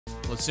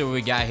Let's see what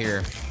we got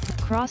here.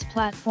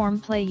 Cross-platform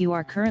play. You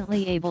are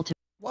currently able to.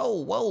 Whoa,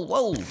 whoa,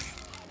 whoa.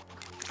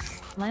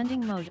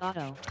 Landing mode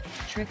auto.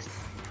 Tricks.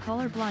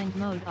 Colorblind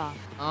mode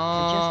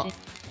off.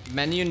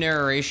 Menu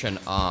narration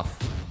off.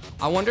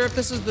 I wonder if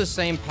this is the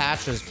same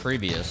patch as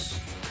previous.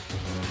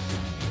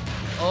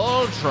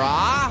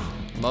 Ultra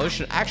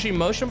motion. Actually,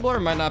 motion blur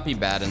might not be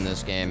bad in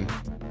this game,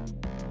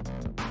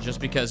 just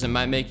because it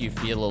might make you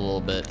feel a little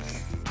bit.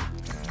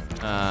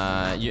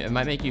 It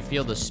might make you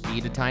feel the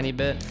speed a tiny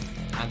bit.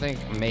 I think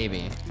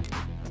maybe.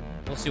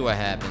 We'll see what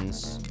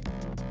happens.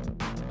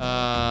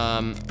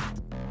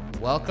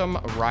 Welcome,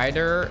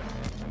 Rider.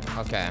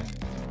 Okay.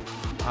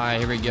 All right,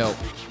 here we go.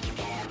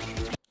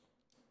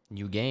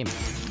 New game.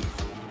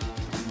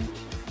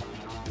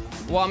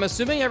 Well, I'm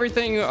assuming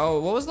everything.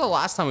 Oh, what was the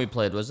last time we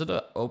played? Was it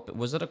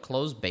a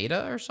closed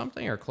beta or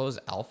something, or closed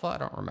alpha? I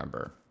don't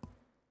remember.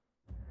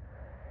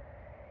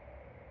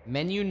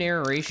 Menu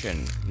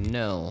narration.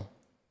 No.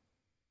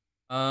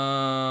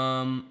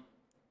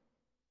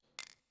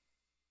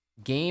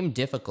 Game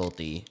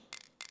difficulty.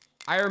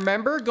 I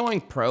remember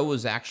going pro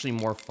was actually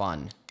more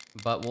fun,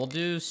 but we'll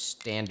do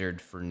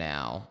standard for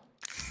now.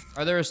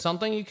 Are there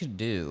something you could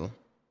do?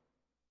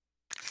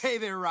 Hey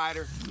there,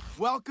 Ryder.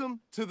 Welcome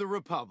to the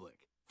Republic.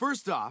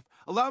 First off,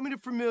 allow me to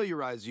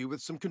familiarize you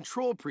with some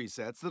control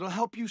presets that'll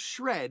help you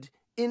shred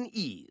in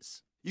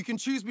ease. You can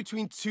choose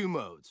between two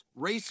modes,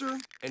 Racer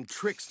and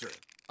Trickster.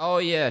 Oh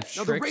yeah,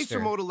 Now, the Racer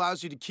mode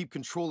allows you to keep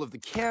control of the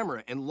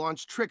camera and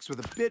launch tricks with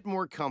a bit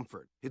more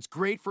comfort. It's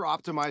great for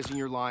optimizing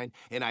your line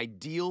and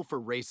ideal for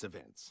race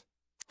events.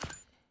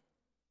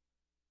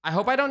 I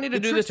hope I don't need to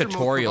do the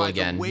tutorial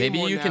again. Maybe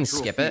you can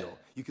skip it.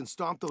 You can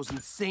stomp those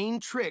insane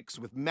tricks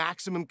with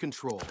maximum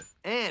control.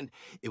 And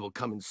it will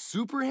come in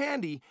super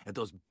handy at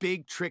those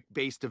big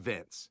trick-based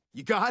events.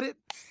 You got it?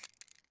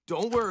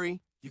 Don't worry.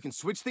 You can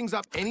switch things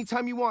up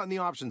anytime you want in the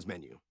options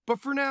menu. But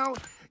for now,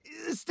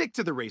 stick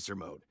to the Racer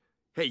mode.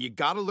 Hey, you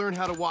gotta learn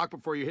how to walk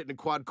before you're hitting a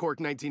quad cork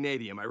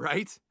 1980, am I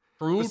right?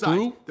 True.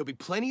 Besides, there'll be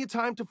plenty of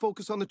time to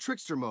focus on the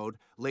Trickster mode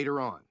later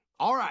on.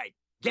 All right,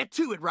 get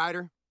to it,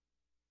 Ryder.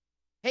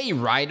 Hey,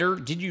 Ryder,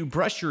 did you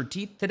brush your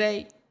teeth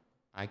today?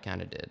 I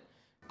kinda did.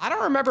 I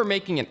don't remember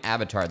making an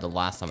avatar the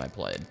last time I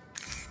played.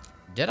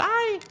 Did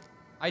I?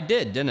 I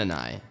did, didn't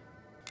I?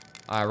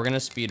 All right, we're gonna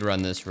speed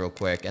run this real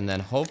quick, and then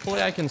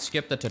hopefully I can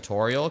skip the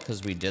tutorial,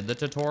 because we did the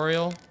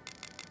tutorial.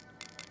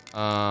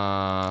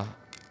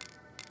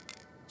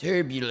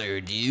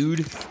 Tubular,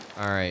 dude.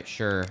 All right,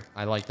 sure.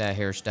 I like that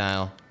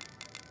hairstyle.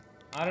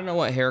 I don't know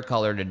what hair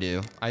color to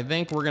do. I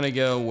think we're gonna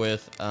go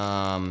with,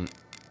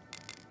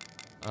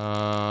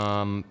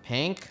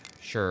 pink?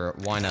 Sure,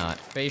 why not?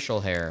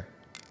 Facial hair.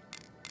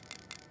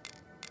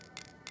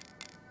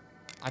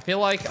 I feel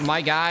like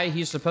my guy,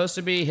 he's supposed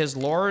to be, his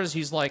lore is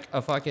he's like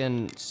a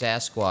fucking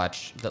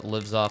Sasquatch that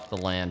lives off the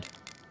land.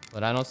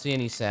 But I don't see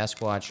any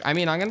Sasquatch. I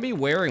mean, I'm gonna be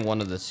wearing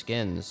one of the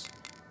skins.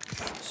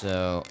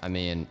 So, I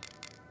mean,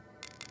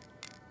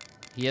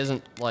 he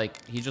isn't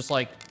like, he just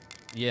like,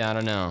 yeah, I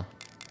don't know.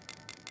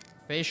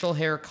 Facial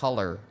hair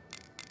color.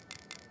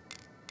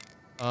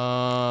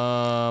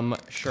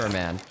 Sure,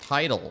 man.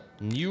 Title,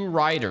 New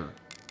Rider.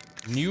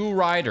 New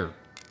Rider.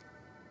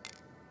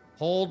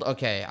 Hold,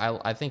 okay,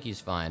 I think he's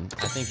fine.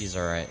 I think he's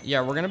all right.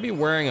 Yeah, we're gonna be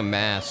wearing a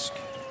mask.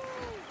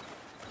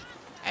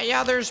 Hey,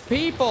 yeah, there's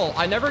people.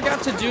 I never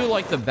got to do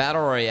like the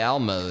Battle Royale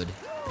mode.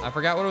 I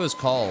forgot what it was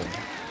called.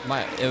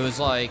 It was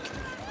like,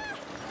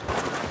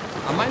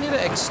 I might need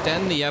to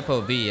extend the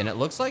FOV, and it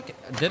looks like,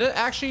 did it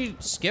actually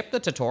skip the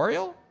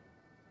tutorial?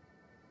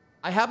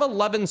 I have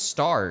 11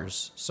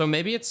 stars, so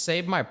maybe it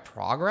saved my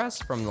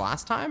progress from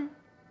last time?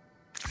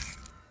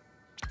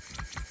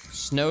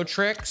 Snow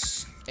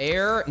tricks,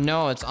 air,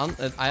 no,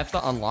 I have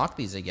to unlock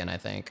these again, I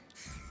think.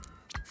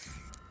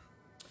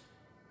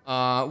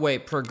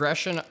 Wait,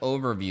 progression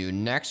overview,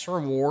 next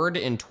reward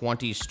in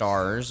 20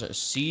 stars,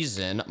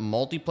 season,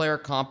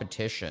 multiplayer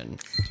competition.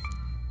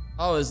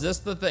 Oh, is this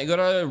the thing? Go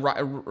to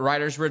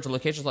Rider's Ridge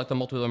locations like the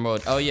multiplayer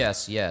mode. Oh,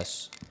 yes,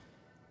 yes.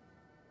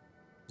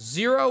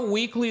 0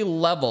 weekly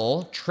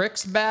level,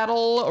 tricks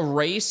battle,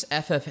 race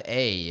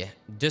FFA.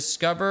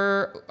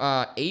 Discover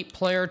 8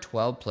 player,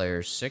 12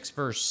 players, 6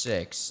 vs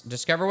 6.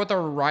 Discover what the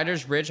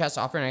Rider's Ridge has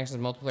to offer and access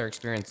multiplayer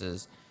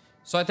experiences.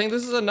 So I think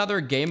this is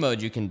another game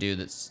mode you can do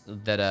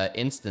that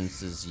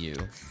instances you.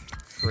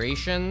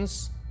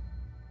 Creations.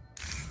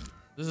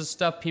 This is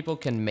stuff people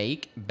can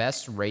make.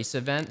 Best race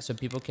event, so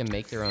people can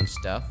make their own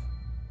stuff.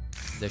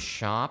 The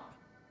shop.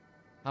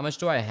 How much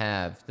do I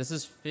have? This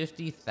is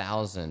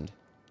 50,000.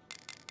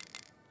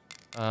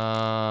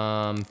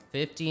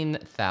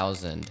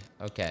 15,000.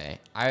 Okay.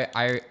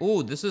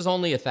 Ooh, this is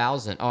only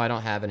 1,000. Oh, I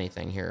don't have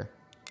anything here.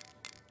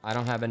 I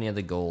don't have any of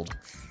the gold.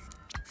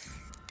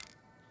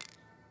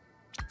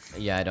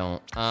 Yeah, I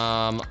don't.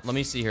 Let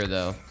me see here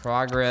though.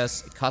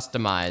 Progress,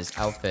 customize,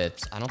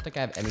 outfits. I don't think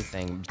I have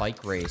anything.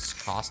 Bike race,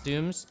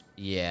 costumes.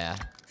 Yeah.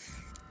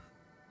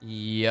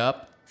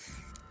 Yup.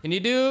 Can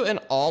you do an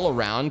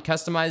all-around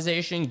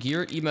customization?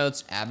 Gear,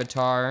 emotes,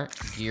 avatar,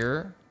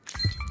 gear.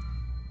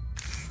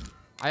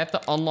 I have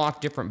to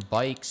unlock different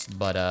bikes,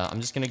 but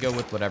I'm just gonna go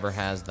with whatever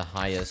has the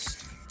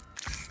highest.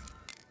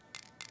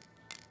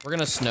 We're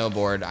gonna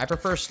snowboard. I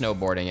prefer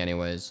snowboarding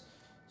anyways.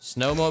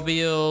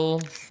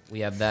 Snowmobile, we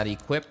have that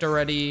equipped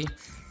already.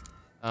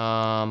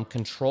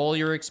 Control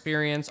your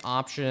experience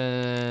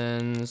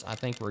options. I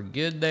think we're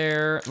good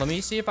there. Let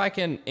me see if I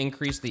can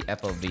increase the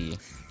FOV.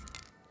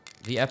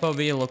 The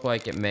FOV look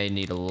like it may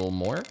need a little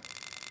more.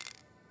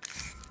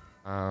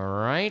 All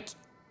right.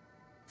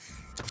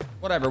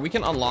 Whatever, we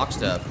can unlock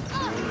stuff.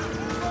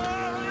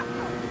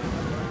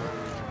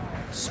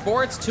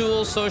 Sports,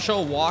 tools,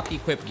 social, walk,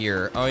 equip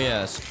gear. Oh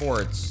yeah,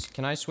 sports.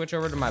 Can I switch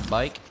over to my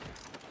bike?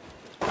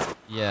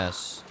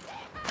 Yes.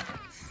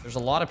 There's a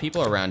lot of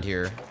people around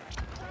here.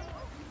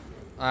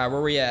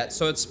 Where we at?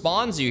 So it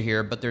spawns you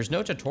here, but there's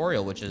no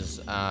tutorial, which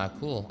is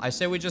cool. I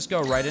say we just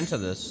go right into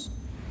this.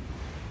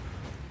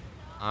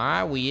 All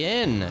right, we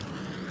in.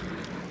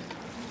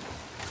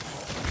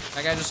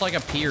 That guy just like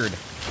appeared.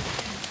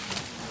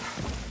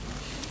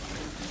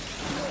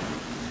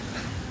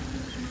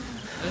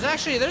 There's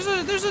actually, there's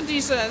a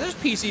decent, there's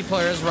PC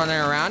players running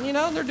around, you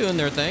know, they're doing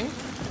their thing.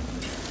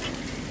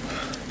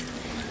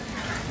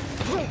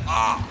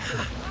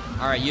 Ah.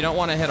 All right, you don't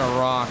want to hit a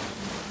rock.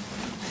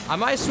 I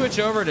might switch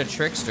over to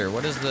Trickster.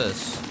 What is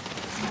this?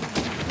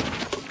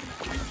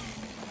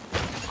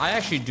 I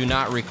actually do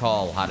not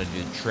recall how to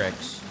do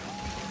tricks,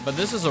 but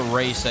this is a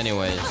race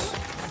anyways.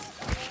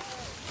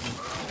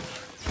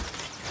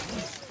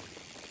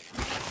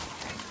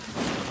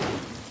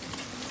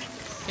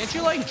 Can't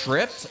you like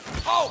drift?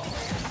 Oh!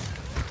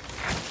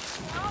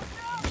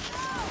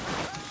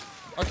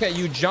 Okay,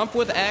 you jump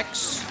with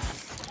X.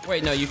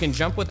 Wait, no, you can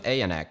jump with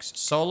A and X.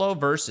 Solo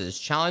versus.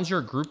 Challenge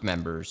your group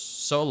members.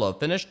 Solo.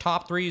 Finish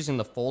top 3 using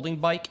the folding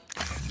bike.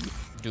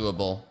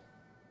 Doable.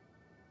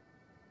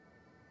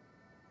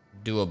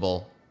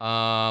 Doable.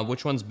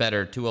 Which one's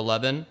better?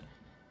 211?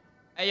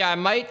 Hey, yeah, I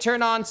might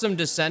turn on some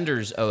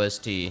Descenders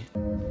OST.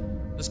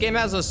 This game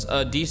has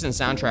a decent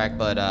soundtrack,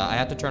 but I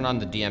have to turn on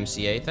the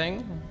DMCA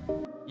thing.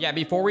 Yeah,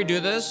 before we do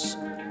this...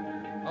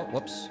 Oh,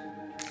 whoops.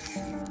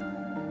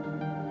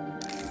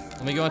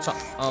 Let me go into...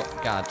 Oh,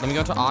 God. Let me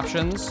go into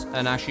options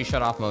and actually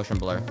shut off motion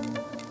blur.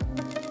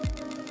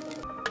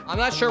 I'm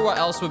not sure what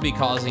else would be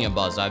causing a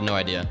buzz. I have no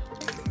idea.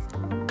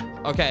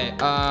 Okay,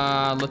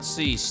 let's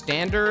see.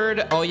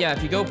 Standard. Oh, yeah,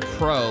 if you go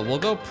pro. We'll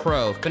go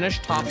pro. Finish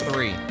top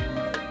 3.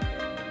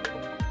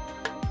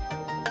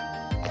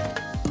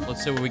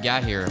 Let's see what we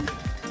got here.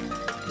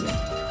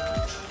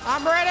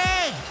 I'm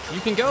ready!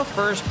 You can go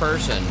first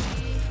person.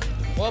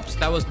 Whoops,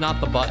 that was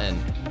not the button.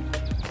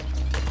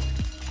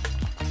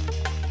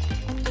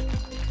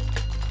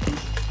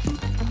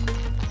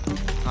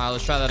 All right,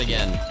 let's try that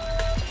again.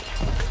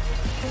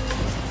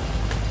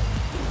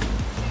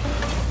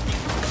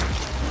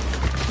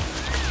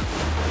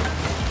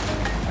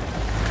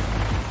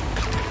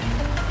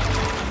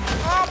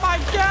 Oh my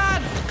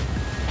God!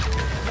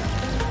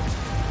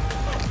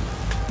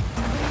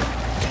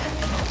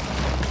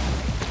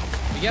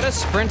 We gotta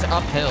sprint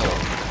uphill.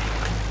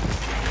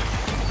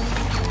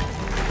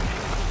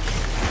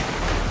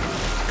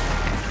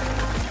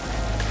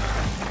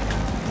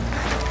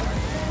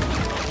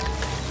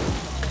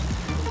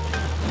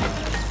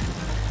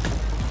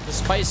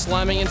 Despite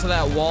slamming into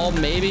that wall,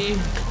 maybe.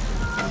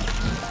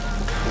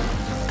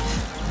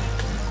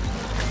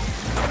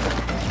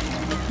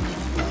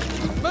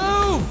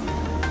 Move!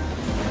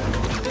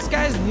 This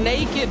guy's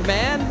naked,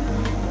 man.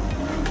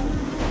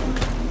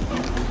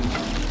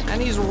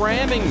 And he's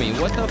ramming me.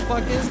 What the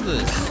fuck is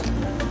this?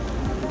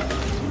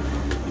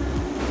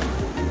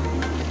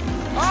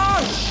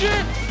 Oh,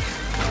 shit!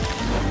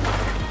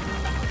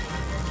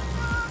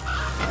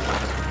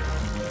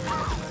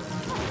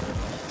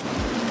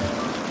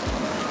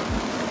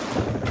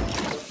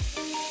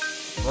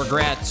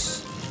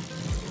 Regrets.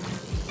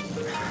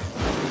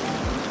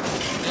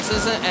 This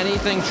isn't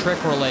anything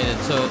trick related,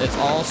 so it's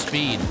all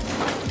speed.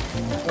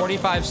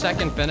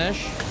 45-second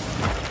finish.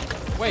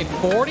 Wait,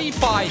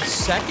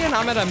 45-second?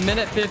 I'm at a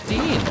minute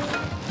 15.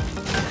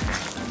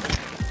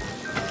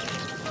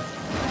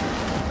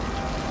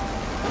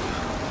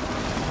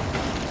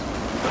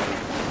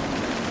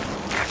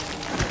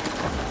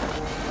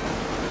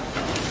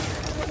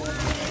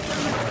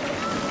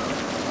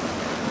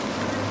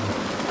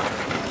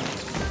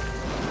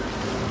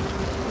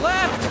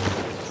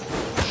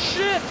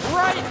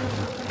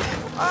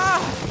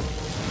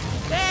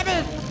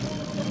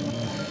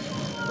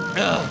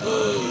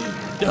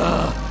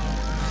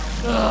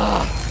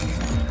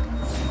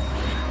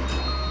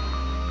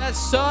 That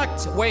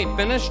sucked. Wait,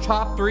 finish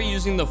top 3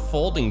 using the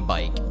folding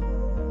bike.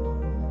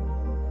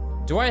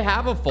 Do I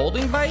have a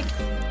folding bike?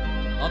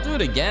 I'll do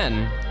it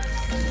again.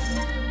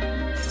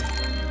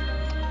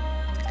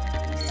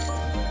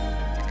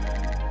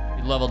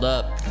 You leveled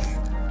up.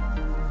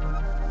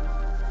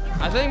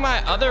 I think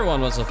my other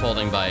one was a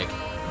folding bike.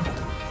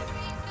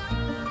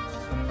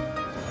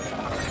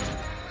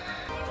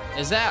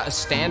 Is that a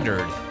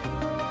standard?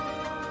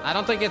 I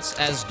don't think it's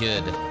as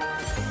good.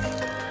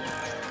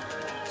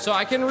 So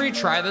I can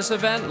retry this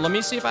event. Let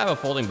me see if I have a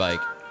folding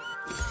bike.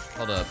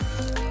 Hold up.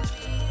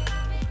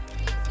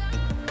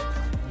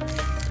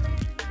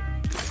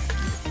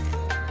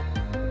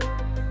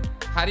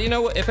 How do you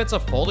know if it's a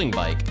folding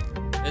bike?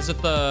 Is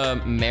it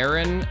the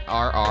Marin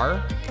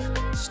RR?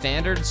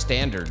 Standard.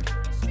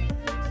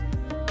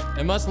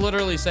 It must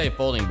literally say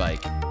folding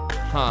bike.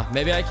 Huh,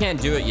 maybe I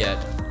can't do it yet.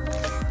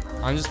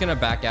 I'm just gonna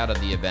back out of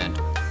the event.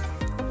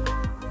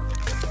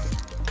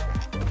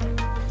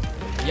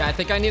 Yeah, I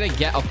think I need to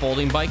get a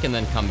folding bike and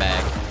then come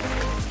back.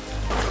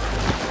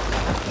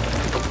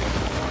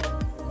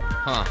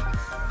 Huh.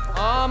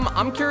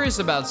 I'm curious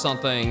about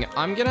something.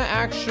 I'm gonna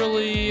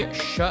actually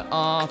shut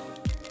off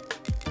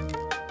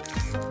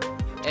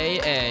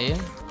AA.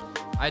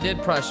 I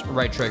did press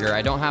right trigger.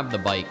 I don't have the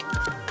bike.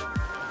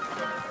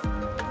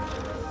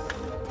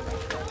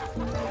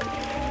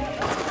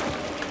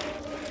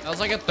 That was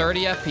like a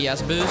 30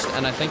 FPS boost,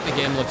 and I think the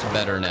game looks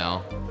better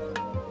now.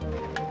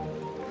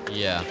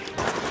 Yeah.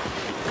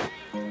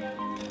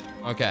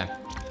 Okay.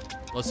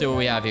 Let's see what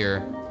we have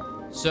here.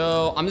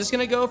 So I'm just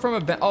gonna go from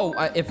a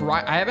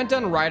I haven't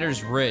done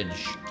Rider's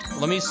Ridge.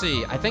 Let me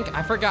see.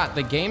 I forgot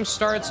the game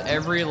starts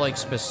every like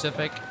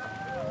specific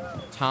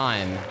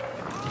time.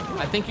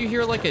 I think you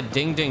hear like a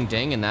ding ding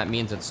ding and that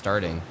means it's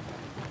starting.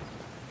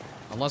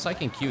 Unless I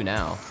can queue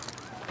now.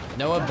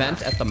 No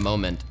event at the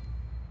moment.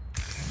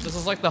 This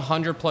is like the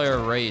 100-player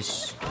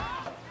race.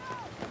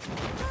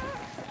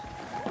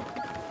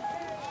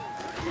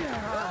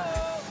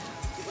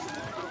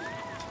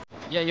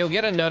 Yeah, you'll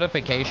get a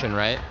notification,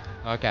 right?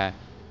 Okay.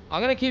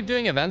 I'm gonna keep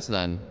doing events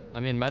then. I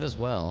mean, might as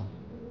well.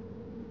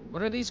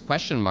 What are these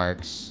question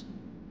marks?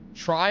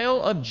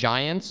 Trial of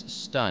Giants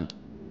Stunt.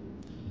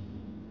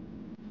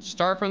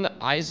 Start from the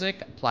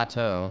Isaac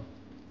Plateau.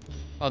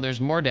 Oh,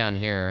 there's more down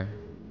here.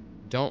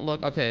 Don't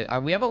look. Okay,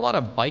 we have a lot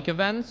of bike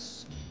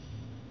events.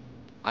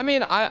 I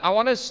mean, I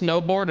want to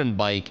snowboard and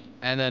bike,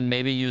 and then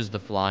maybe use the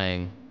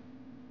flying.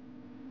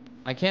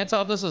 I can't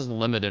tell if this is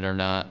limited or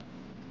not.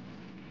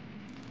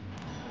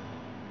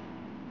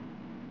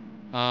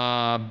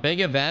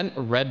 Big event,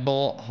 Red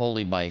Bull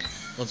Holy Bike.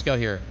 Let's go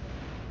here.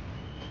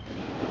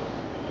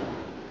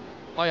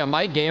 Oh yeah,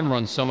 my game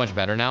runs so much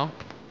better now.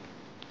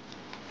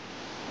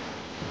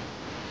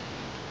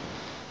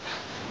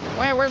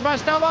 Wait, where's my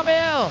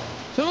snowmobile?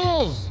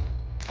 Tools!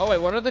 Oh wait,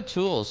 what are the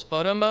tools?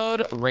 Photo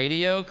mode,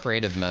 radio,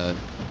 creative mode.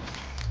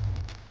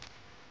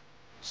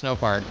 Snow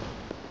part.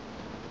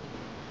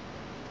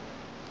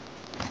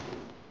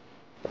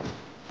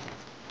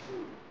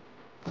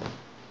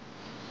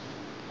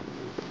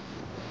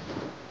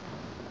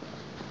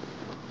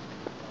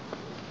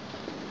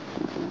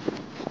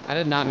 I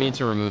did not mean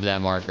to remove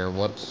that marker.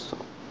 Whoops.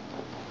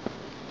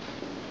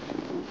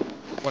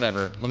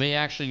 Whatever. Let me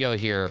actually go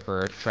here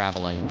for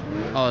traveling.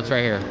 Oh, it's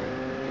right here.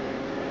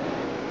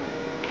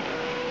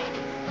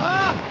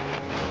 Ah!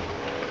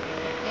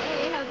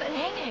 Hey, how's it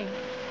hanging?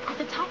 At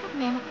the top of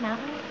Mammoth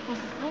Mountain, there's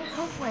a slight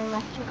hope where I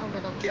left you a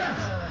little gift.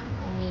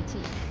 Need to...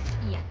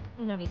 Yeah,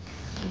 no need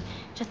to.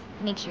 Just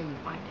make sure you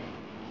find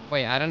it.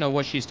 Wait, I don't know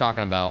what she's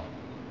talking about.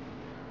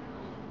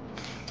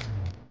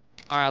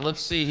 All right, let's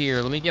see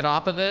here. Let me get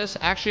off of this.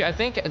 Actually, I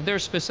think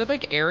there's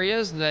specific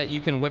areas that you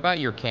can whip out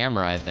your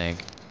camera, I think.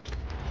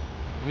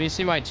 Let me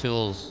see my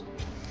tools.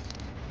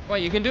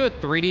 Wait, you can do a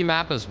 3D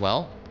map as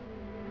well?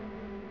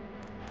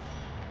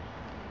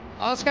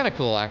 Oh, that's kind of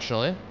cool,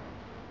 actually.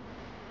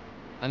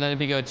 And then if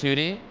you go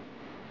 2D,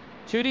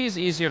 2D is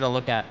easier to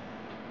look at.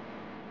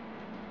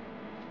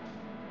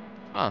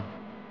 Huh.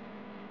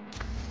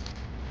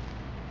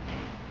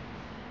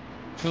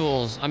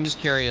 Tools, I'm just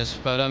curious.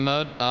 Photo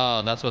mode?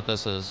 Oh, that's what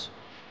this is.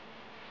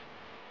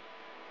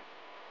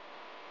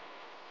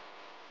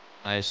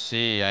 I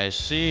see, I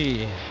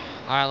see.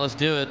 All right, let's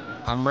do it.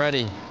 I'm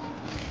ready.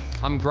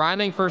 I'm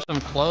grinding for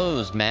some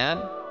clothes,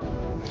 man.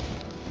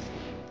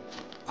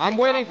 I'm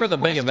waiting for the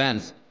big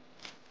event.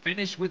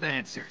 Finish with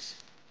answers.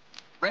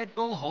 Red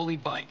Bull Holy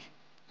Bike.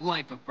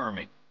 Life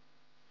affirming.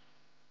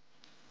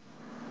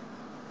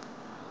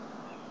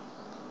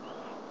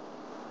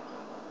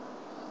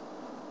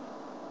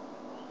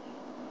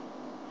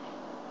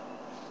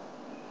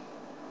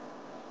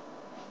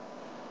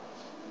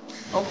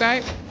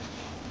 Okay.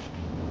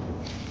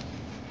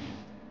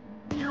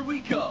 Here we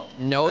go.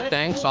 No Red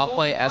thanks, Bull I'll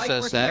play Holy Bike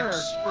SSX.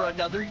 returns for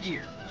another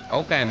year.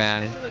 Okay,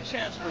 man. Given a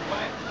chance for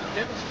riders to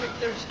demonstrate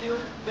their skill,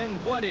 then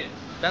what is?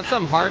 That's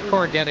some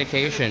hardcore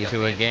dedication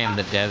to a game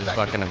that devs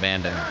fucking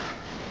abandoned.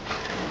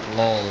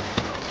 Lol.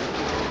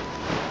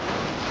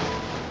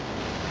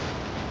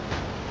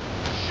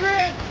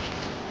 Shit!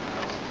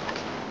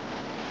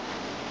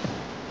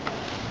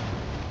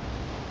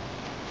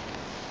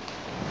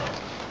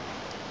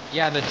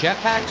 Yeah, the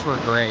jetpacks were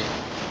great.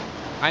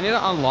 I need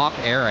to unlock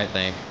air, I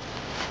think.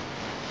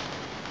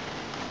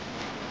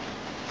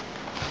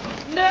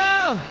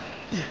 No!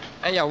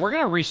 Hey, yeah, we're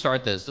gonna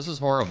restart this. This is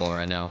horrible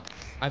right now.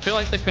 I feel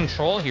like the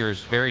control here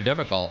is very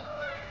difficult.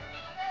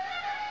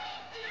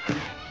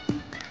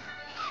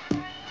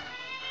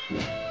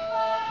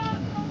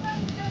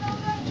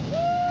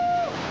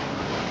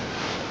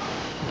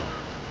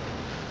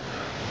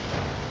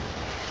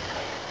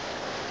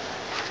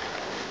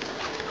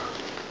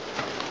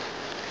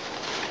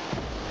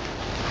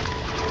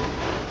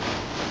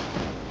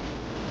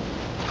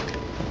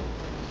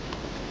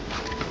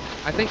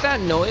 I think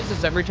that noise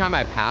is every time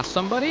I pass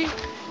somebody.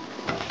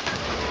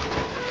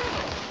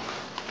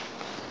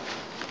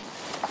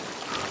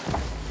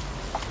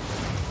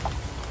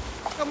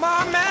 Come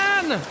on,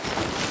 man!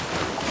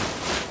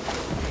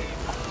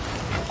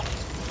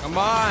 Come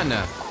on!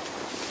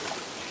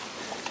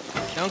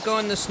 Don't go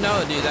in the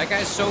snow, dude. That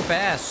guy's so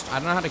fast. I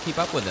don't know how to keep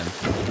up with him.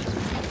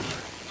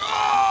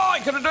 Oh, I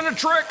could have done a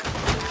trick!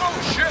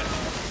 Oh,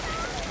 shit!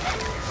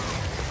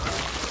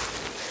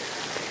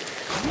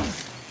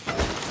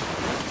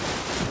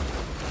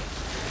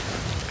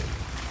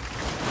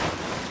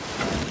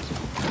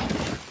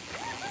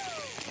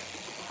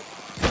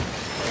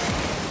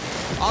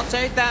 I'll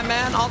take that,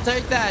 man. I'll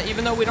take that,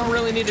 even though we don't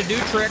really need to do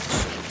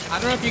tricks. I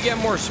don't know if you get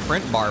more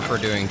sprint bar for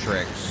doing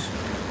tricks.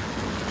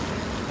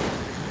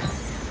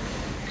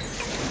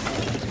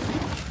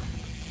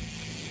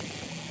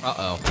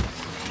 Uh-oh.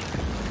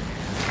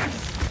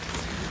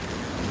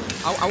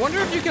 I wonder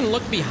if you can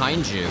look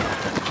behind you.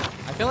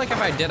 I feel like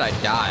if I did,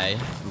 I'd die,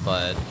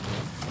 but...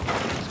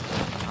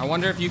 I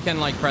wonder if you can,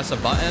 like, press a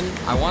button.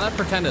 I want to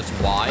pretend it's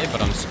Y,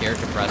 but I'm scared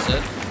to press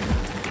it.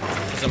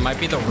 Because it might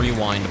be the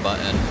rewind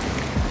button.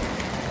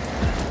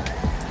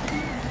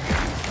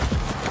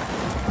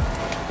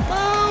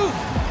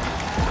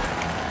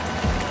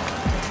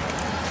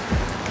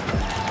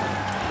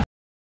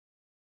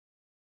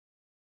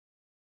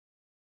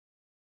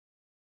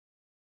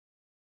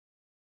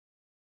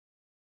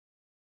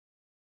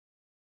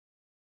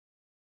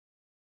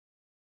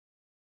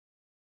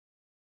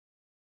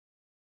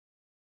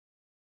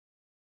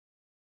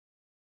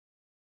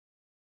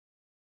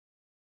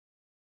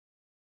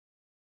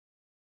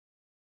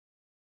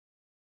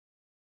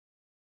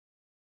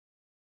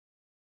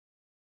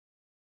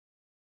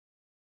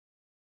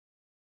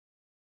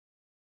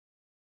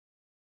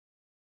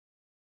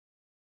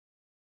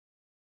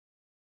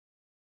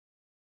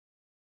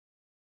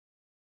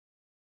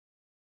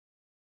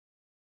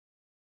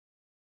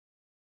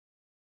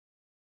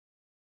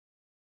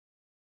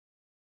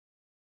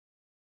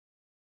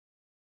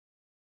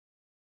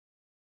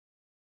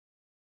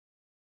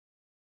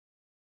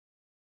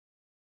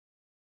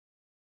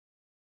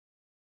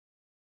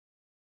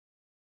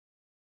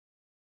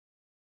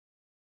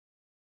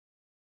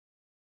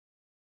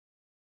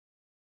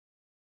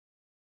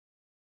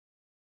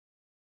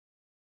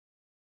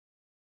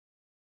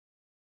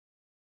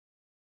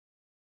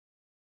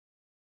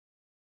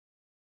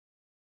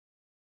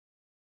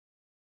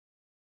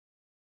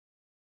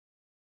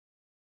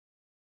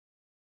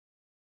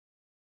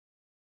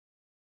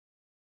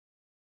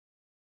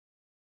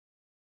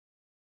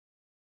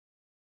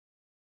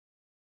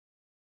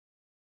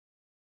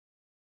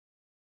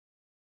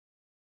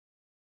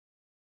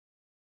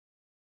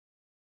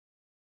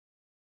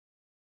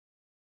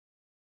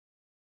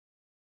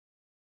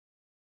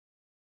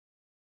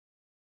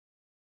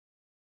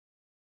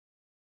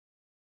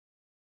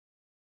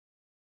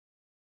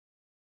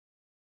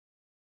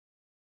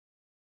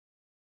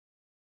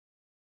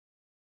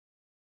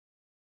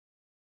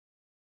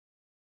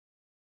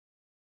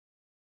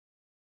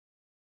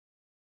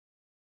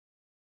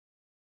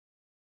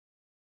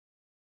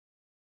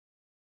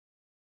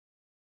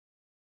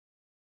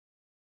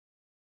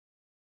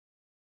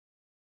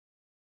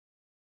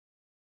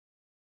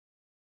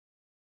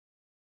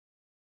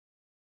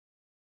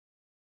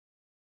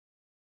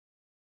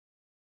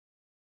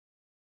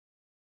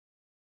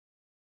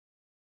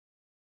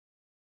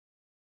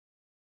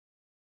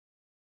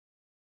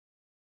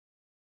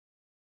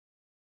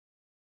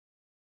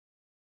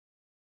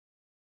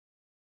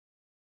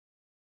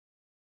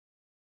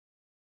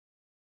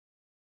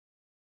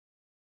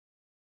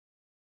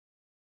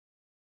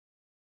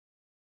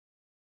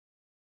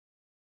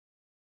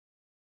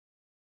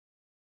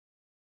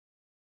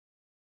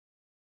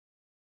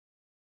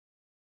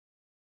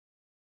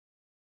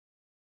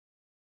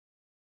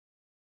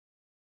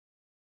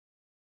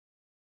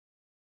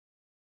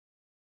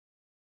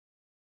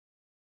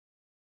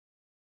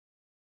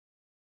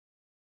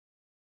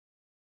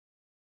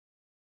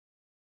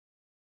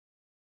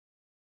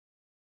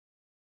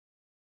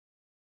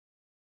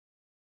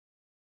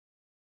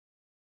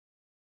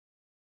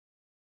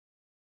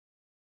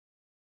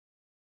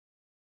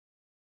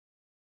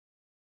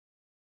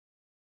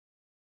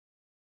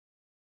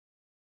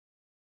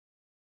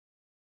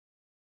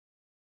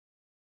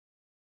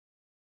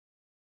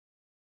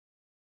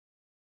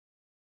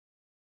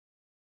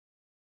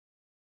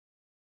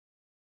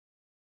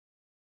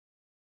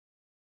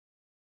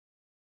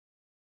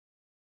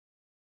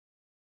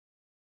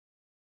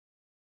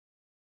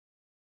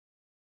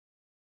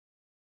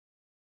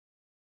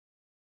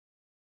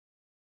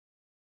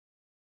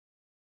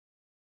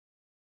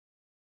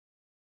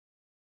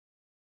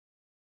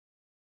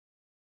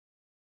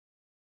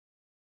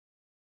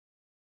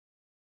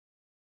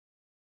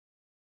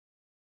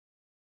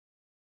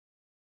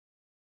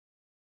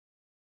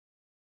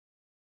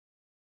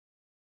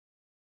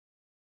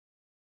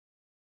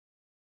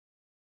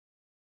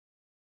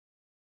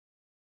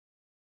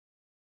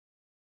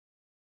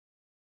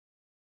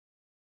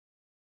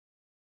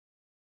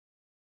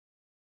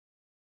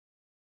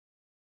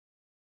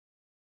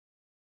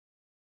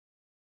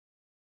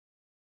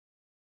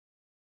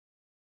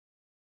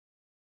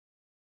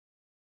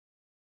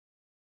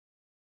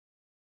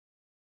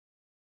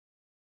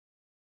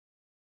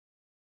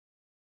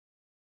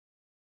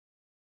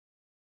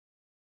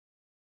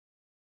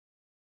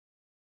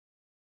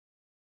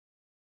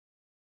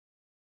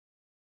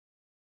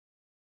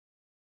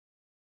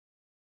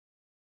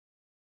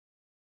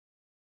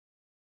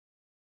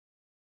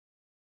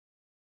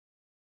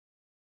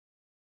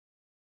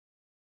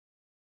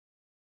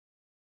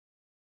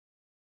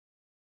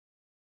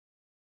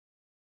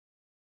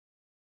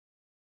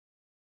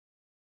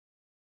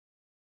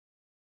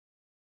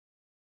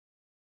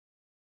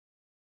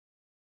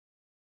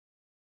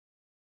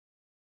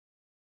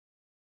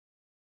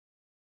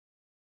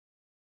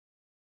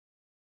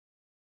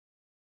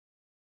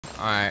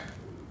 Alright.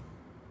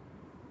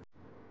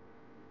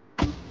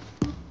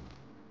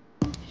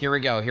 Here we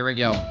go, here we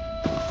go.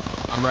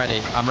 I'm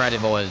ready,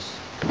 boys.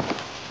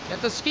 Get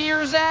the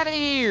skiers out of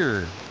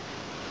here!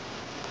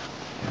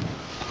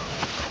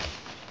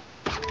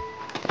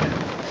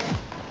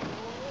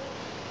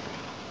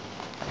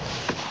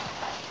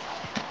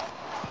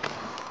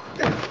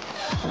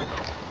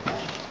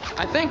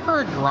 I think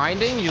for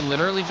grinding, you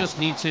literally just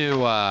need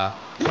to,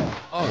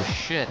 oh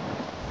shit.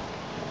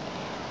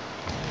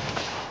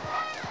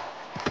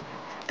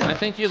 I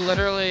think you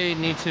literally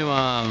need to,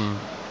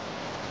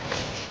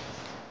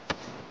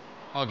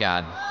 oh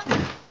god.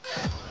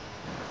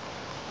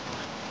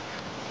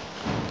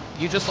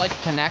 You just, like,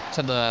 connect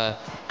to the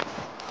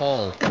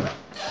pole,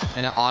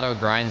 and it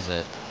auto-grinds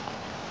it.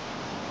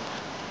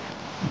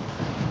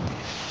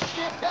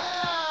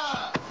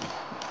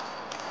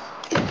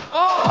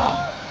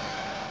 Oh!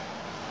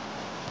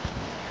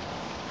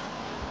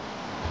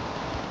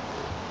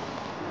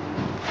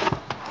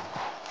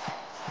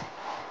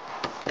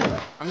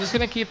 I'm just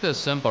gonna keep this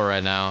simple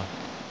right now.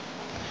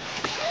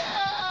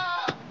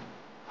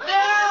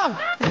 No!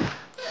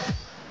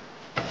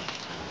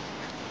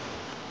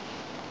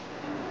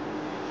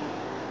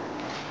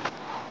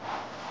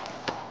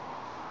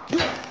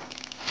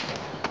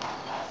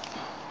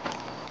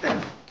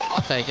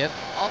 I'll take it.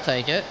 I'll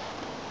take it.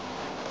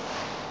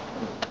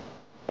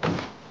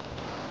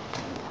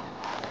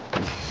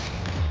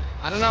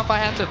 I don't know if I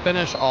have to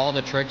finish all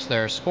the tricks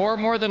there. Score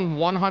more than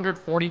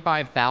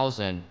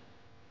 145,000.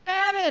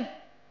 Damn it!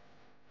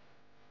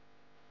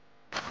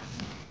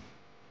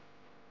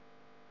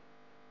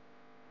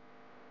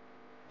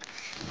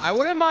 I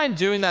wouldn't mind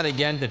doing that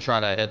again to try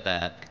to hit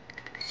that.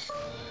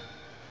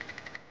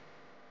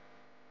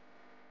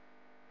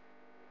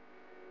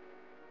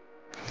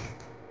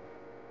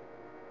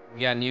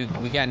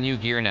 We got new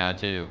gear now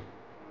too.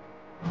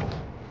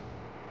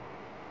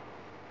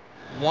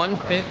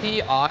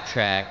 150 off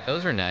track.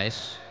 Those are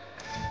nice.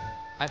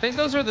 I think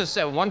those are the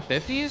set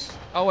 150s.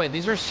 Oh wait,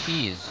 these are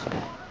skis.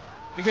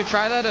 We could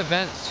try that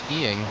event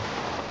skiing.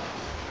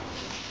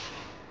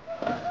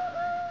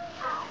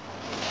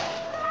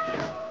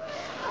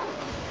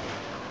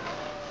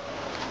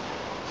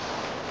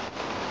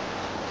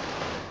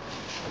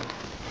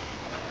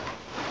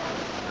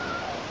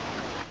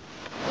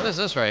 What is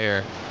this right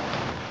here?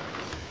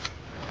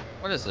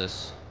 What is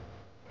this?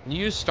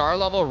 New star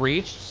level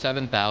reached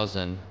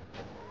 7,000.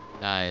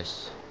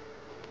 Nice.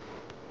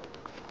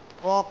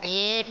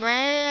 Okay,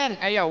 man.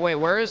 Hey, yo, wait,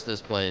 where is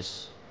this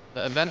place?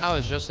 The event I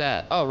was just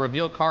at. Oh,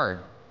 reveal card.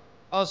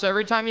 Oh, so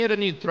every time you hit a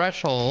new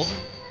threshold,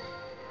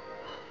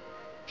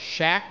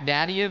 Shack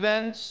Daddy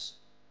events,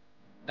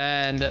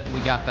 and we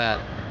got that.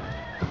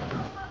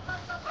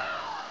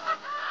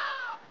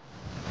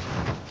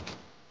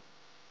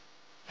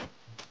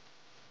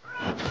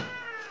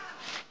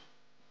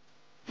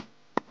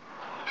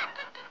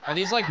 Are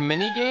these like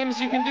mini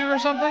games you can do or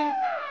something?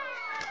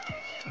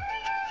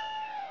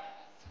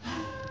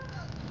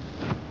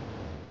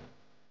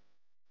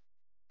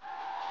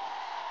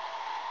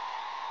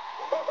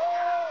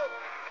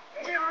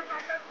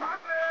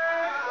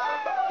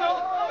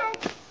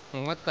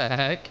 What the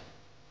heck?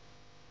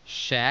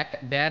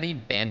 Shack Daddy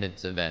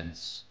Bandits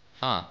events.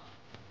 Huh.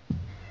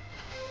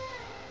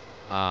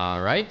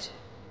 Alright.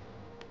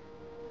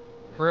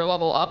 For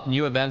level up,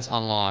 new events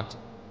unlocked.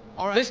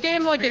 Right. This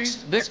game like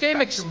this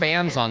game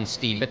expands on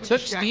Steep. It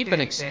took Steep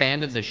and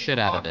expanded the shit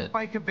out of it.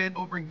 Bike event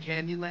over in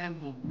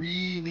Canyonland will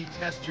really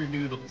test your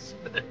noodles.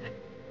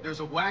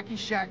 There's a wacky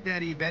Shack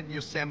Daddy event in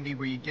Yosemite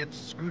where you get to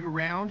scoot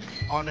around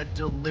on a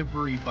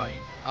delivery bike.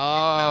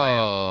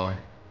 Oh.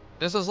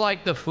 This is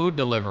like the food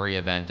delivery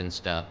event and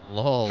stuff.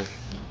 Lol.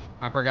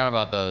 I forgot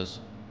about those.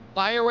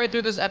 Fly your way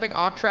through this epic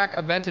off-track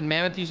event in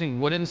Mammoth using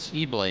wooden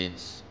ski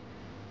blades.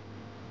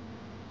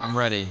 I'm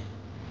ready.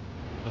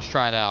 Let's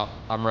try it out.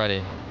 I'm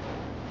ready.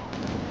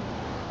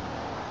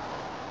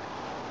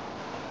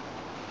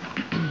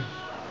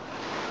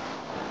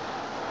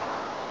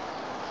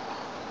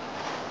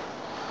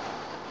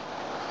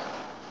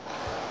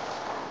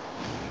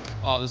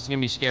 Oh, this is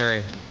gonna be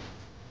scary.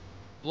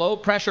 Low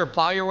pressure,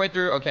 plow your way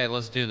through. Okay,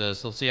 let's do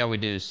this. Let's see how we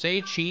do.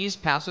 Say cheese,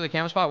 pass through the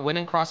camera spot, win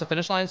and cross the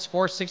finish line,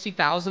 score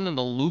 60,000 in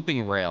the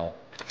looping rail.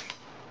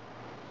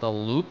 The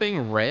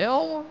looping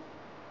rail?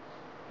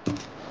 What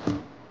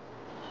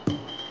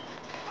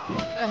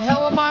the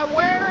hell am I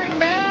wearing,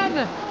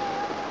 man?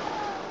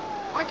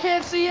 I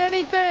can't see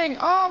anything.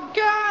 Oh,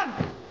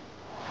 God.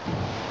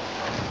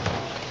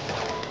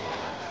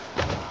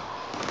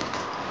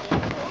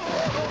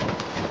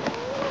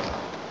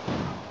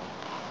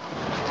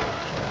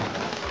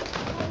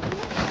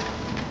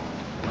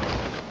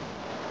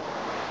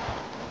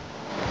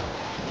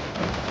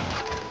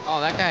 Oh,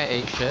 that guy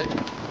ate shit.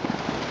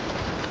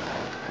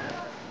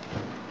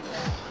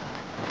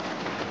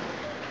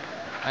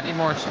 I need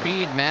more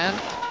speed, man.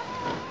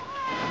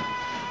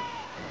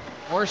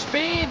 More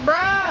speed,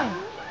 bruh!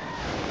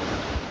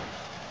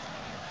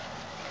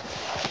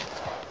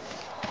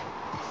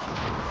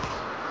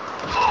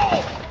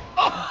 Oh!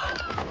 Oh!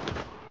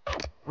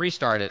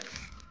 Restart it.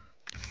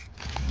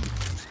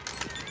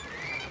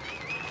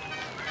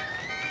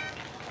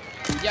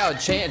 Yo,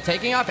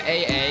 taking off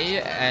AA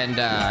and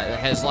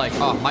has like,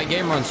 oh, my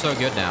game runs so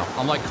good now.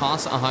 I'm like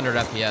constant 100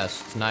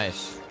 FPS. It's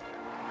nice.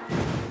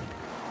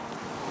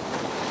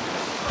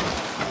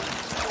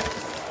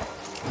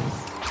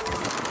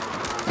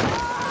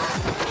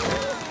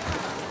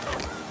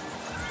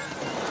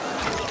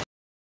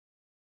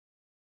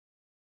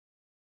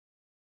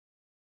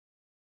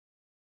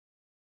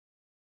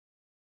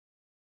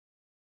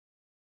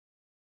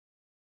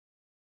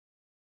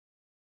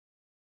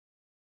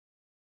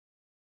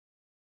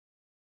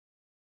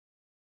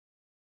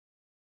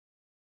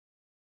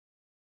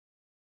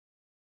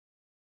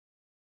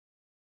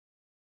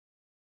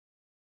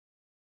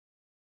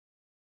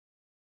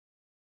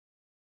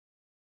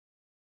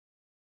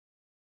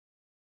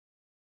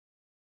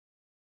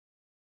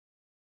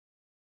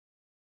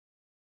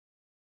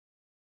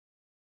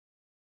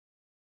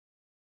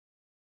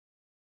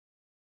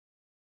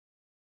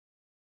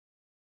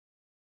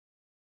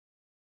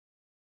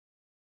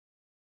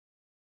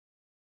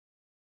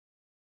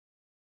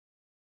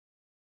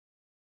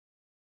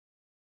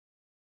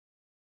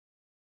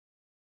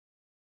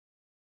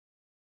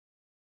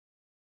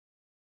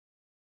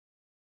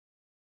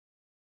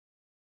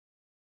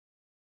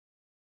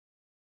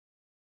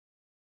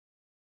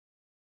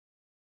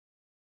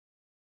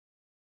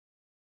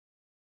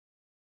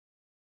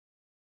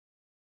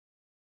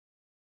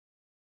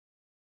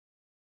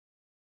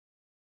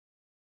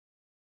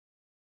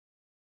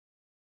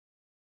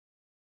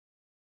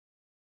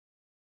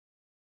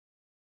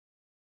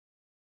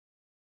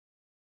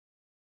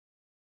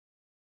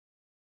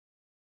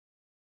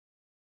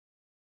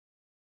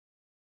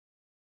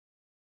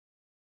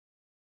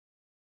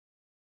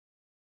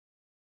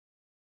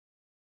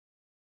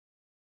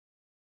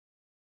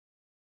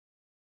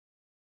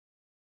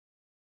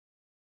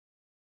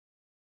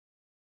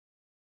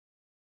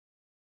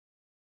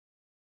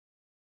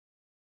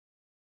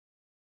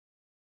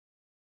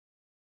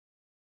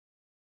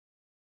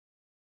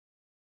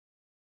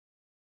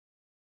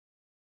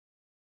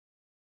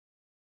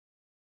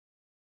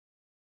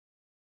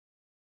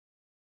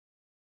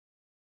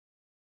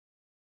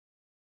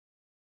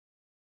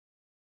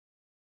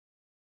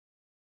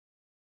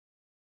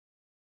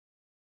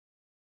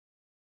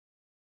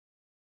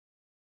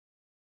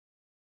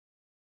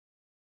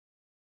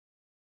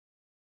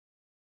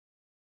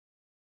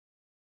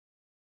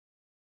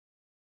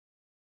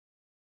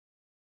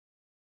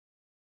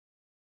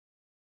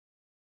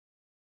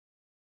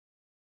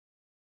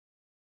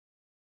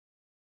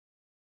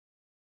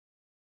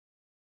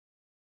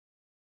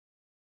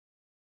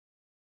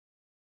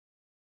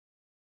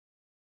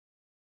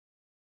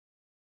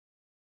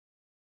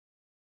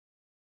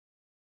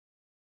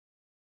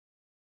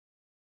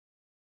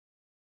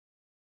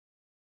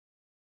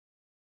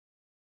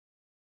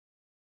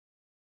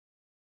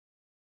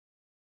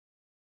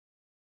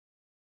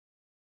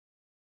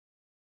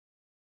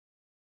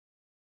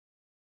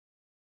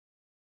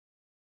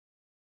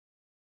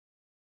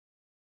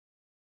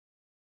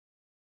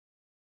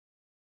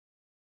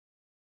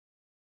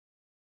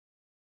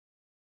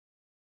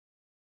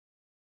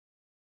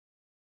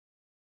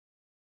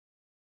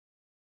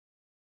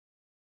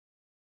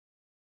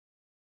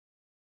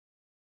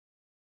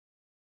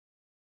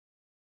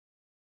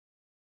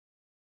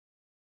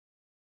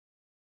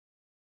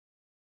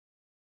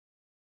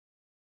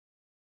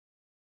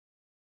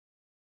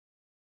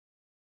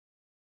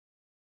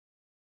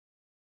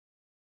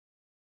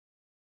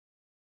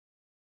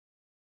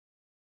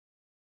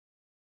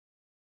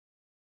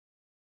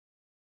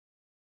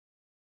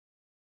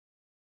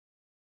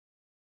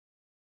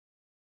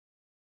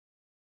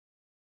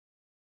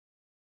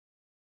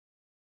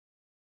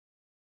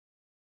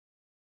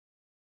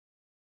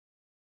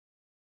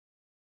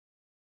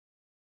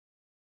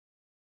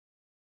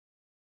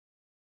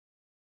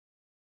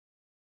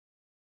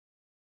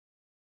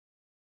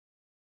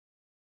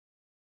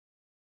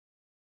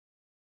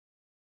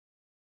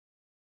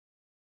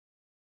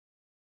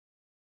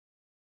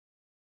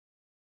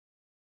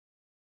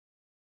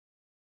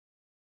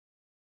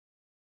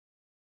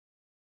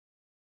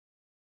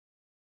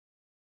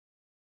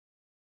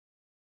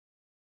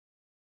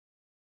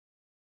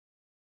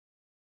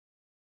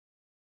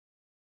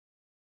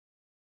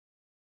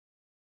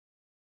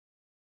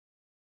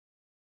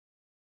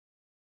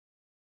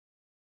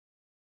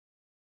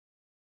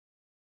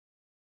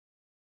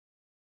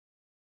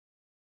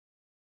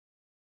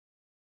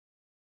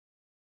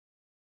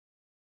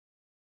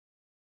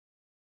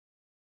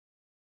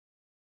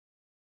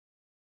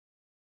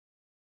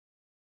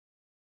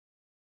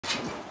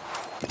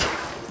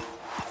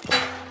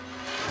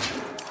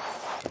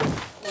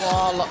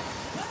 Lol.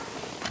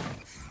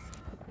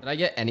 Did I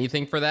get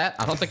anything for that?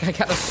 I don't think I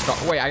got a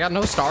star. Wait, I got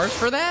no stars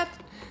for that?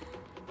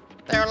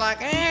 They're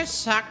like, eh,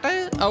 sucked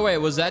it. Oh, wait,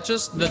 was that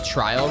just the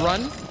trial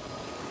run?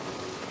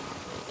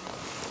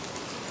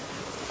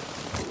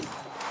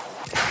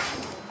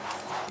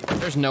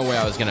 There's no way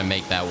I was gonna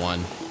make that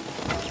one.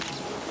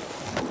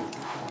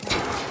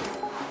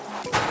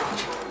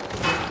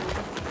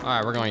 All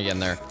right, we're going to get in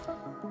there.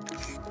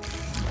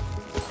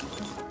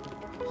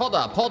 Hold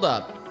up, hold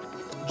up.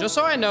 just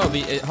so I know,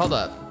 hold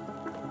up.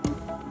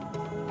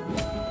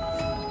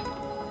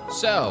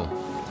 So.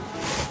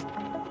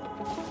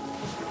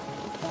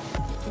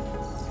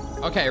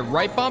 Okay,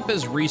 right bump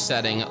is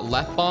resetting.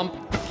 Left bump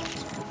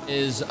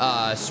is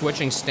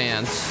switching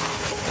stance.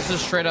 This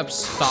is straight up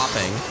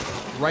stopping.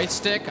 Right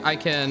stick, I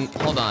can,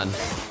 hold on.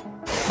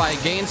 If I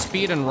gain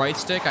speed and right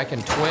stick, I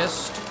can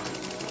twist.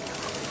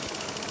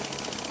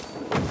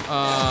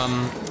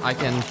 I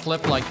can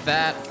flip like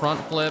that,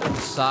 front flip,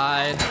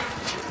 side.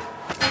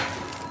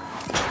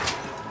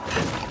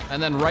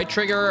 And then right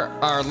trigger,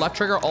 or left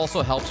trigger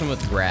also helps him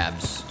with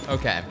grabs.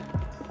 Okay.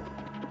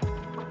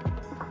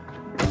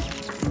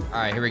 All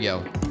right, here we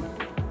go.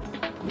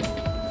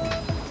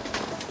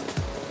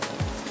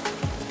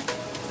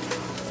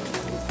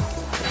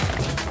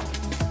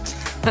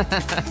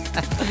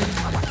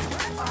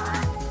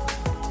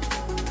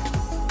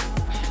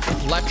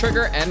 Left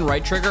trigger and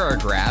right trigger are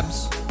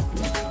grabs.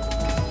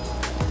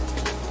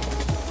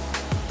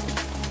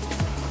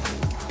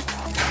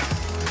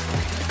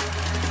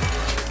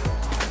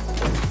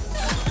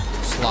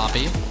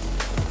 Sloppy.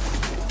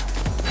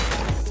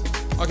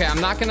 Okay, I'm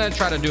not gonna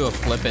try to do a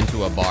flip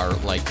into a bar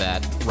like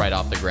that right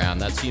off the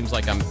ground. That seems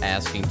like I'm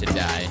asking to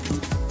die.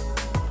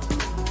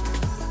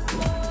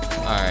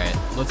 All right,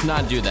 let's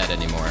not do that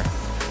anymore.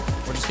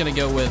 We're just gonna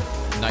go with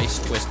nice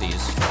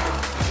twisties.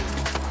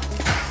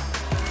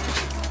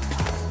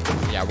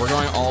 Yeah, we're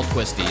going all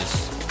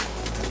twisties.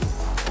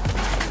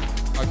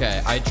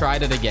 Okay, I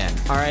tried it again.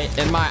 All right,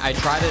 I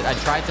tried it. I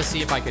tried to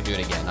see if I could do it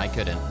again. I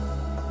couldn't.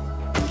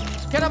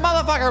 Can a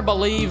motherfucker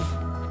believe?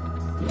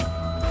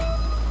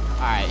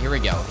 All right, here we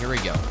go. Here we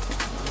go.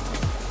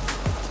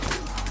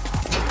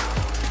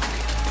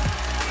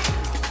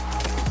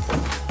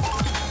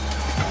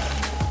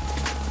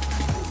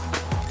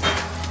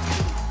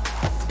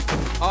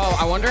 Oh,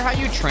 I wonder how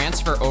you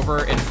transfer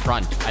over in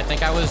front. I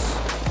think I was...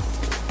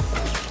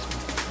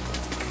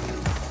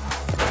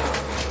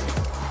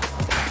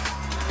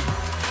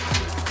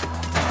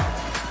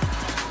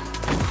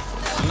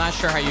 I'm not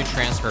sure how you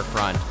transfer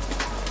front.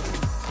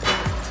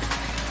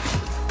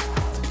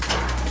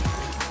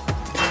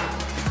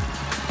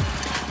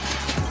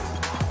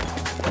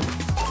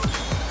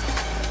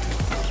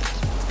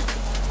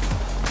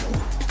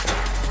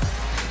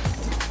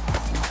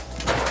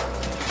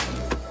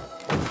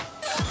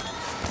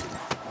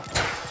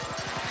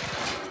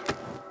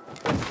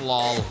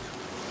 Lol.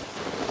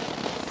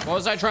 What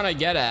was I trying to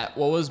get at?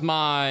 What was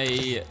my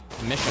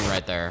mission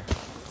right there?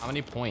 How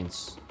many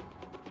points?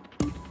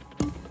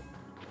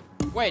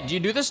 Wait, do you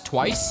do this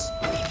twice?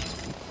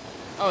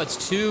 Oh, it's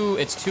two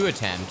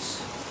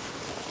attempts.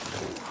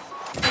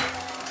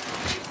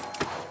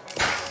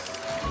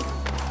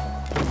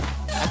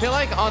 I feel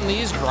like on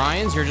these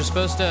grinds, you're just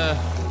supposed to...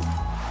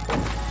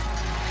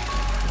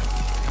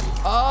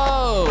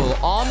 Oh,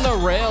 on the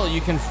rail,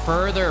 you can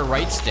further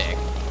right stick.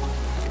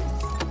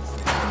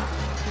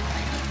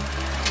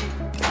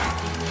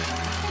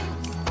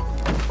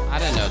 I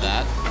didn't know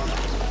that.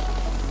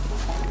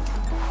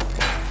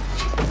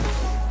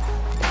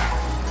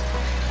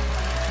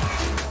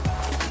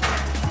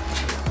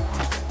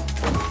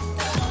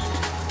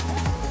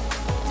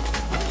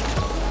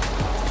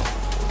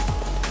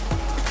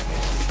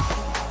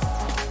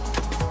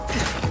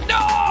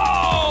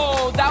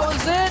 No! That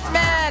was it,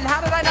 man!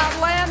 How did I not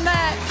land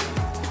that?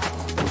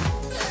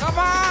 Come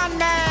on,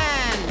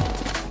 man!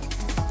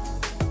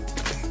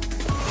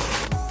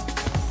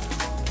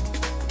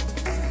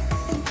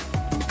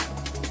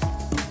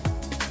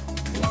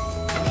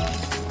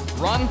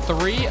 Run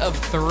 3 of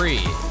 3.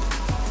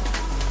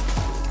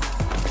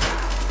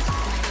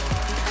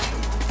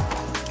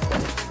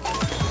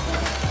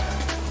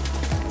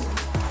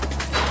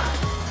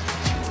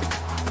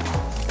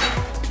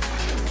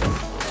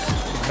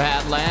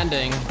 Bad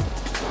landing.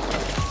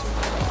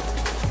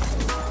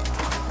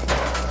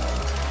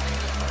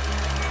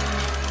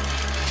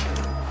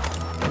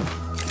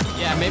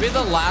 Yeah, maybe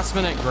the last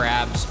minute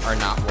grabs are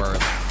not worth.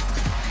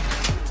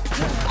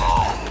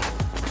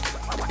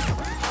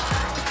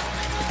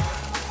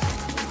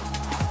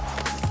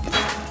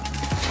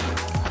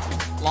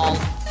 Lol.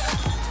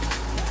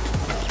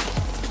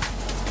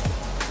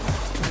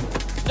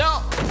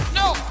 No,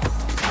 no.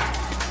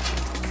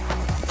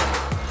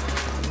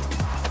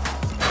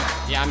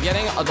 Yeah, I'm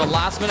getting the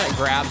last minute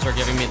grabs are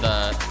giving me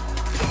the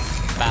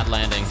bad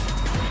landing.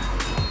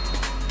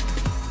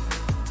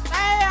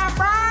 Hey,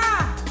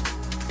 bruh!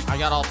 I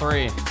got all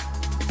 3.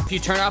 If you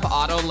turn off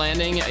auto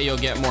landing, you'll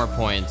get more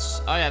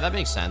points. Oh yeah, that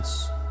makes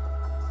sense.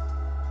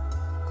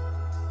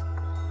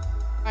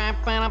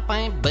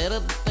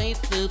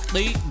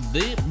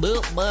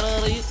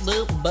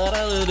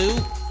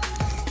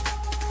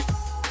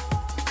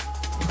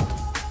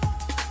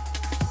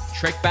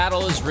 Trick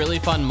battle is really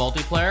fun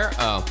multiplayer.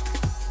 Oh,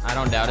 I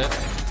don't doubt it.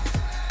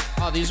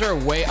 Oh, these are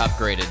way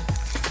upgraded.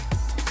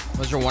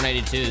 Those are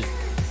 182s.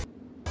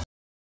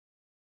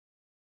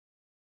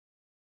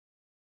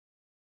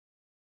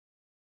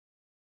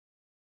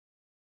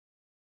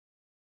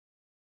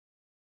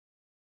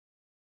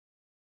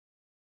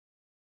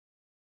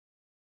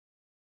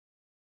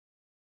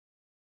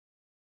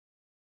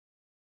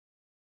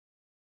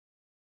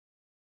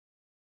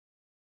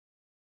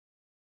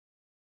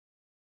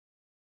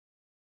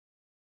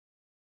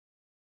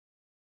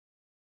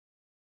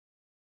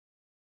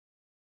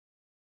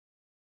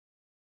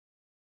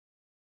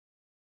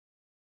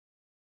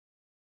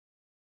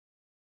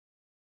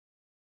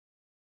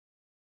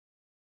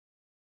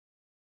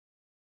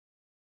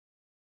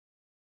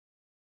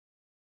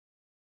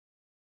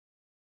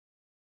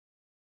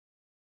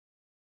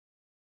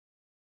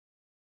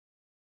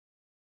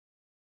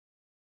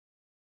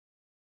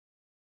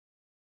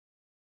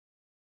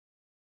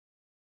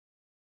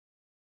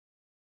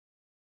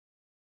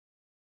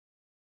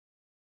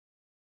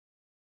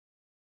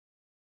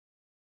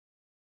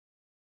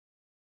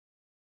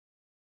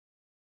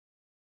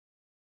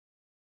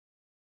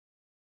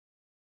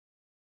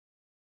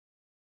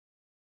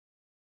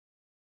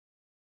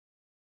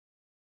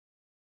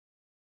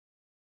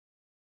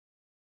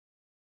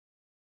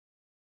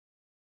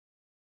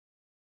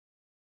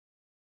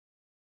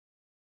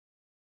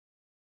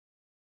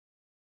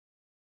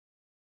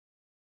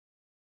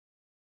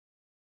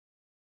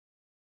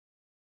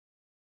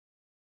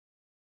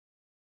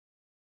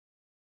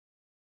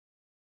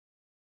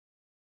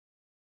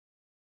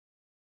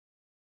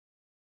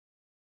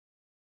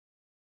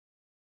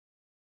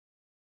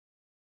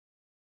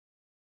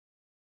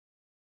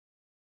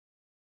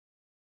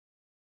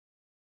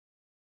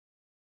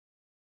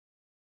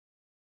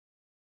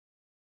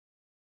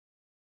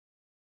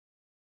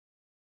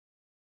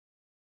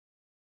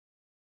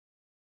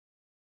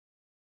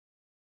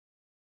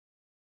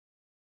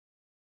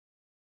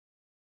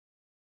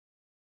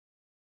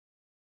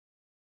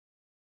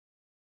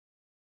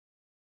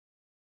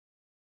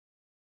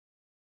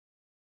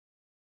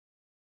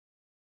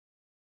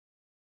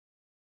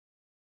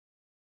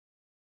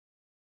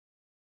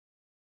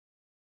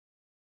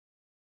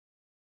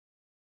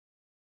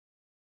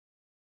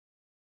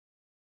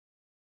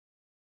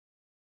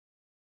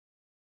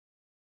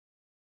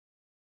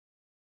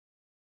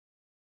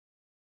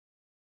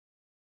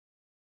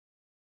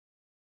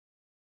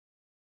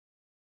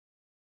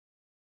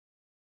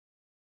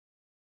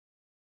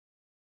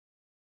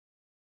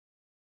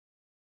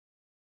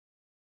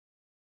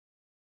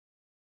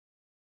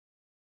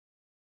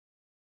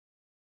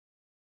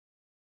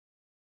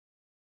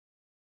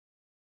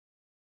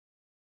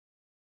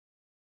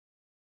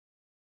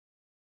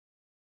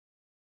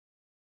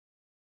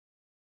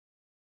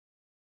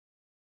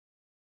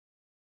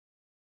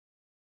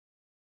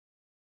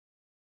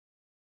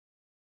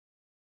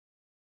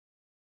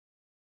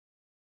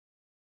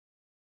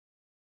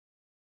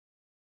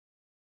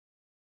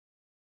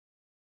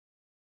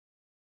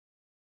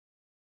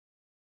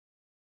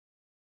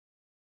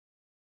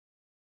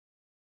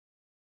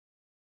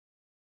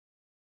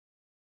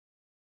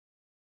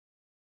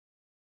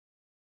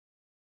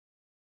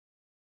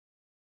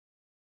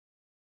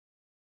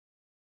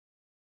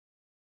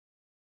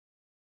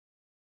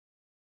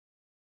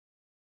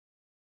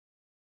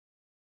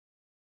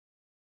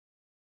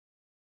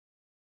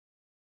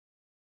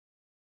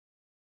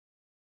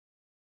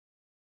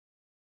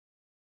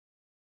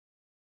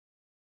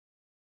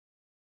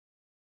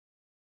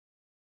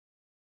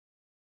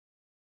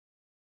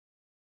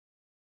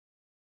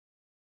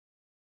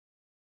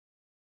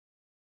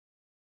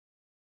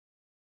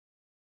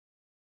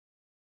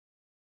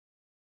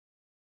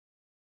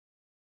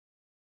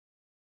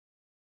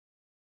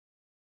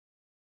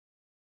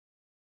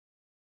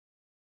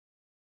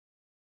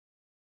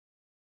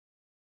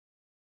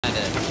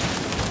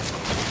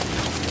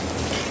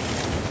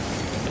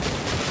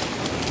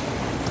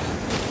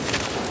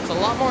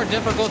 more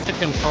difficult to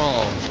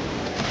control.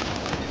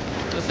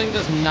 This thing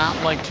does not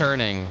like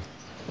turning.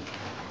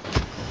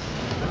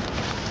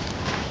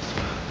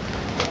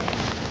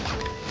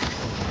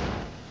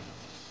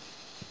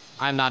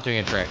 I'm not doing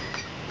a trick.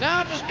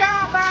 No, just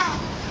go,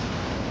 bro!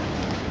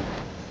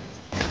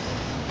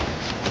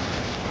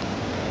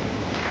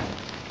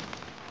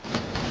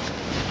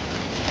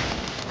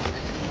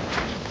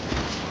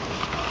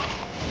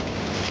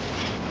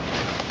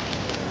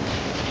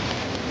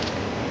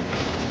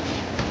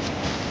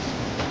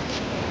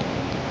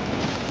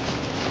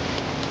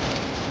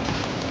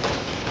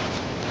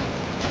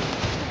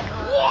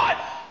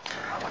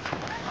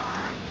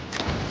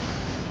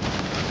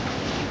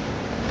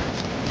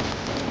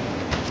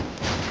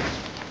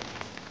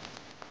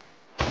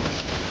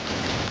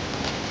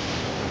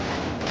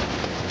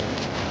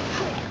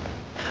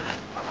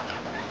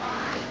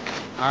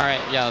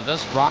 Alright, yeah,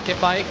 this rocket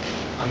bike,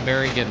 I'm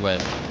very good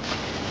with.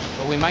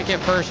 But we might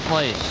get first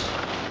place.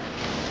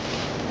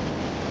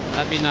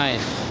 That'd be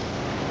nice.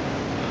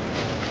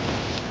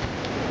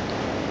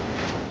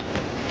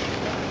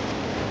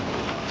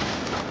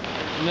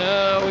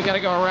 No, we gotta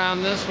go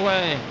around this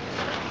way.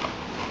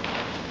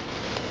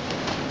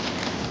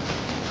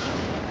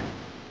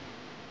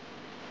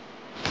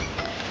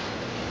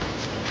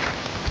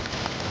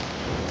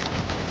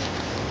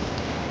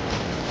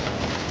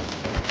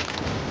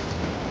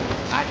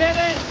 I did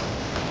it!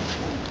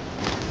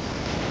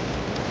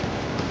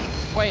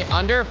 Wait,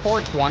 under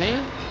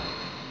 420?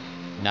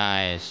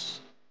 Nice.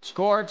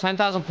 Score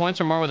 10,000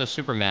 points or more with a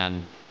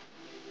Superman.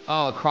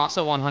 Oh, across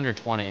at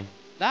 120.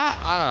 That,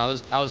 I don't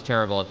know, I was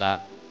terrible at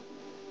that.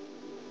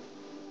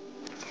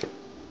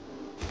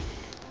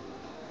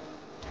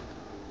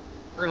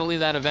 We're gonna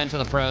leave that event to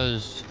the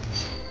pros.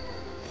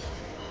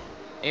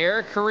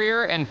 Air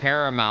career and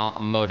paramount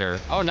motor.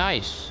 Oh,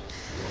 nice.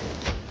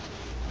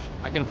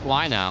 I can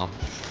fly now.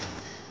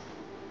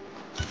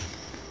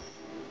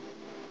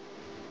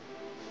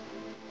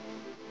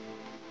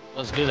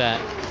 Let's do that.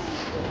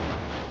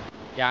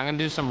 Yeah, I'm gonna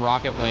do some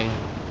rocket wing.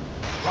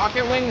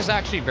 Rocket wing is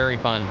actually very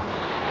fun.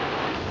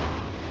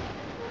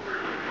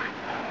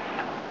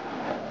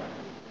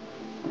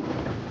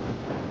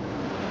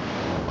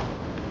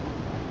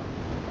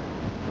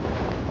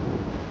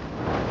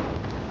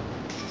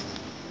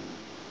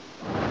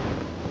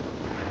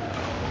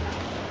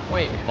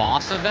 Wait,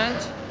 boss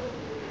event?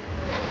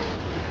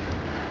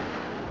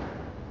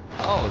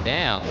 Oh,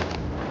 damn.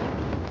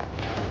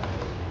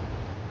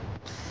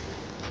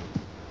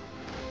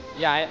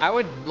 Yeah, I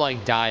would,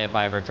 like, die if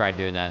I ever tried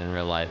doing that in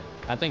real life.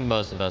 I think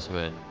most of us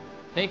would.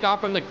 Take off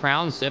from the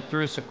crown, zip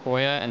through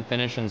Sequoia, and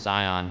finish in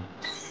Zion.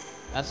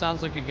 That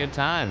sounds like a good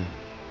time.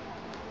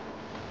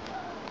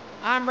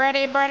 I'm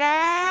ready, brother!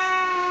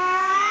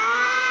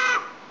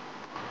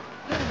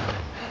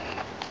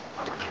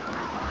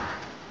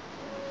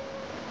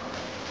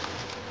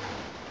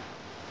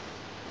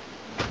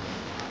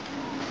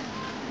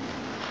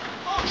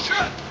 Oh,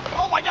 shit!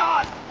 Oh, my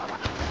God!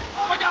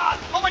 Oh, my God!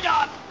 Oh, my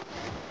God!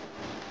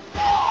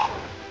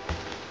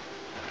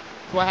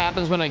 What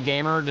happens when a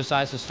gamer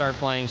decides to start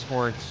playing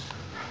sports?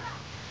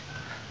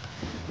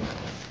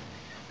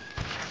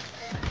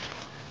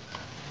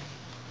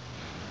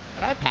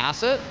 Did I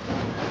pass it?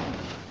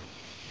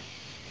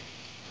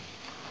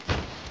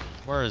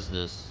 Where is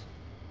this?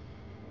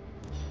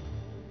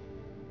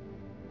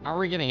 How are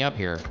we getting up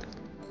here?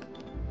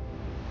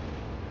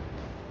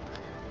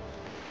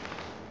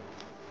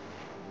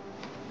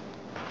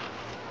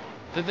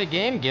 Did the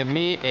game give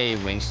me a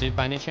wingsuit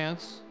by any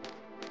chance?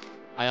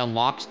 I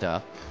unlocked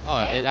stuff. Oh,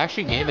 it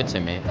actually gave it to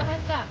me.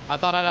 I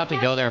thought I'd have to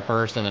go there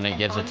first and then it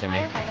gives it to me.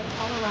 By the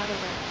Colorado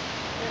River.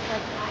 There's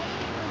a tiny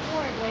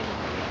reward waiting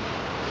for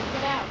you.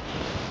 Seek it out.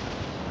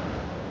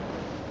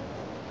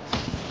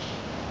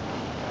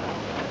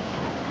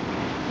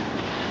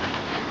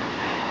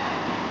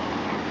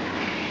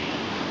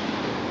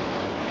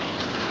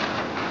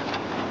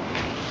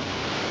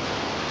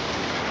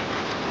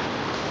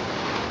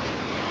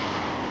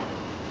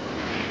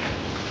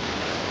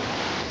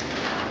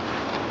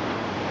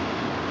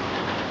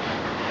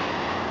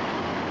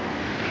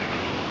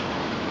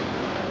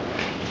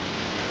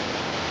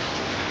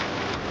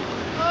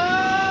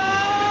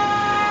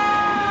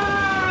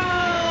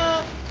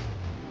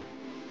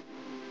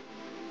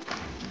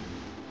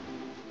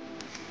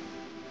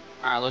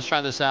 Alright, let's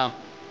try this out.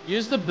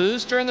 Use the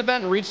boost during the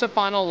event and reach the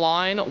final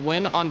line.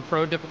 Win on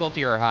pro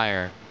difficulty or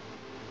higher.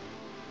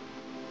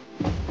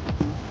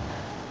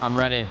 I'm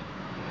ready.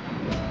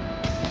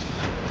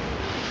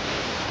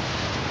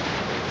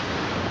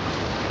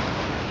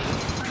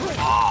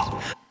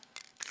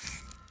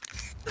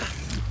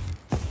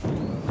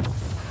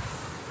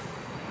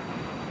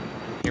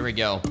 Here we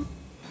go.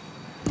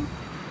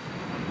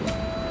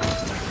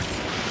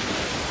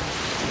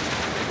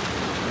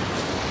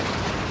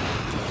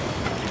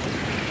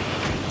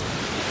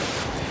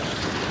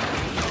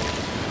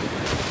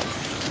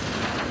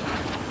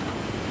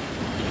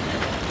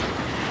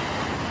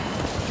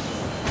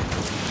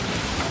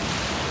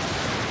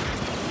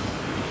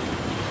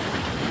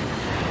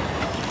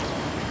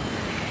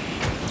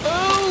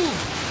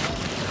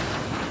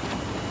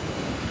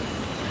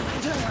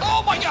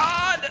 Oh my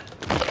god!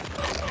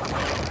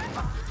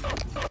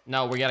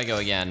 No, we gotta go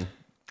again.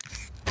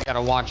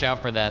 Gotta watch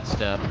out for that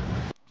step.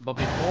 But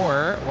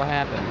before, what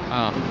happened?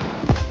 Oh.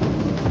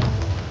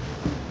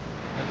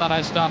 I thought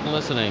I stopped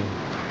listening.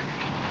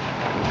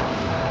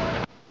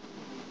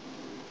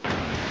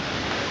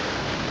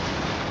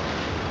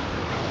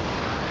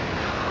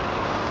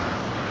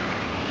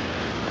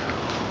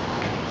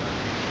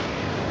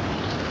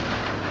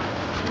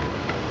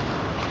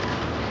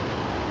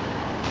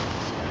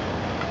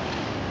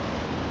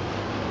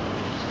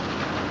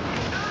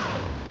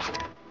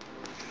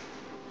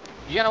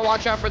 You gotta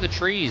watch out for the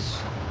trees.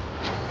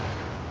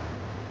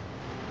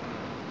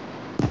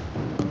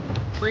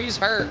 Trees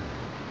hurt.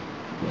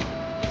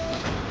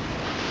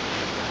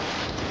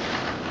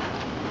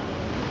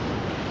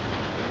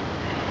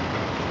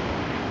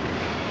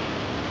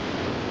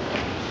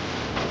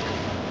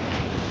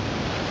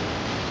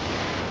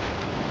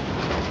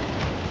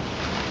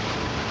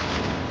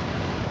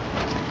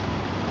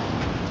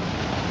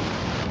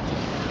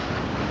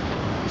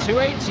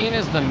 .218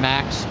 is the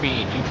max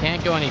speed. You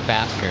can't go any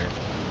faster.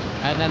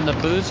 And then the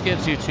boost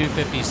gives you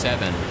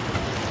 257.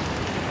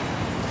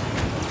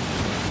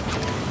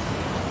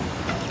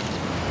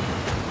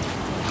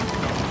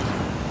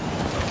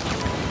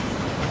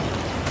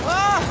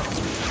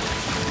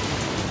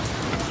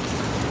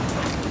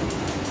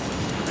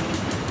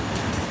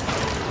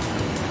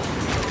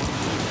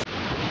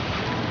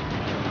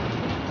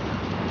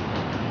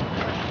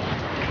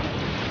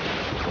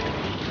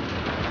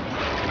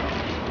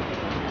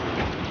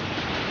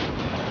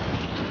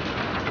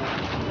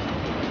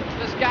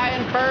 Guy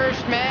in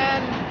first,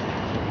 man.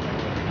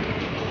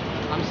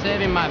 I'm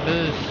saving my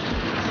boost.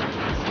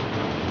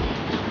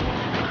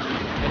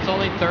 It's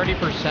only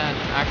 30%.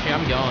 Actually,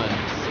 I'm going.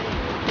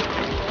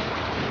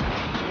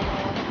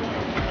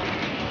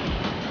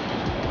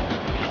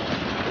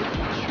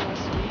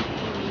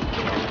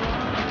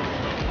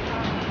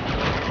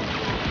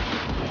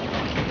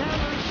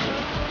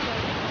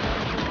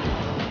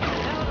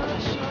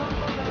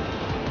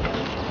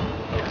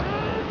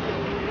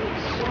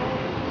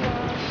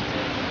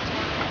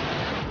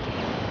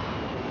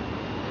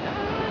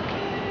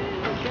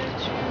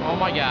 Oh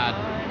my god.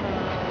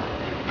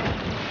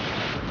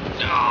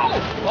 No!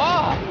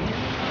 Oh!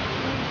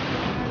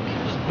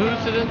 Just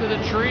boosted into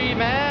the tree,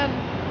 man.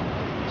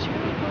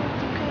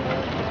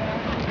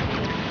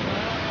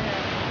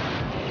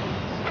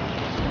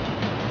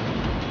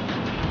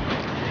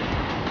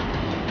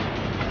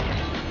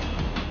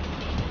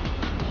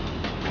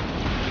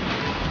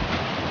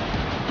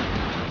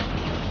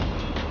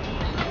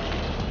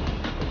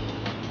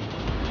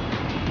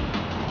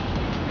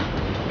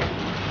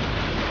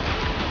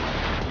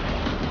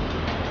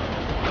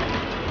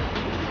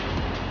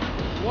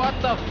 What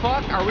the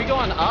fuck? Are we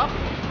going up?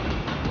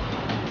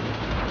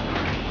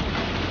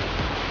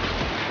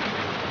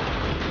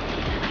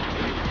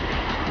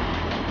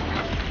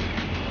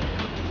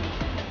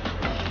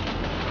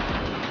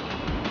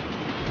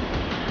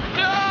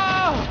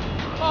 No!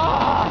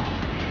 Oh!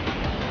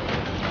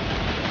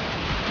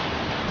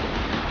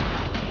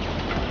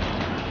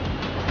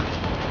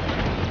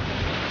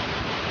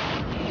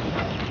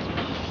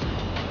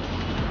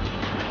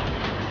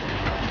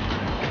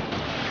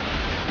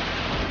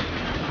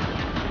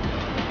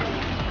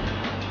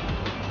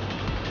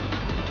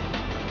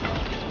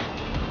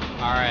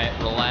 All right,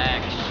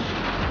 relax.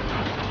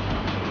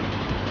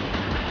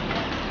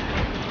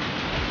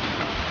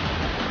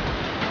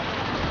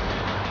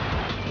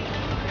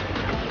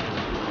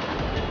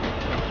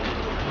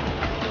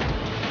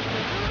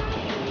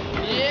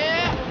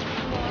 Yeah.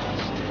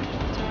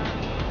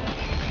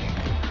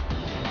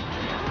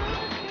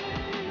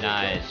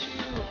 Nice.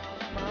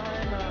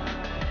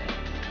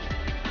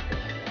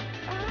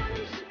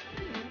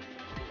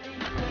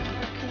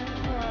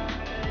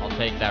 I'll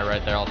take that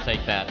right there. I'll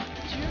take that.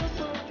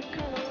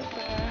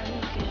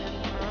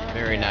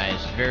 Very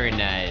nice, very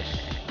nice.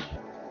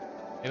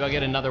 Maybe I'll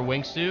get another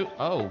wingsuit.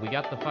 Oh, we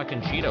got the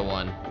fucking cheetah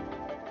one.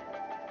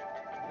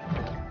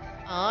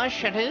 Aw,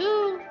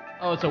 Shadoo.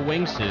 Oh, it's a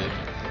wingsuit.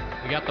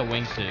 We got the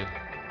wingsuit.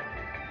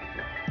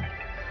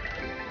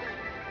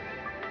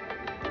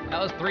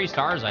 That was 3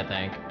 stars, I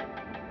think.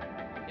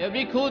 It would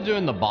be cool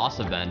doing the boss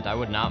event. I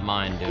would not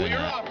mind doing You're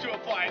that. off to a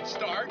flying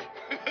start.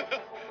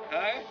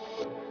 Huh?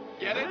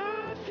 Get it?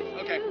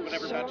 Okay,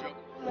 whatever, bad joke.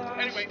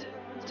 Anyway,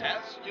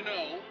 as you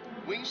know,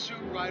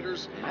 wingsuit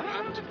riders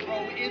have to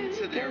grow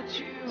into their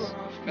wings,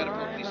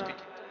 metaphorically speaking.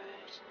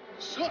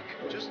 Suck,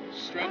 just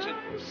stretch it.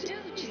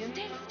 Dude, just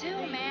stay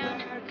still,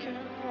 man.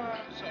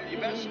 So you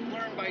best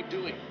learn by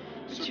doing.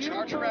 So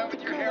charge around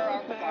with your hair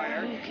on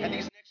fire, and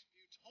these next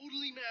few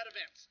totally mad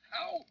events.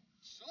 Ow!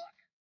 Suck!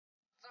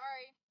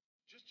 Sorry.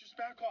 Just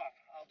back off.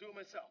 I'll do it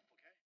myself,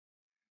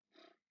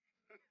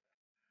 okay?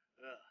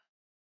 Ugh.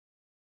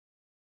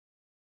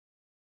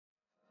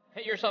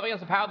 Hit yourself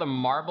against the power of the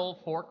Marble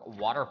Fork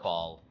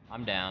Waterfall.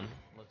 I'm down.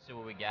 Let's see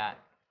what we got.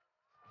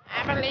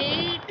 I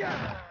believe.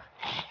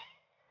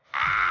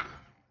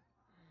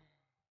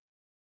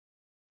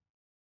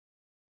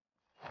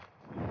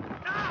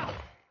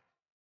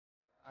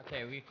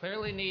 Okay, we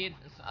clearly need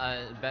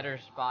a better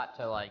spot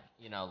to, like,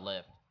 you know,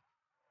 lift.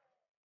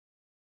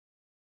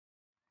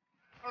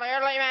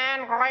 Clearly,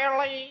 man,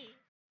 clearly.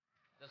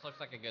 This looks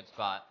like a good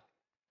spot.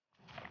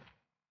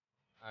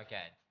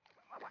 Okay.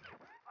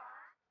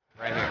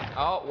 Right here.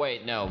 Oh,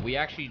 wait, no, we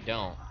actually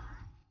don't.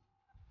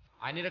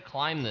 I need to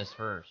climb this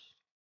first.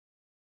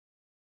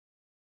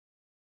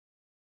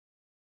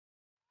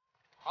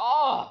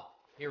 Oh!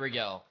 Here we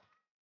go.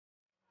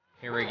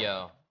 Here we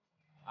go.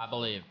 I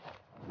believe.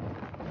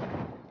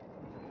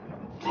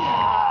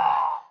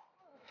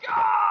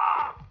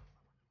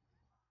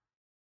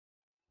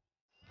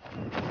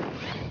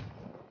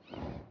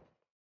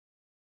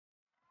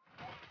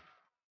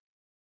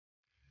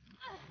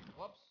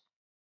 Whoops.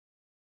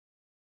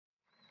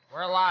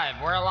 We're alive.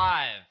 We're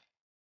alive.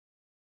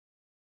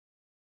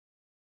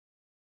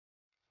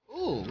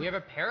 Ooh, we have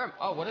a param.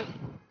 Oh, what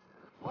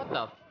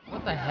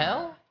the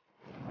hell?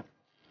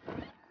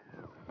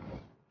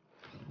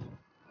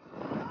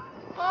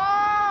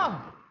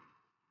 Oh!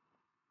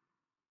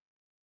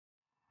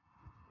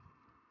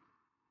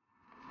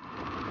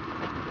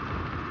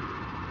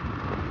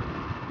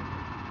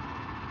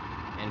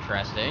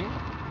 Interesting.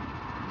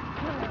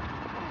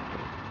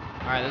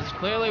 Alright, this is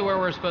clearly where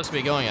we're supposed to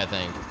be going, I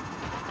think.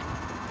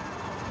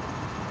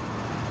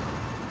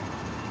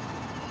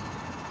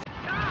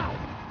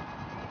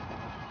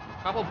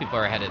 A couple people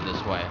are headed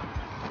this way.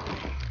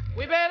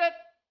 We made it!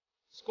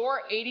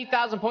 Score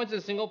 80,000 points in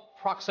a single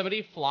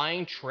proximity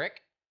flying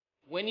trick.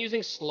 When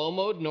using slow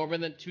mode no more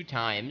than 2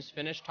 times,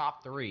 finish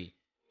top 3.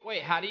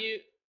 Wait, how do you...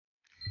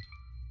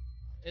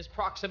 Is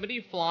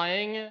proximity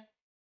flying...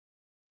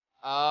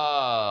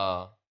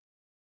 Oh.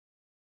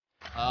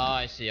 Oh,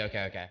 I see.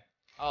 Okay, okay.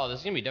 Oh, this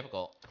is gonna be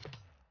difficult.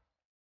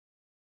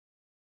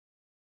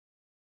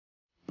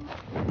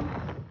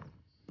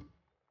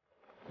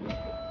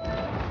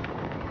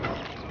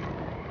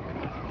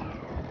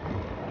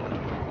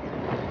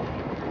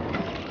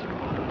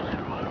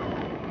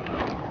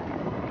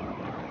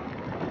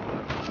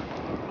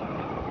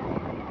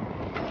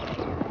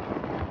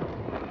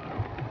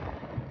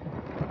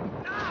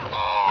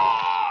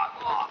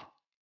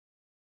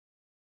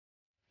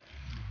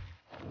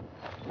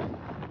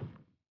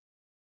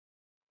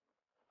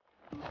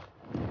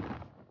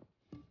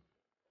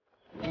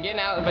 I'm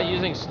getting out by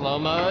using slow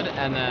mode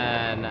and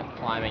then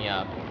climbing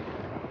up.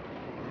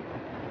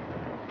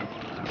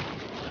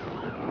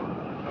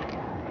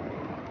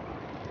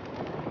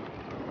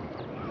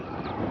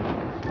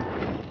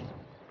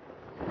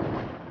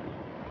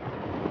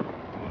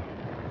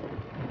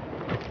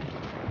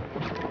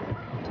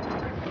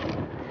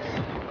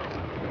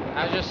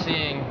 I was just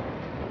seeing.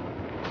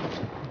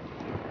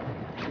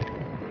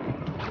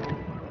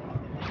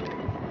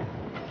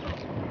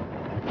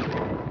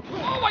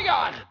 Oh my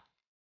god!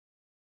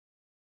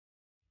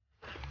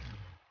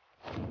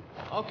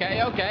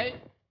 Okay, okay.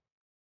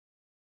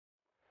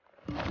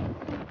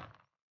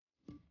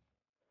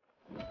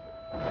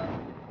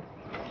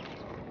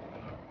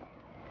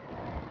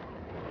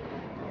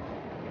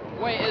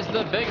 Wait, is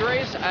the big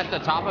race at the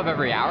top of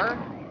every hour?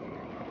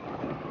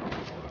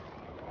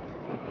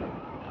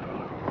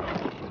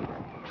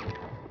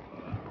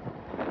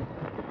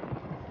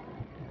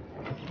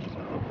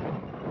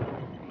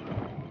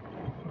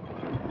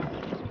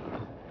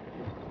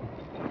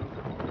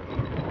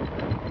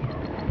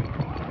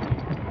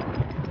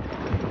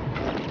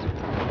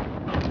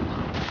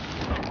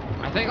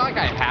 I think, like,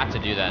 I have to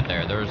do that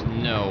there. There's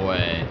no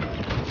way.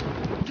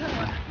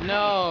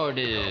 No,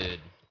 dude.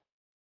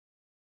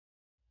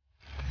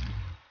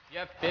 You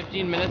have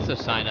 15 minutes to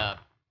sign up.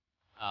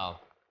 Oh.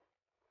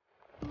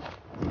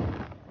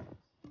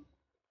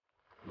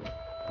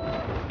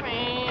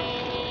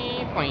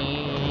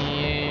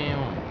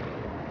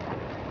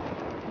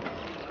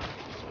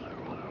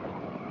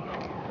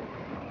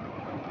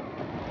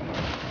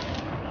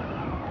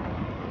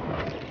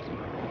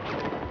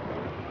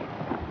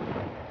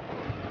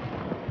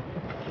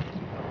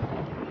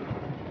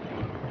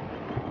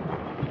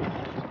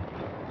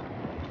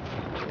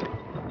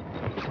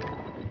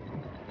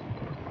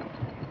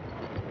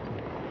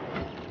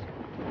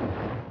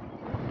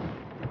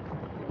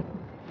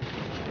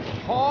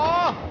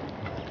 Oh!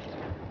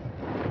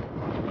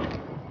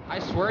 I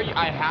swear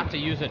I have to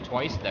use it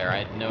twice there.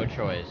 I had no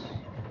choice.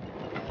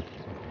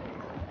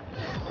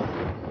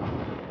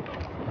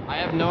 I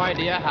have no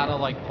idea how to,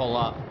 like, pull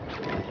up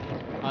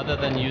other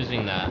than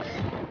using that.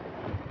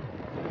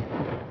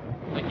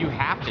 Like, you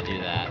have to do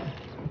that.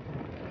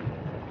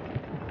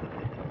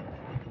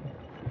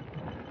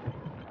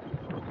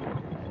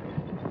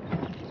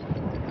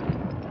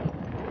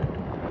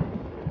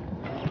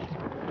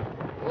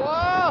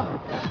 Whoa!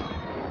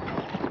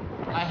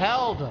 I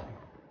held.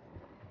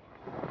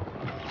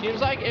 Seems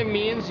like it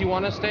means you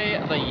want to stay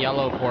at the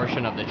yellow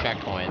portion of the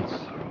checkpoints.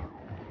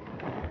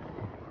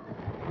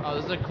 Oh,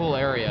 this is a cool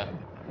area.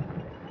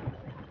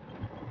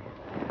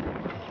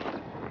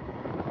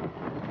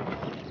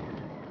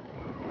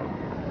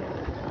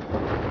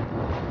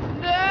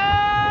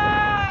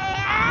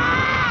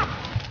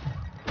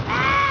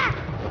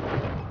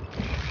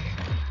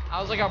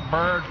 I was like like a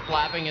bird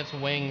flapping its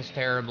wings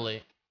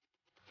terribly.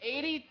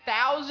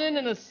 80,000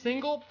 in a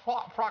single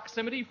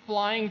proximity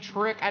flying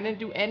trick. I didn't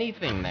do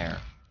anything there.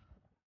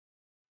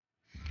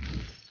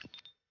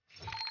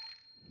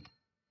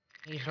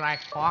 He's like,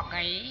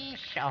 Hawkeye,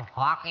 so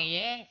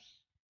Hawkeye,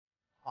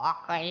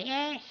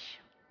 Hawkeye,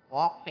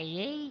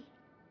 Hawkeye,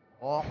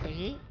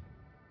 Hawkeye.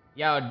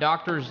 Yo,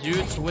 Dr.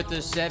 Zoots with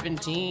the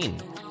 17.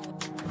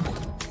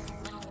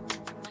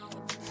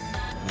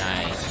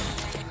 Nice.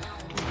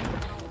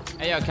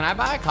 Hey, yo, can I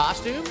buy a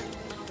costume?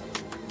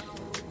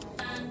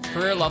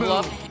 Career level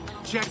up.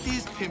 Check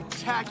these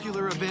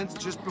pimptacular events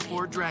just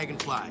before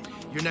Dragonfly,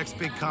 your next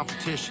big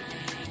competition.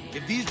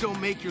 If these don't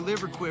make your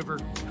liver quiver,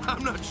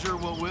 I'm not sure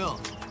what will.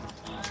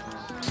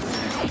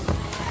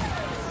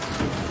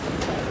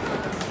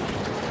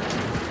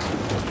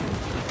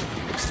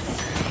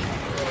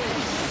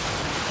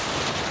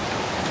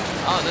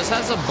 Oh, this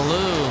has a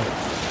blue.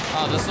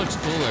 Oh, this looks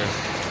cooler.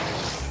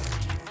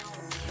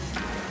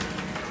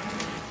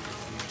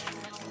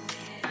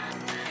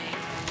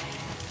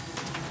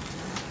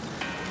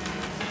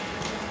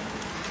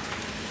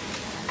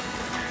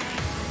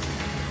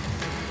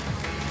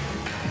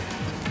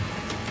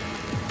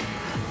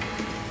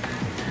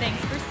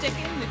 Thanks for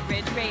sticking with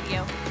Ridge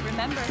Radio.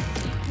 Remember,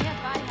 you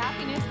can't buy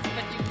happiness,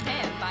 but you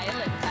can buy a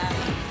lip pad.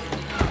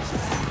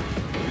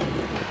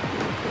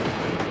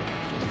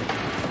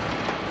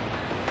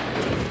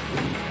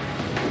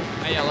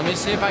 Hey, yeah, let me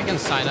see if I can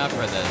sign up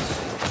for this.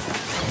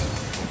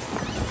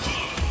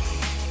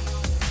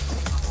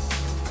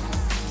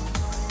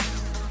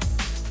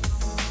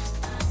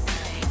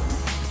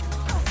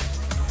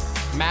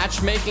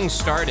 Matchmaking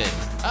started.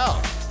 Oh,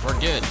 we're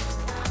good.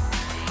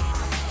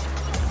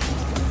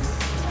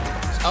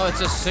 Oh,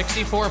 it's a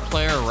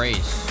 64-player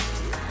race.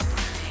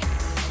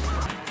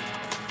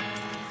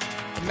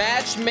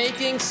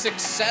 Matchmaking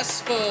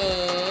successful.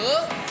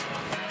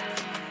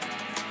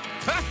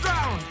 First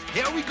round,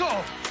 here we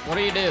go. What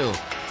do you do?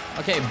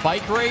 Okay,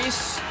 bike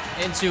race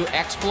into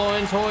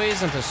Exploin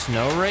Toys into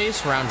snow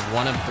race, round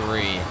 1 of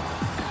 3.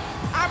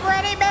 I'm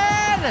ready,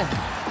 man!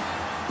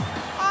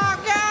 Oh,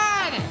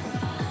 God!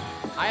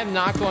 I am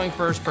not going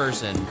first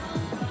person.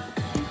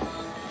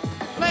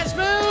 Let's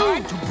move!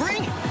 Time to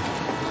bring it.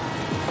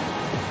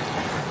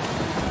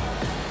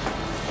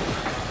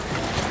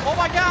 Oh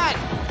my God!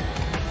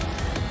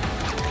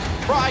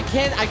 Bro,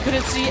 I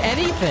couldn't see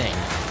anything.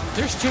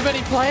 There's too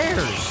many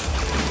players.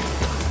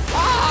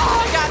 Ah,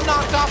 I got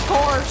knocked off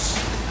course.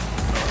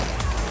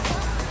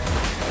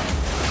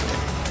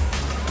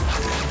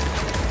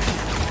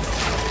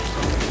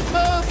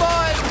 Move,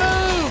 boys,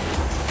 move!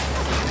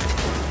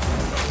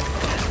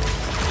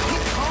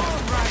 Keep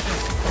calm,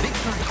 riders.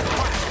 Victory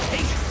requires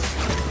patience.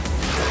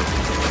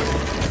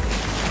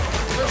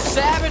 They're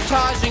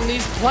sabotaging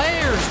these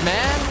players,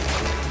 man.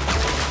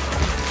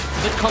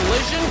 The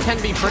collision can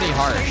be pretty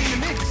harsh. Stay in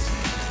the mix.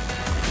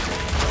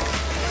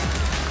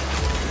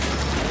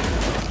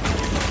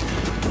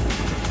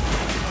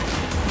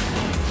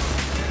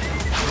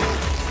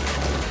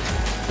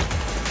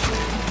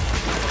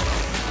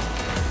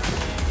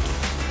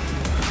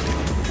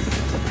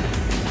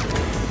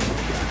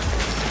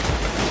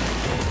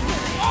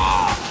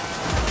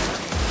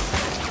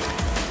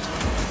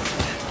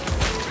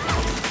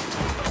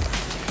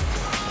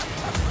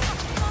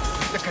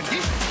 The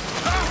condition.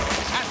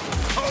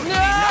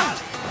 No!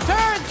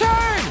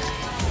 Turn!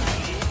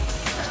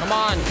 Come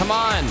on, come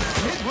on.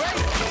 Midway.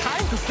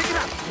 Time to pick it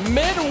up.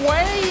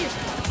 Midway?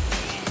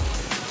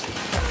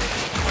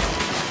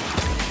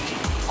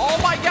 Oh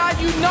my God,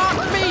 you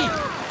knocked me!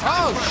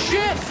 Oh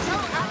shit!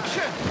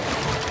 Action.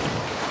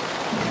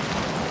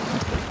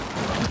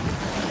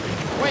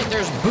 Wait,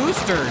 there's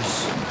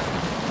boosters.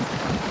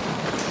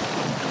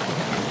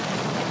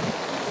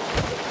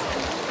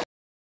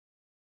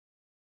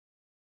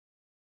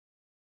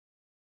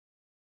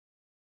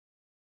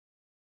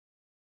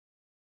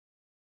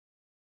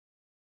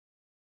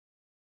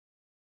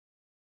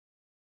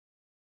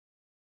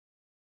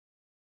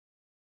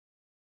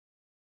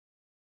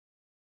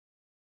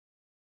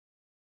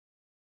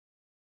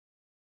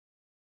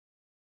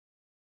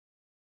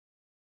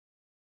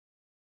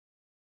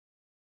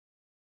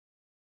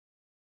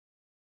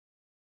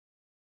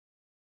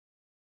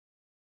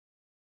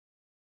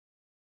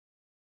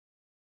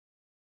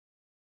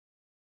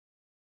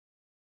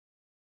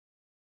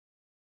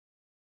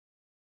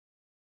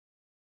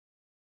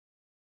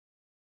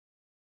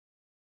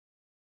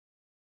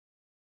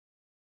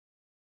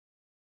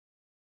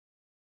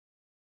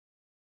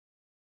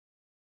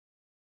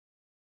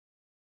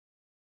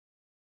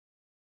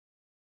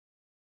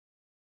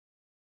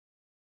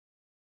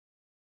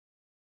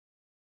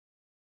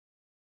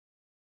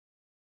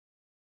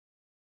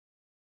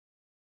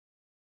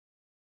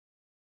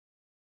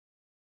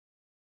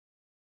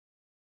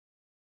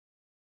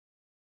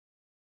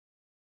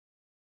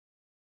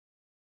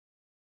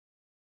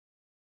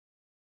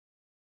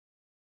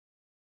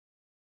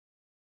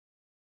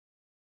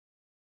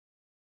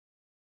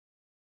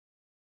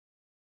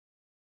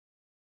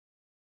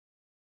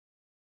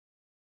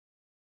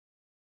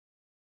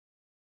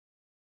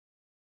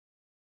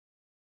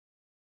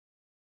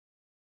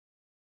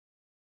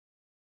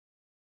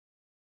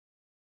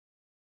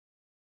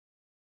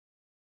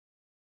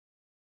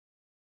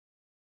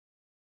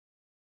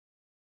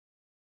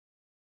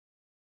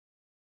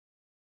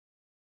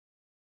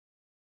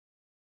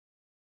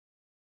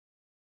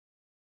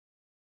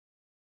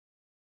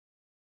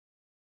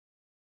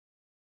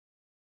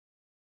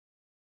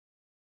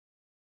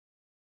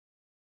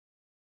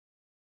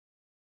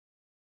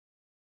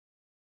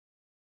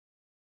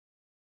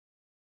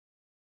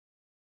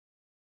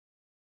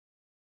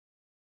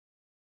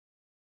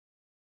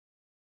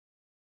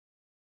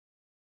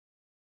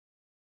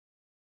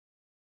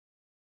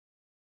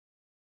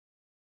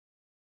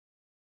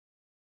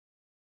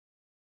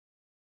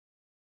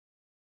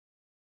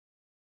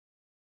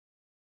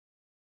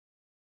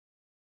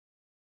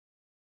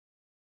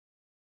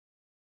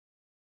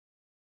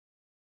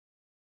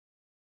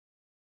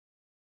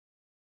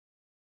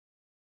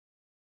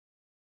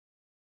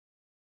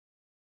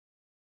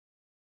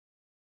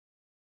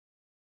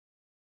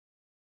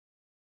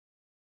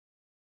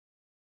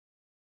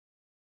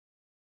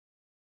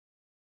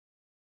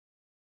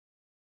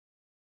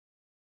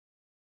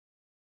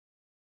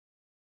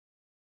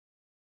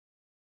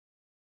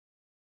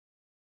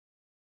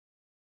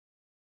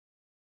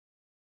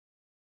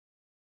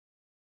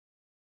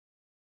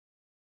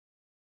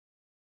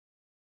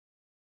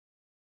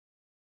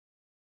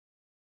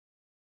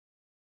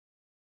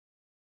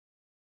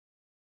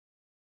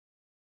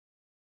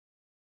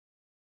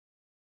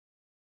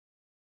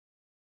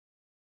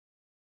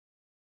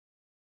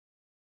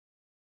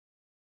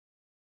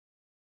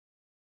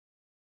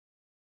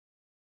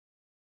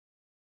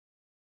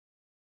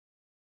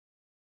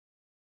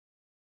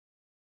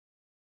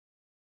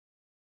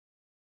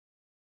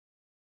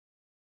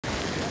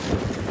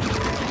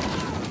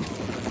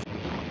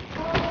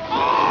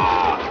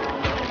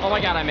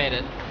 my god, I made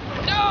it.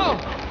 No!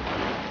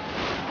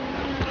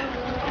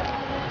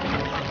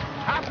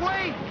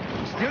 Halfway!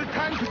 Still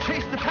time to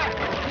chase the pack.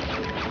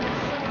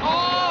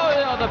 Oh,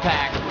 no, the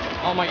pack.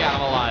 Oh my god,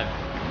 I'm alive.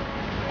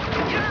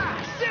 Yeah!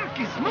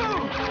 Silky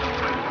smooth!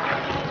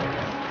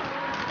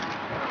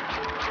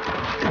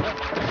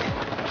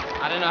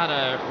 I didn't know how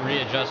to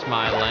readjust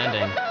my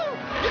landing.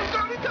 You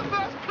got into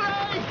first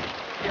place!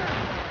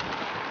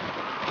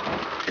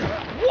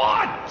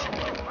 What?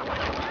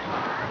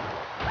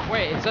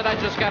 Wait, it said I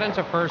just got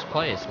into first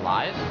place.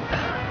 Lies?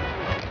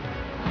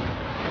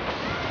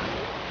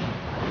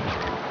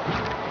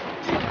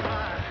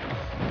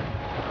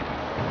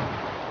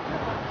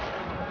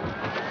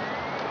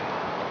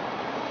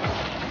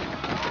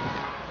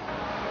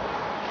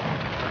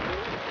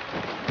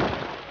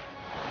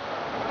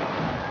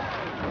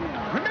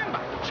 Remember,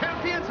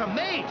 champions are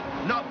made,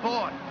 not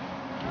born.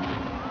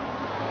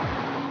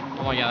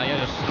 Oh my god, I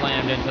just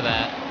slammed into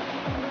that.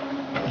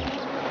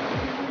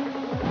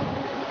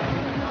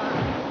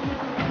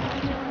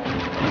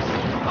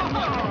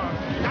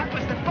 That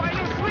was the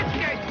final switch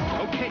gate.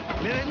 Okay,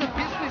 we're in the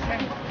business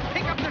end.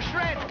 Pick up the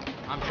shred.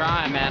 I'm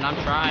trying, man. I'm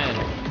trying.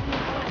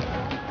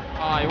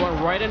 Oh, he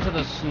went right into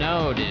the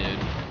snow, dude.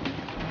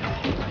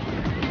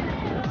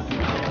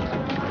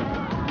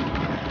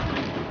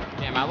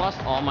 Damn, I lost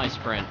all my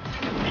sprint.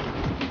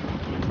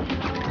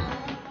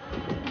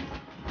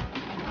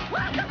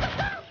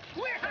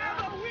 We have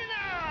a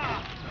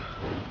winner!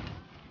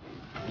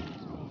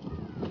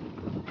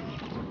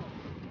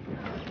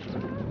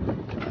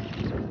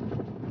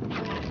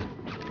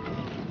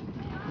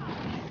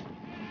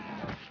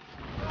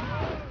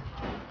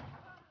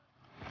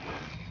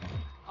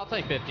 I'll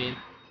take 15.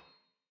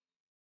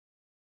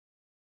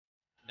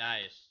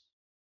 Nice.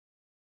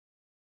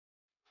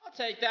 I'll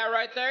take that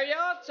right there, yo.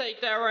 I'll take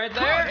that right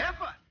Good there.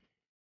 effort.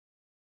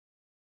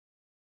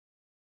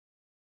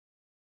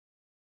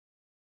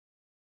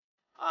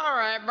 All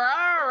right, bro.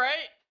 All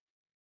right.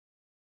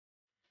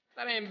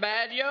 That ain't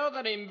bad, yo.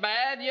 That ain't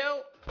bad,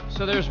 yo.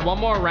 So there's one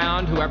more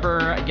round.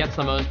 Whoever gets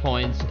the most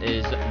points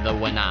is the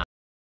winner.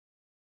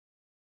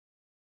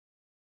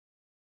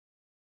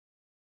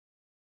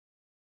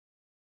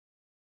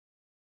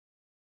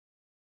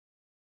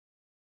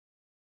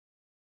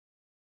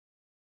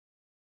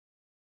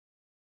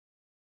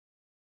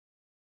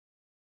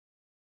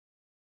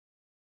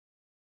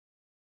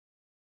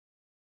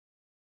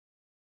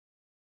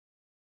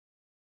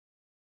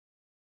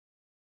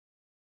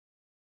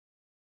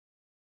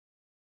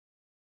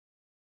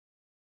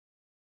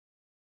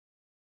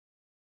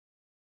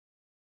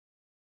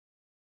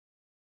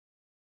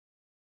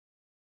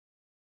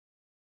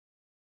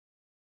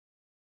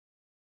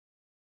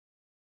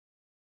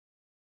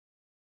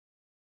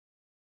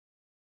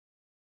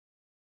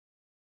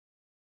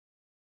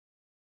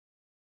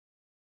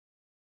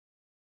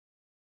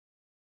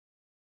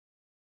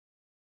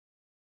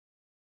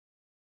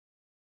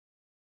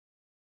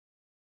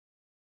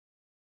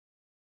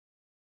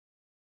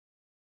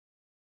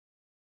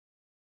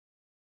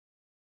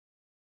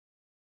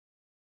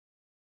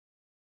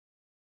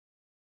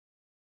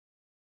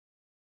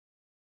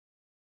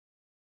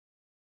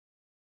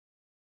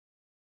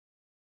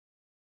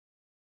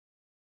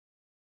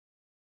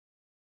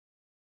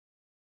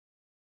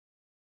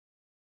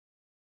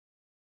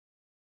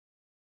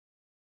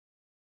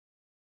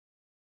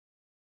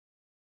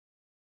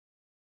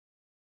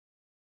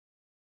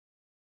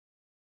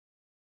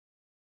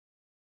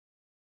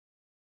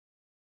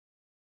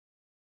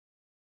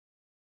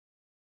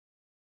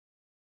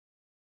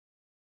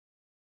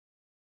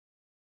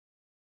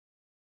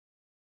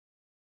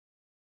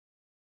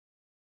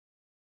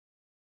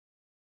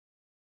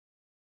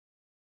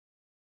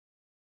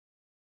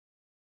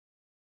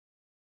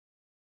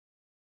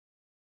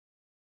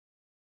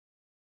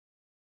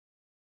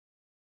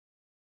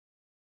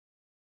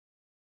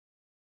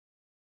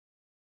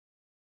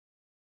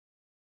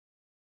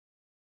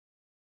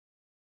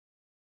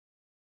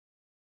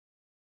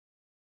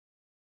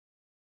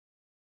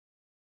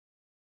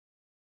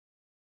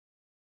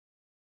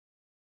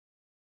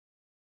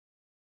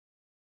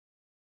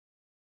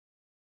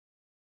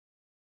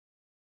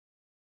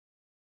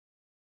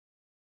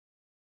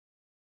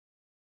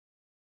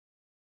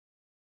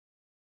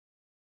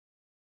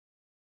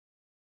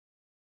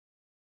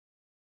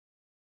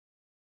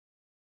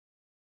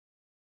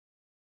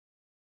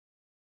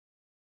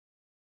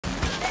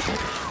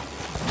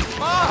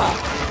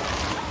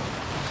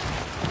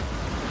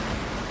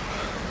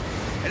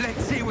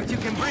 Let's see what you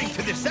can bring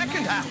to the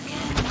second half.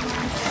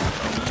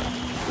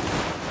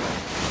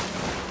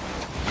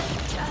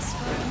 Just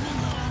for a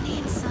minute, I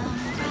need some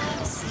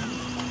privacy.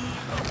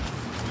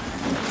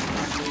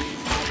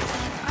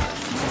 Exit off and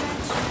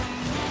stretch your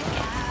neck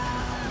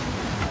out.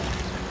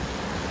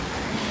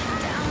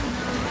 Down the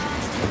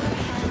rocks to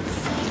your head's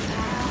safe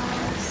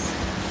house.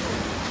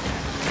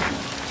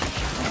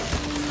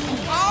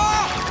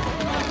 Oh!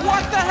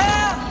 What the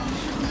hell?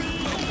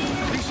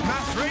 This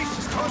mass race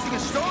is causing a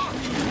storm.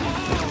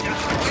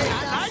 Just the way I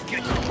like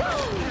it.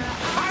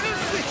 Final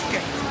switch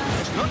gate.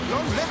 There's not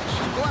long left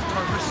to go after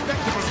our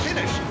respectable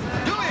finish.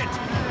 Do it!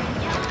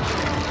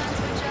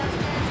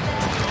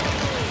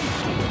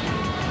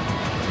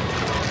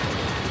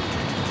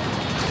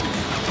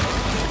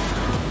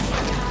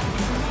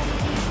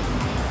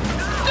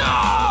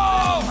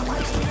 No!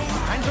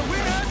 And the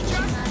winner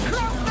just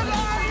crossed the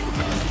line!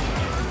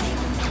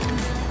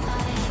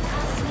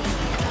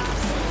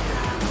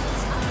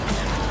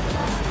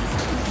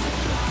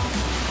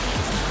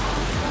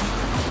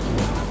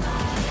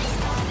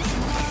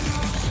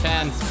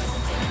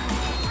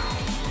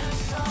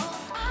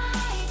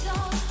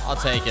 I'll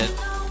take it.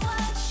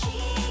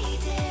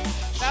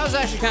 That was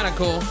actually kind of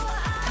cool.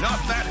 Not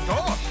bad at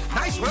all.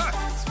 Nice work.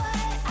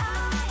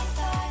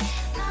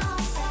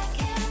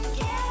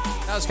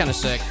 That was kind of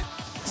sick.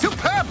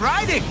 Superb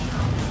riding.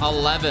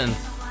 11th.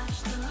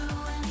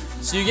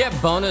 So you get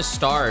bonus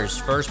stars.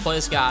 First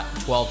place got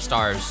 12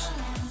 stars.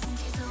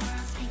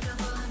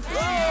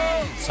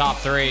 Top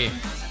 3.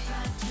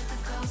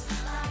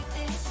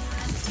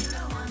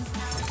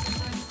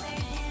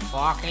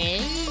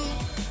 Walkie,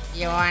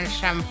 you want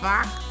some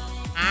fuck?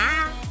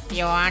 Huh?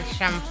 You want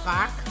some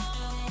fuck?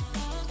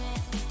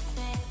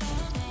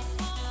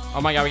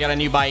 Oh my god, we got a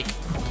new bike.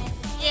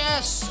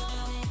 Yes!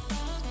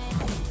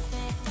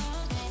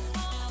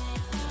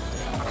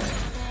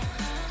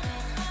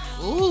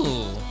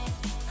 Ooh.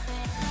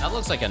 That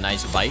looks like a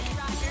nice bike.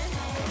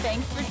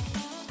 Thanks for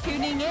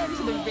tuning in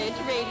to the Ridge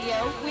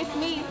Radio with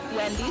me,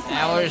 Wendy Smith.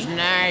 That was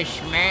nice,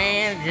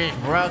 man.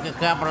 Just broke a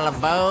couple of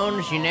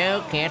bones, you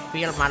know. Can't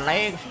feel my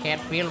legs,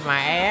 can't feel my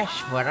ass.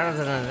 But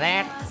other than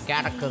that,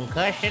 got a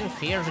concussion.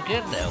 Feels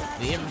good, though.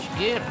 Feels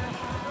good.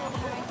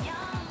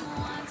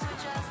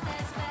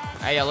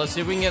 Hey, yeah, let's see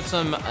if we can get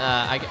some,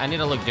 I need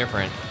to look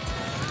different.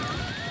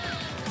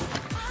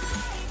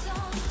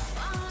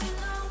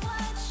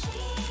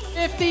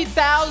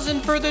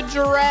 $50,000 for the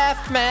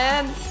giraffe,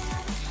 man.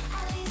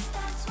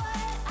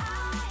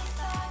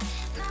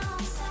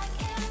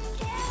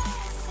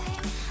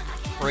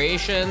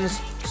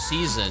 Creations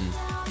season.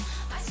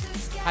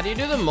 How do you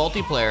do the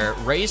multiplayer?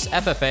 Race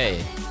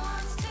FFA.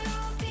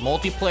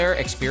 Multiplayer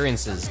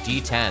experiences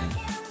D10.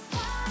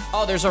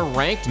 Oh, there's a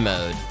ranked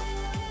mode.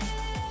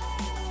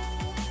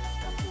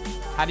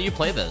 How do you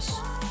play this?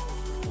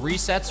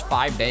 Resets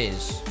 5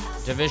 days.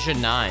 Division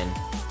 9.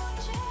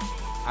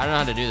 I don't know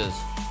how to do this.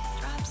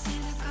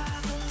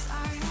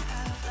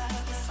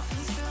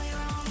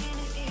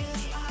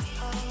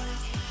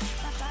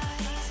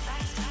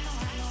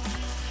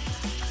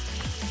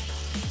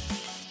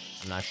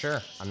 I'm not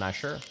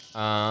sure.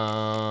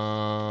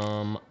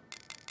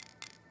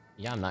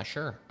 Yeah, I'm not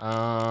sure.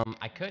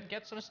 I could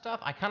get some stuff.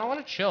 I kind of want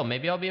to chill.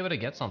 Maybe I'll be able to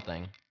get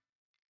something.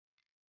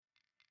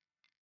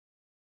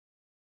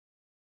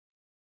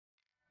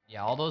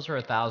 Yeah, all those are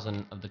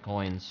 1,000 of the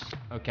coins.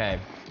 Okay.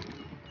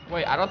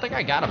 Wait, I don't think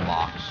I got a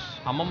box.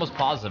 I'm almost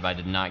positive I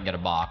did not get a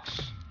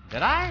box.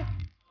 Did I?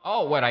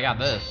 Oh, wait, I got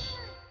this.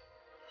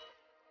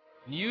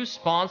 New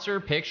sponsor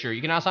picture.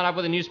 You can now sign up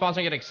with a new sponsor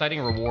and get exciting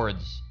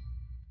rewards.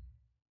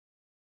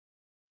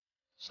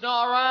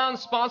 Snarl around,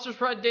 sponsors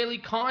provide daily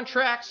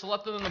contracts.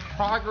 Select them in the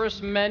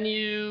progress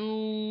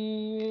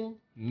menu.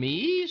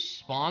 Me?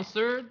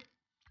 Sponsored?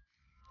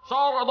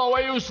 Sorry, the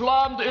way you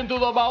slammed into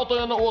the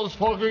mountain was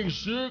fucking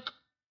sick.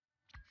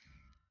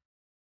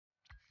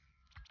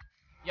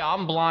 Yeah,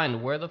 I'm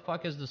blind. Where the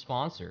fuck is the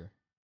sponsor?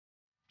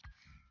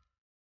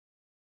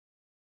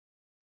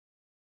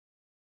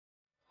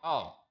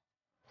 Oh.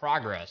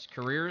 Progress.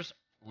 Careers.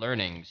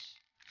 Learnings.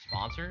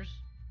 Sponsors?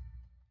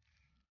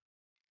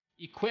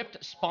 Equipped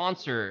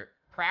sponsor.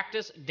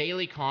 Practice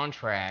daily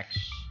contracts.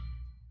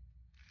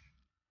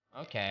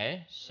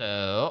 Okay,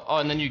 so... Oh,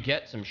 and then you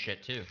get some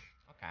shit, too.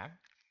 Okay.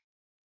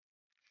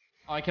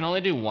 Oh, I can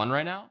only do one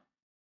right now?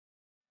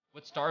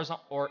 With stars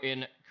or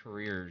in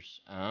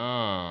careers?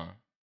 Oh.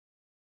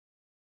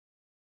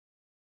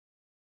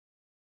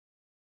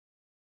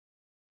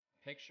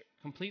 Picture.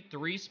 Complete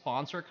 3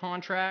 sponsor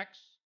contracts?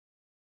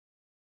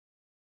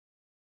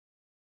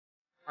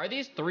 Are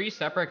these 3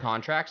 separate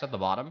contracts at the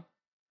bottom?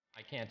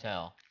 I can't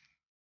tell.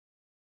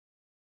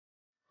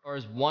 Or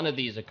is one of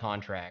these a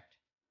contract?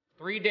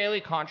 3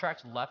 daily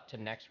contracts left to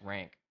next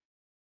rank.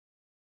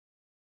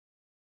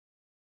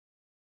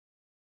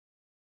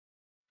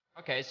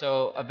 Okay,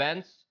 so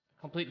events,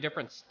 complete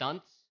different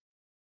stunts,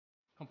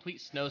 complete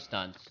snow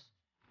stunts.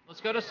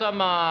 Let's go to some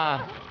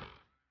more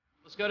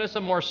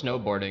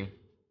snowboarding.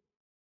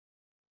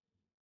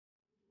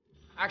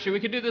 Actually, we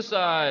could do this,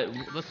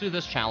 let's do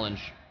this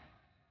challenge.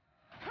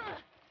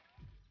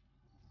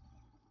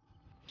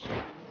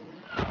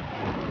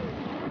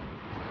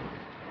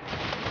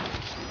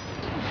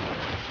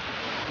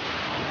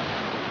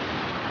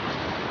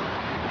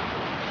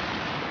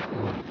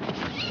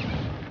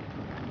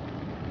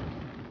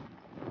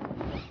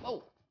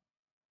 Oh.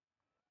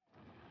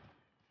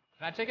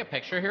 Can I take a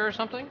picture here or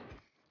something?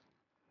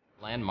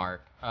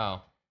 Landmark.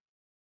 Oh.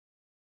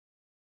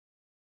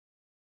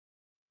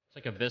 It's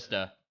like a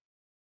vista.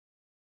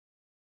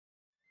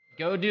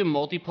 Go do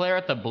multiplayer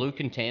at the blue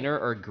container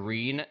or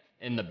green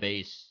in the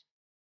base.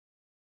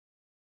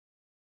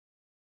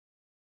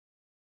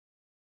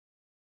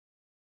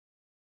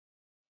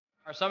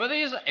 Are some of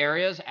these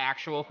areas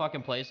actual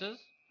fucking places?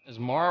 Is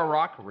Mora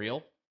Rock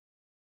real?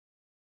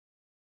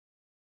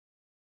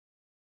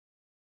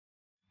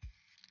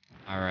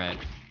 Alright.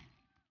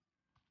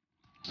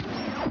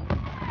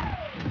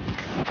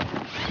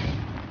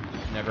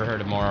 Never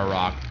heard of Mora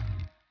Rock.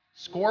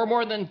 Score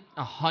more than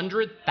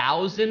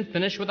 100,000.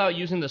 Finish without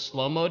using the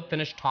slow mode.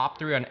 Finish top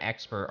 3 on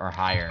expert or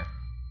higher.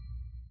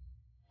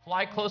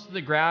 Fly close to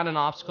the ground and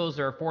obstacles.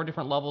 There are 4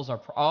 different levels.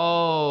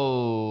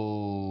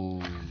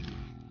 Oh.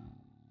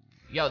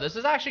 Yo, this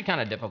is actually kind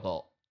of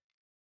difficult.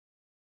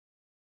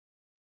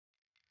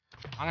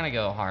 I'm gonna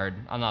go hard.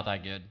 I'm not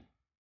that good.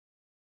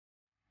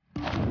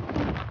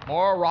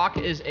 Mora Rock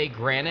is a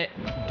granite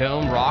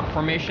dome rock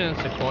formation in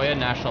Sequoia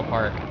National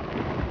Park.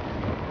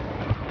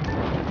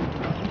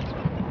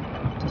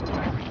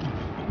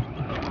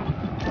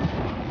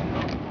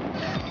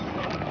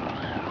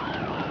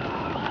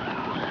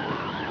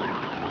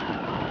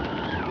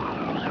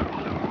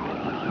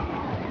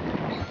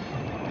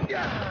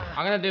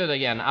 I'm gonna do it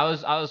again. I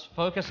was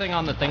focusing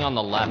on the thing on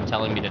the left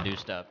telling me to do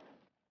stuff.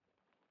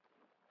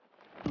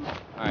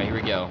 Alright, here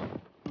we go.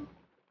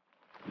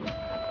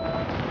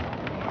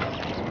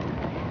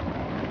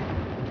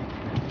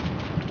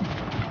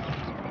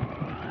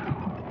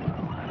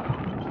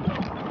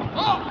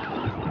 Oh!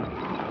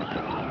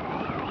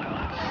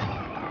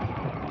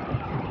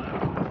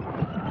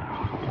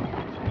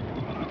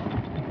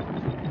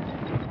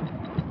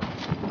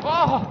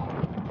 Oh!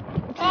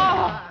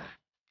 Oh!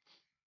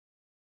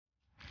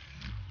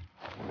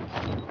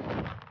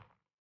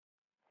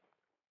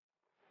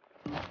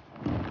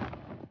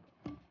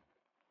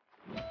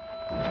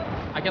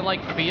 I can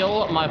like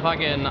feel my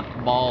fucking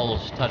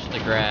balls touch the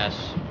grass.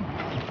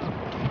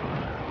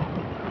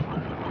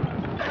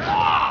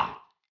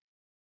 Ah!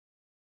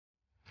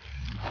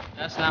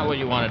 That's not what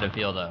you wanted to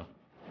feel though.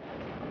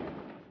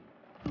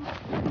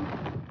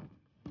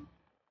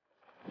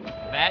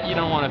 That you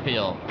don't want to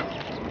feel.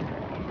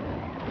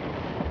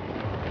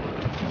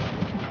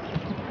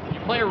 You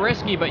play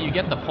risky, but you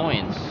get the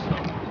points.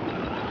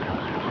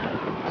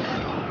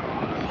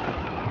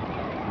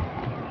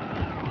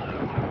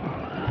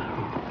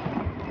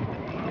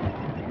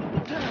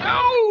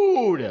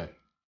 Dude! Did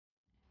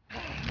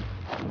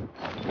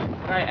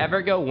I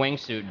ever go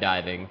wingsuit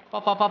diving?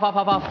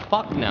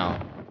 Fuck no.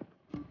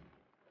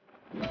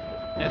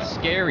 That's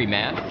scary,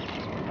 man.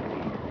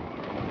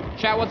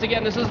 Chat, once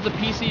again, this is the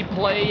PC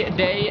Play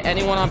Day.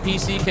 Anyone on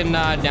PC can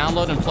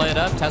download and play it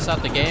up, test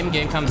out the game.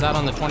 Game comes out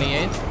on the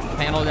 28th.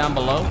 Panel down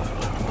below.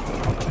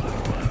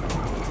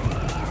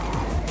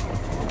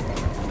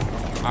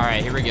 All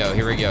right, here we go,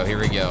 here we go, here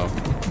we go.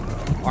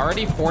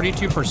 Already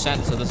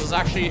 42%, so this is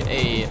actually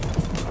a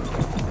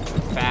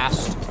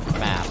fast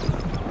map.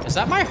 Is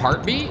that my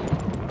heartbeat?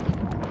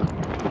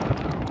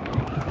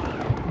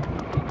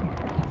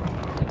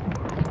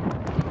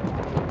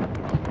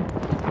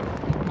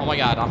 Oh my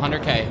god,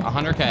 100K,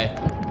 100K.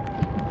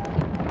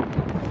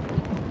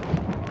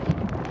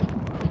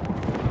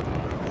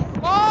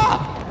 Oh!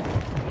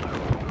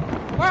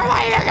 Where am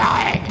I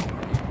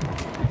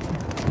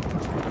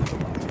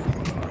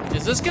going?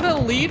 Is this gonna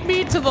lead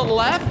me to the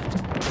left?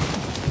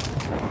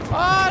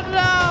 Oh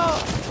no!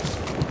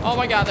 Oh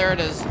my god, there it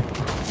is.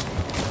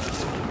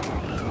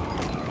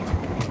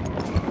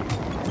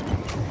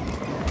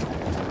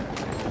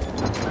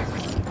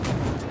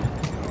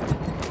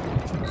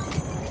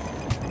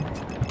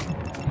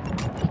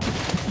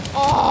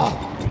 Oh!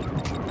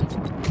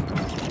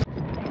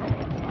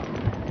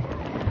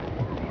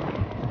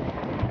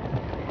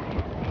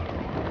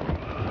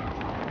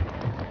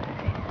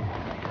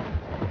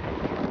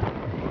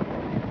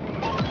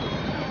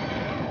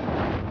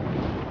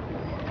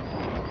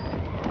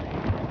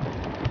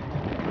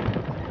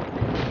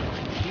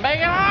 Make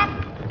it up!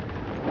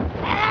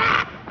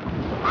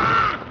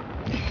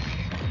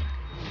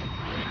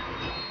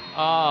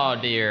 Oh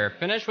dear.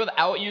 Finish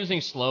without using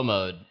slow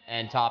mode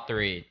and top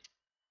 3.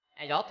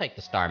 Hey, I'll take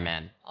the star,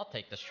 man. I'll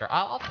take the star.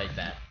 I'll take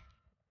that.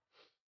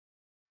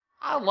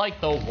 I like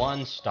the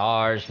 1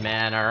 stars,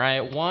 man. All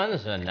right, 1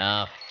 is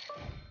enough.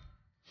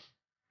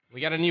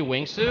 We got a new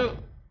wingsuit?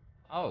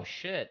 Oh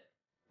shit.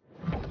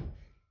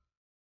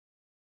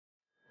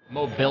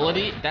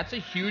 Mobility? That's a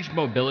huge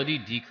mobility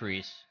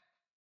decrease.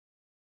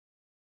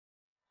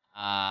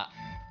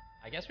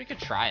 I guess we could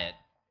try it.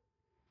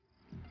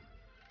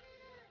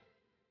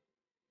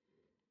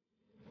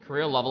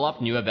 Career level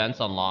up, new events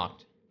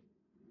unlocked.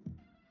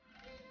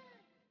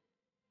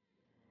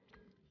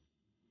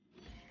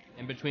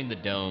 In between the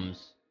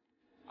domes.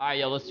 Alright,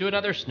 yo, let's do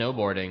another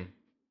snowboarding.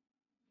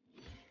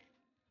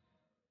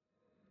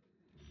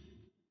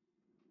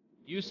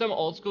 Use some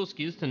old school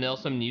skis to nail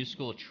some new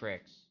school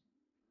tricks.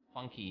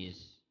 Funkies.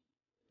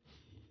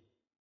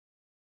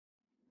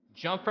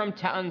 Jump from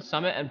Town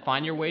Summit and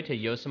find your way to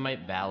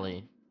Yosemite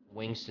Valley.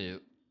 Wingsuit.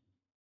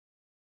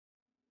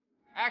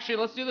 Actually,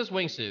 let's do this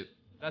wingsuit.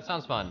 That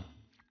sounds fun.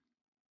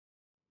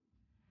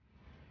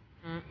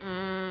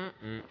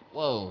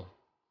 Whoa.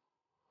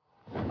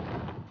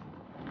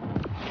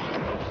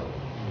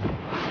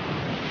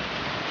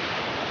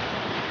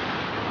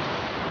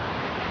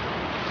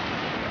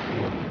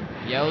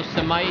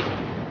 Yosemite.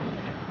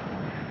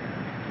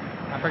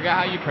 I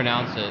forgot how you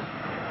pronounce it.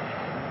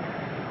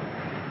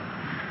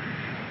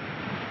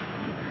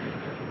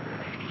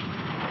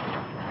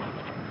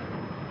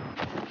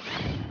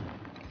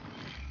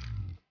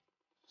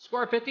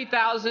 Score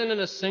 50,000 in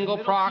a single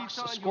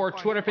procs. Score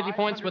 250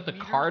 points with a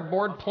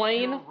cardboard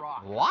plane.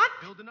 What?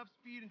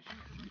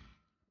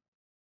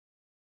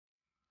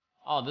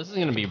 Oh, this is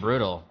gonna be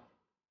brutal.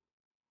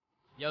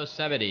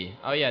 Yosemite.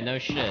 Oh yeah, no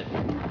shit.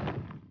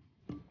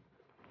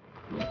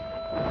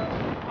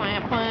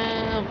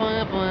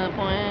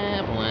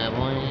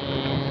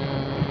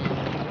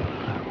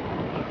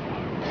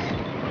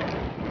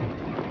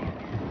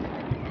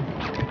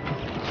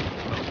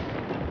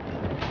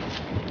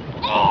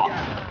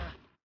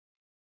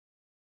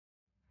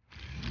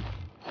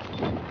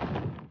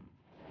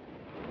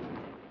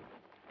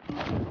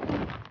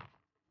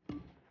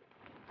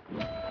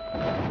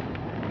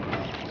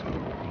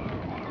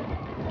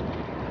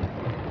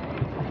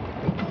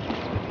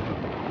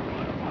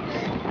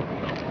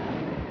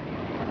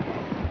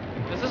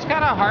 This is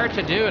kind of hard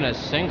to do in a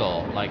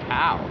single. Like,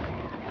 how?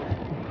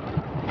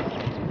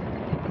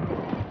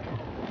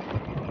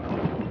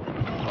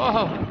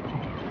 Oh.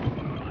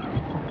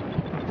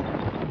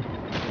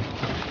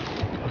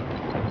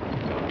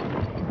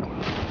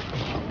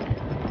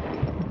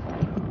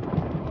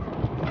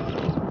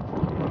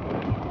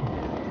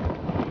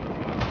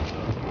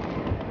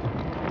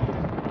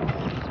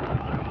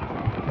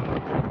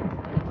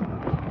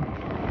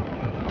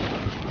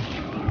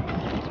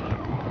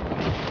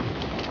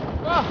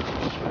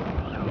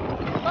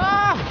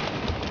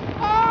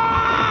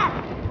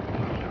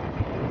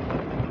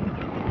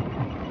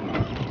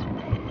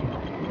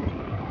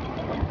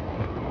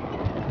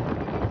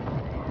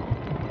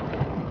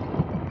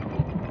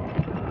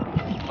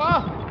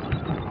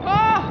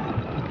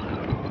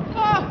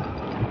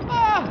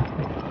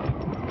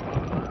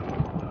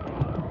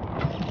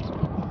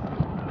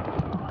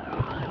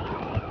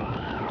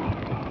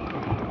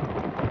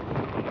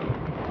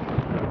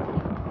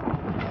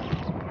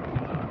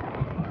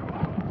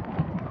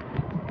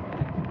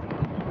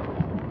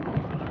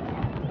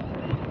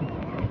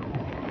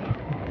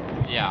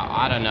 Yeah,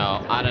 I don't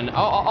know. I don't know.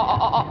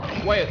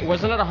 Oh. Wait,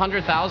 wasn't it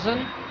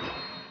 100,000?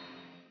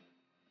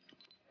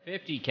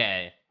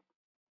 50K.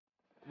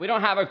 We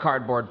don't have a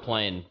cardboard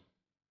plane.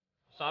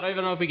 So I don't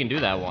even know if we can do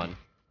that one.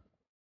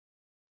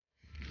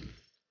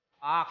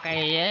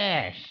 Okay,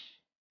 yes.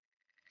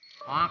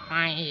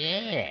 Okay,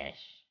 yes.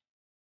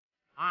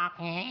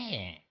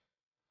 Okay.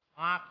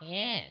 Okay,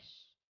 yes.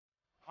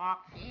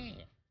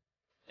 Okay.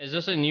 Is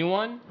this a new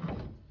one?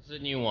 This is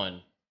a new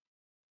one.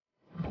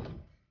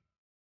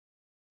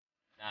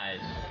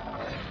 Nice.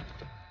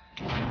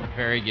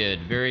 Very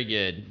good, very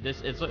good.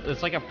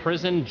 It's like a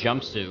prison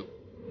jumpsuit,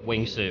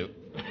 wingsuit.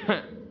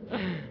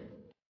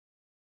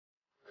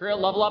 Career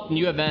level up,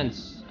 new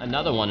events.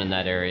 Another one in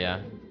that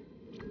area.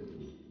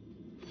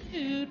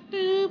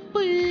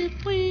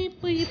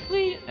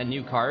 And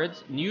new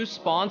cards, new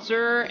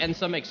sponsor, and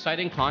some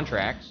exciting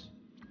contracts.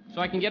 So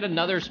I can get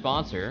another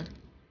sponsor.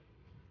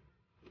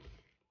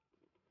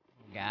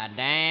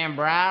 Goddamn,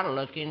 bro,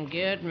 looking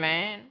good,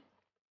 man.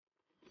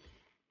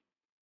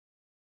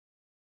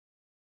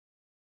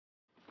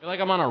 I feel like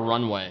I'm on a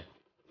runway.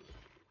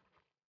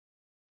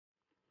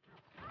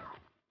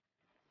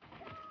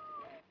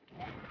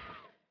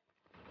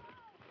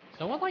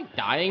 Someone like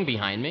dying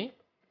behind me?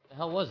 What the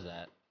hell was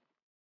that?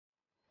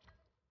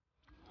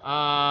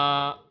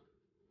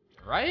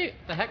 Right?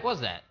 What the heck was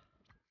that?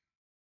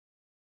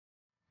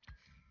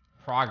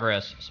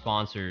 Progress,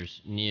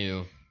 sponsors,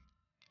 new.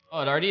 Oh,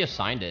 it already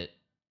assigned it.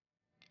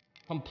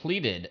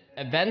 Completed.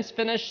 Events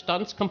finished,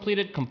 stunts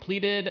completed,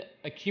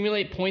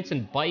 accumulate points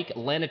in bike,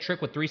 land a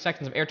trick with 3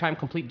 seconds of airtime,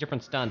 complete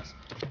different stunts.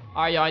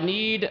 Alright, yo, I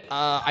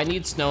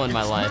need snow in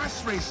my life.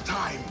 Mass race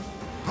time.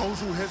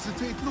 Those who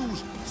hesitate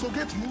lose, so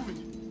get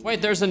moving.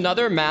 Wait, there's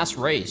another mass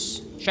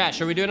race. Chat,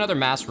 should we do another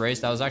mass race?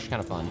 That was actually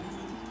kind of fun.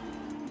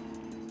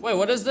 Wait,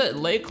 what is the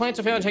late claims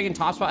to fail on taking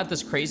top spot at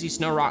this crazy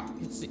snow rock?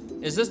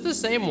 Is this the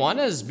same one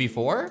as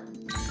before?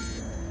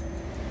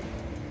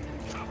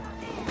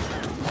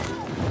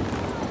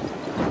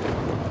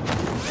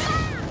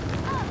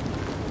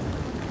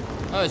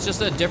 Oh, it's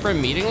just a different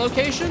meeting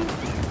location?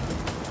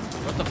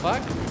 What the fuck?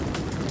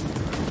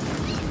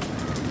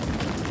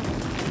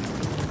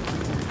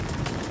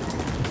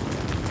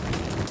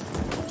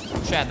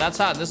 Chat,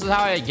 this is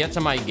how I get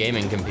to my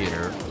gaming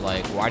computer.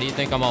 Like, why do you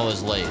think I'm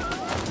always late?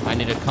 I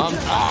need to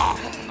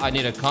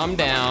come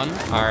down,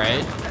 all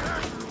right?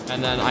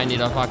 And then I need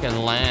to fucking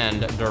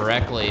land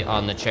directly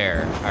on the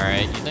chair, all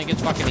right? You think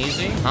it's fucking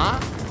easy, huh?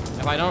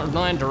 If I don't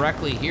land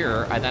directly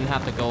here, I then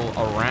have to go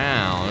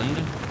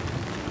around.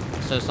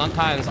 So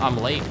sometimes I'm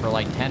late for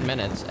like 10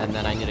 minutes and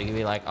then I need to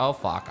be like, oh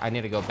fuck, I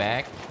need to go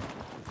back.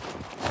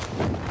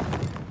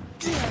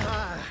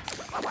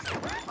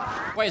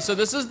 Wait, so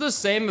this is the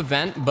same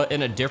event, but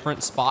in a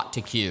different spot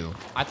to queue.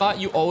 I thought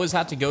you always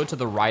had to go to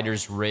the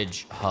Riders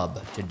Ridge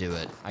hub to do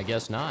it. I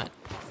guess not.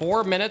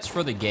 4 minutes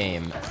for the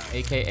game,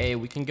 AKA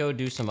we can go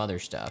do some other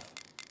stuff.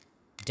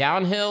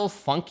 Downhill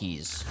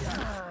Funkies.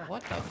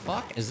 What the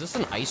fuck? Is this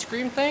an ice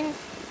cream thing?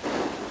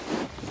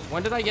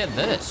 When did I get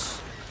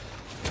this?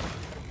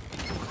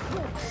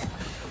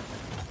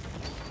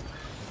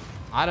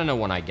 I don't know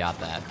when I got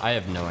that. I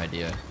have no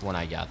idea when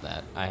I got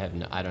that.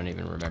 I don't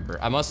even remember.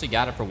 I must have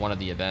got it for one of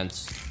the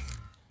events.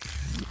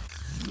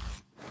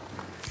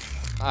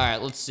 All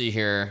right, let's see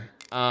here.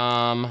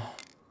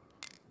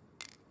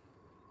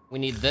 We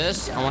need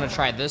this. I want to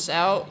try this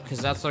out because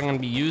that's what I'm going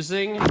to be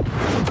using.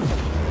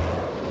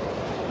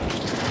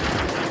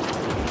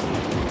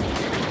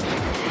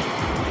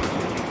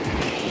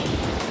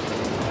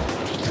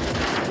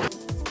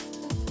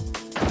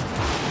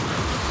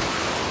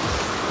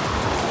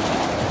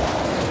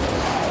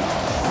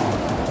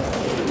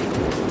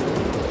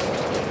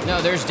 No,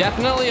 there's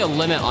definitely a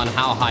limit on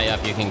how high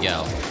up you can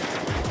go.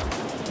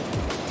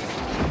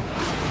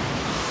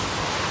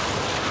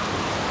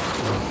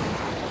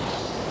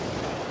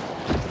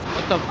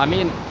 I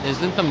mean,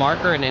 isn't the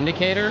marker an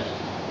indicator?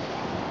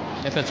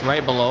 If it's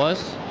right below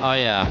us? Oh,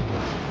 yeah.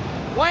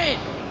 Wait!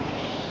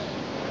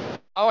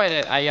 Oh,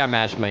 wait, I got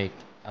matchmake.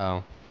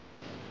 Oh.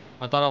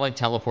 I thought it, like,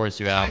 teleports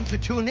you out. Time to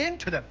tune in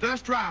to the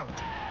first round.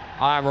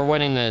 All right, we're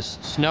winning this.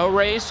 Snow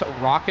race,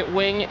 rocket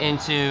wing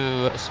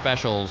into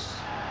specials.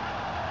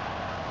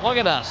 Look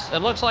at us. It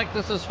looks like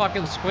this is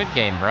fucking Squid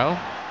Game, bro.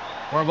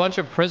 We're a bunch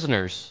of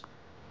prisoners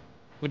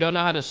who don't know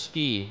how to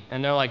ski,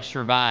 and they're like,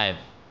 survive.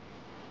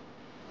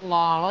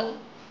 Lolly.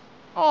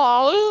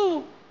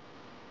 Oh.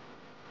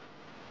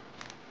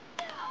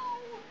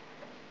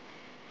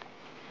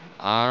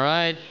 All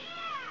right.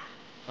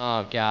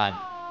 Oh, God.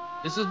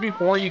 This is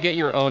before you get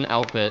your own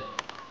outfit.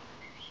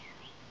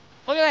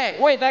 Look at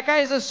that. Wait, that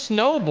guy's a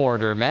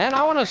snowboarder, man.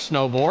 I want to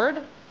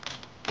snowboard.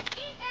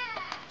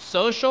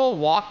 Social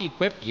walk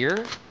equipped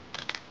gear.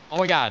 Oh,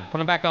 my God. Put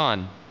him back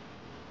on.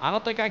 I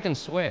don't think I can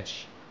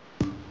switch.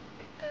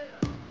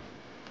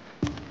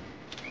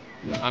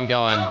 I'm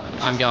going.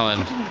 I'm going.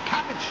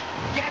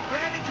 Get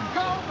ready to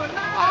go,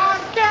 banana!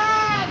 Oh,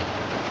 God!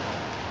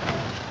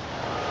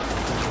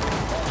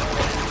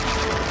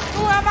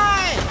 Who am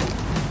I?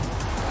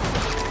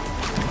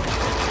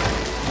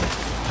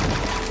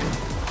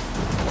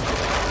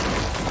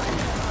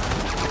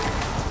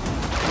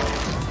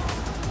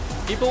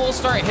 People will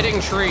start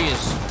hitting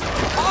trees.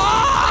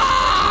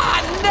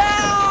 Oh, no!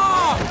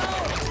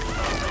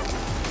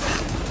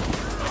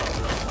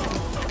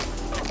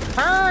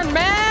 Turn,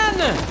 man!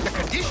 The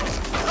conditions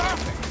are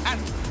perfect and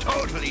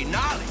totally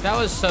gnarly. That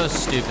was so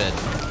stupid.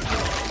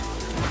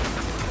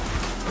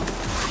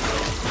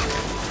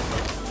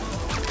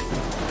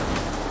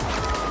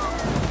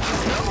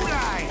 Snow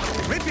line,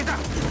 rip it up.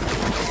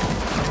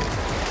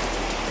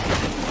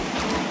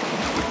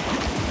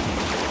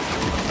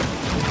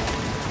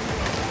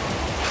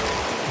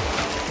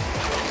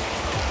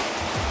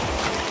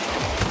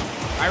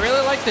 I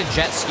really like the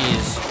jet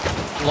skis.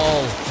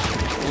 Lol.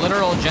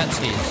 Literal jet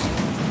skis.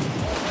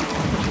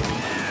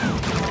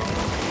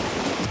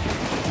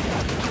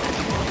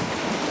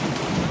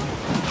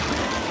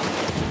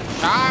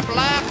 Sharp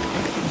left.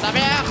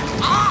 Xavier.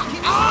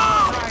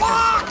 Oh,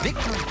 fuck!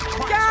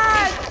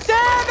 God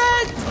damn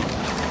it!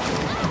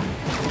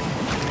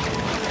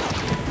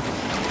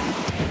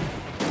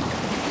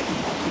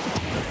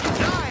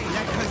 Fly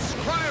like a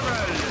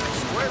squirrel,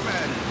 squirrel.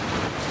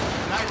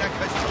 Fly like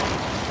a...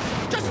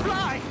 Just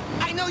fly!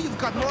 I know you've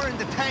got more in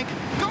the tank.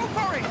 Go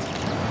for it!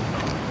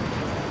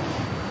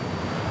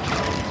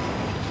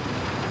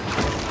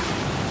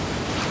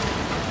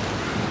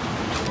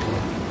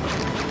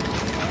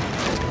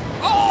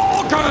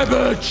 Oh,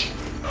 garbage!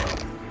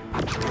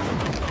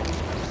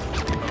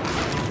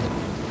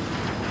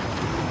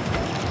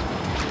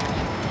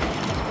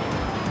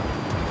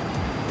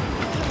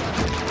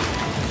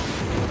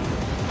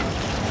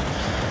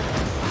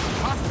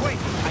 Halfway.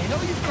 I know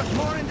you've got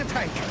more in the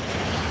tank.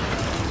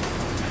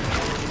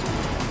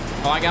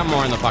 Oh, I got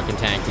more in the fucking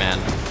tank, man.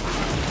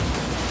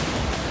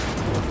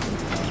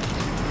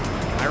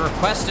 I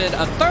requested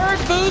a third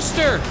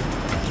booster!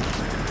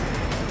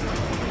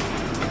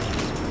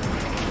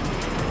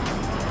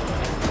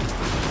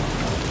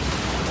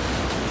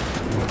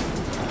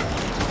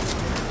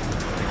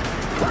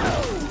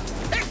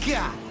 Heck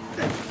yeah!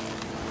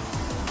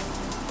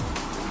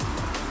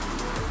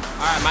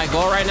 Alright, my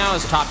goal right now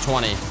is top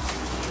 20.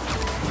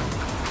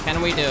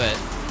 Can we do it?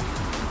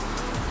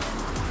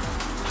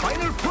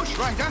 Final push,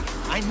 Ryder.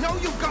 I know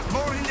you've got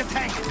more in the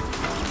tank.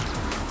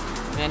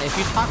 Man, if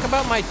you talk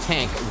about my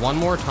tank one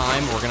more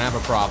time, we're gonna have a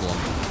problem.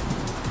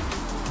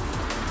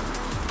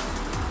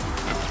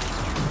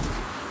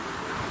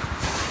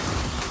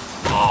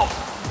 Oh!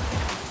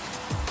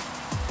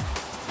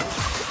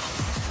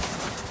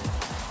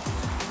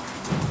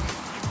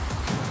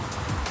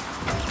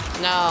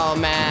 No,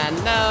 man,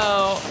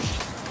 no.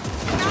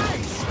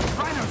 Nice!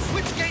 Final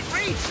switch gate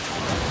reached!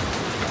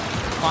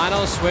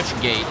 Final switch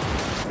gate.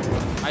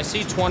 I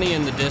see 20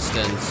 in the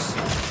distance.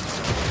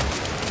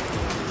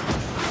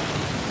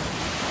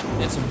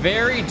 It's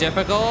very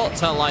difficult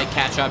to, like,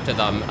 catch up to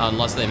them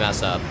unless they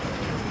mess up.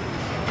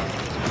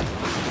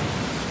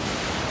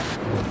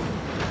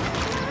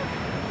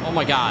 Oh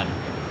my god.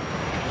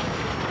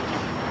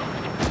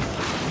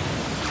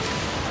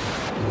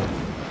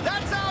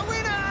 That's our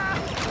winner!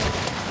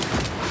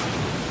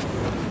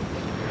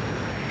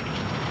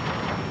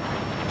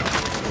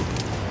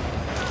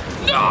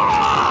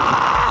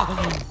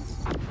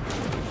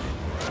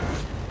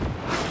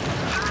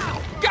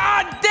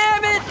 God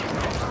damn it!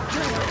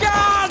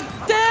 God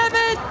damn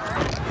it!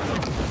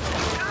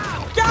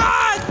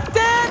 God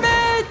damn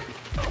it!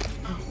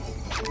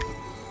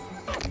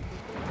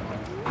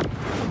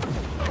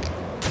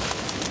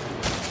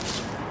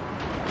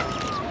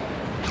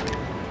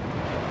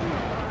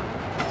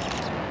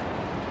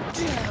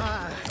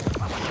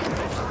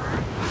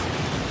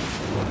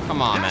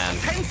 Come on, man.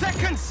 10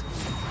 seconds!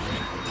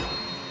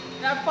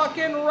 That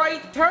fucking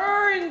right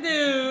turn,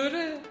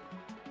 dude!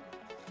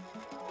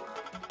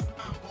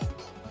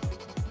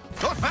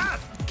 Not bad!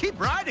 Keep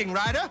riding,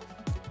 Ryder!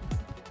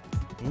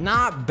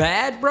 Not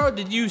bad, bro.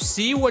 Did you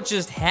see what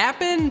just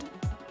happened?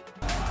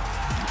 All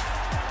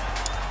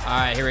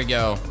right, here we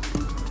go.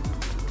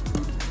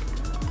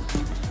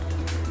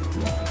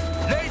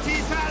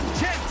 Ladies and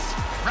gents,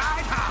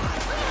 ride hard!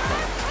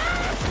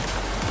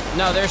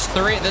 No, there's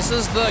 3. This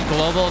is the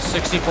Global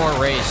 64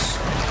 race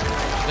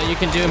that you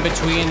can do in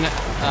between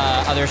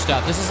other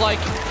stuff. This is like,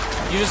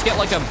 you just get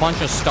like a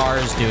bunch of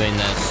stars doing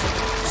this.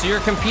 So you're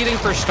competing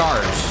for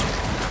stars.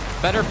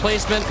 Better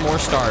placement, more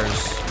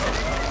stars.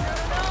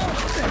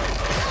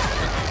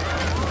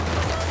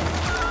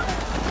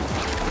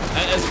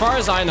 As far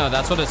as I know,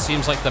 that's what it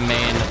seems like the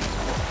main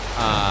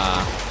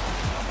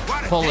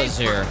pull is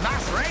here.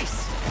 Last race!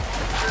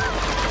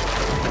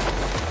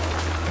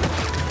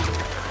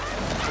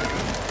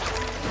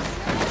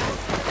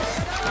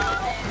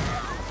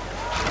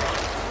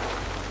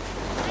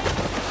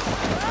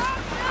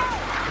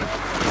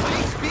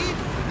 High speed,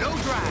 no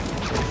drag.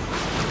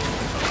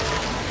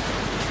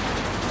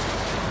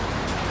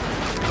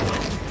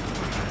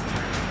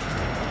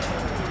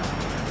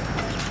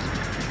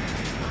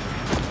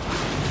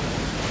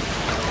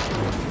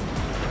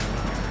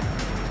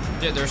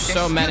 Dude, there's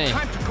so many.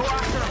 Time to go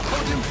after a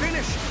podium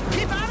finish.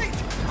 Keep at it.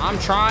 I'm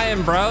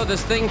trying, bro.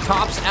 This thing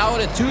tops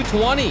out at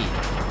 220.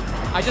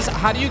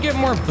 How do you get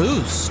more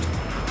boost?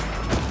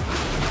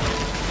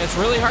 It's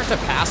really hard to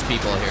pass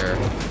people here.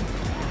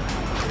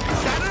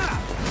 Set up.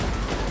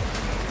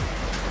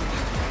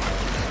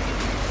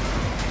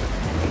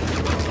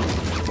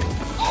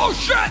 Oh,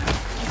 shit!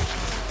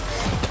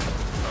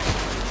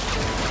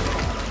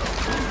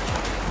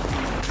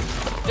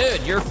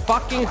 Dude, you're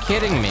fucking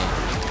kidding me.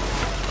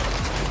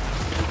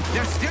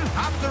 There's still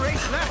half the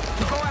race left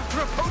to go after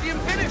a podium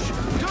finish.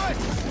 Do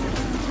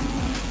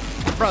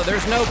it. Bro,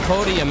 there's no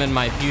podium in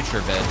my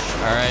future, bitch.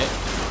 All right?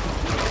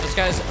 This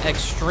guy's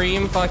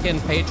extreme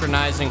fucking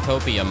patronizing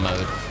copium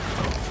mode.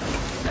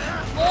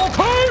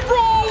 Okay, bro!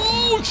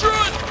 Oh,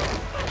 shit!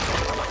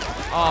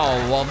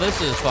 Oh, well, this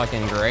is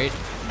fucking great.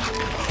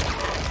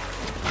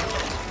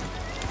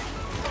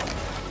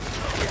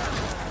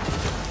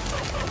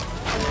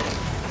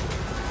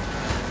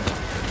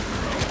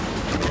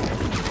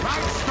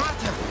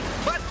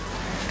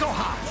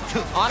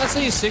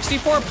 Honestly,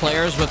 64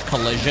 players with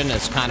collision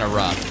is kind of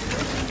rough.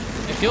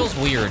 It feels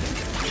weird.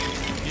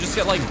 You just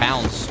get like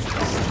bounced.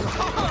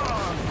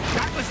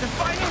 That was the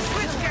final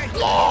switch gate.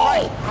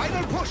 LOL!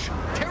 Final push.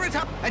 Tear it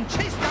up and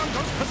chase down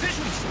those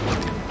positions.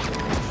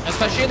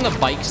 Especially in the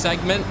bike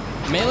segment.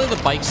 Mainly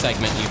the bike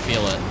segment, you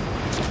feel it.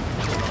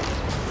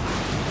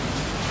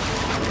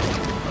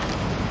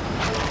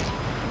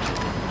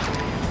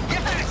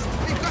 Yes,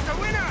 we've got a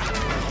winner.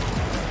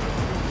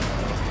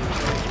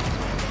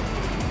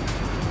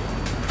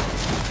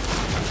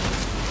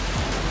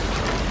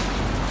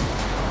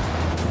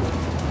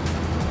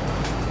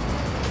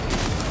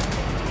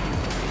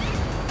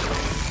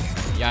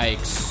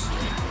 Yikes.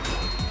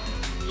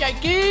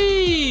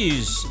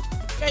 Yikes!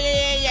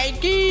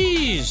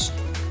 Yikes!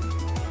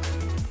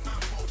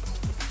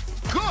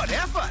 Good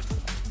effort.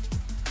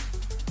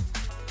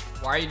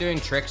 Why are you doing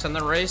tricks in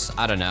the race?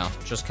 I don't know.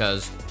 Just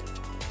cause.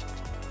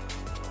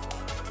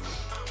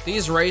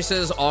 These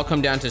races all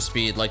come down to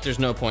speed. Like, there's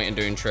no point in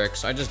doing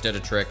tricks. I just did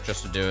a trick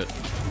just to do it.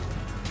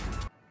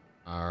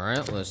 All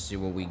right, let's see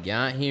what we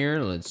got here.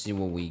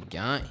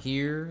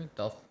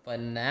 The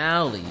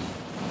finale.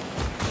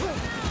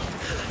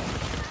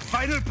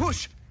 Final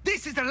push.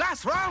 This is the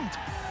last round.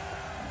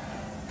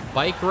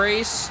 Bike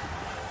race,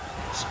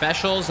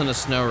 specials, and a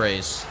snow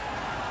race.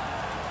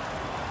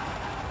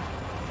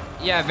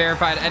 Yeah,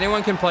 verified.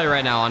 Anyone can play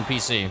right now on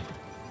PC.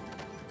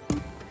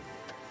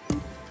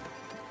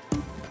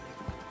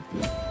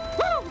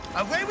 Woo!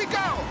 Away we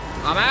go.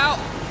 I'm out.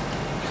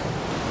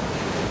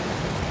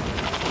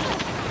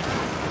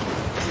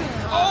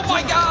 Oh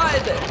my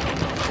god!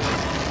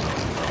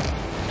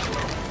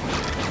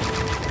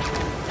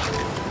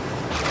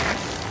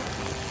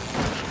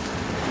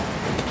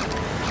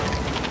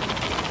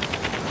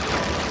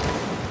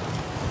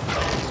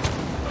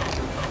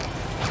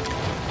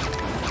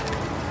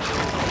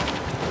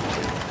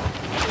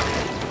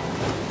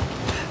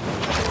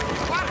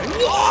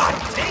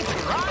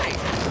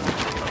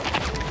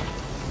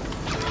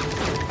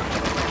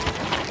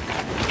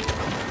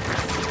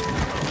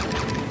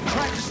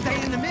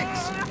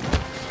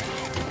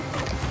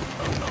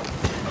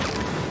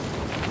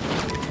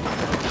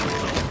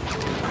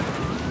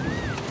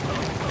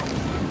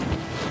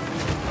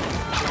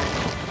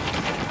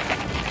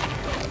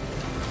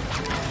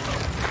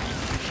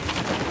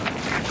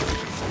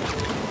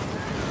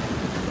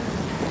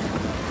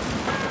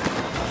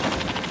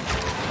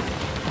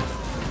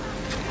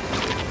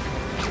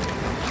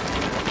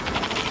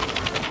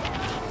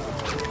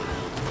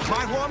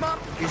 warm-up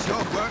is your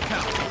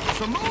workout.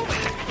 So move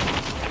it.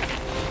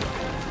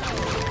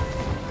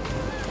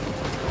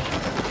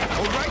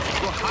 All right,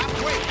 we're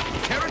halfway.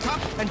 Tear it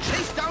up and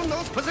chase down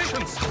those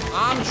positions.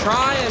 I'm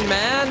trying,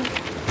 man.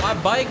 My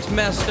bike's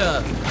messed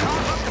up.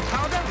 Carve up the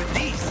powder with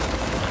these.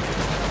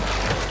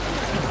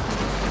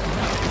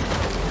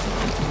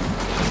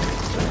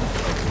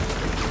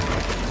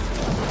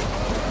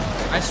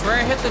 I swear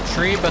I hit the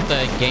tree, but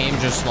the game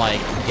just,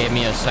 like, gave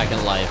me a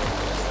second life.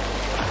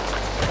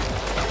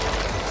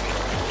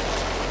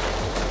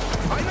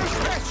 Final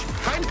stretch.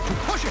 Time to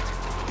push it.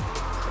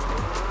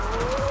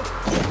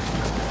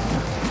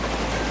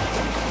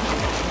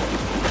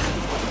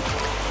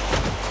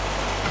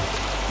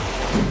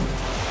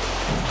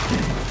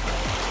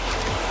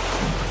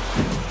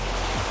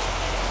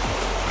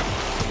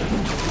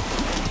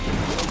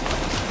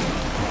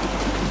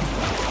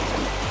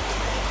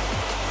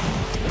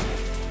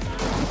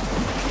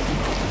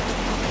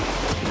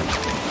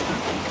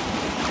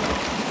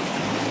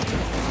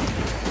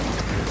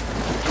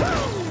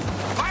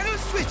 Final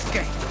switch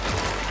gate.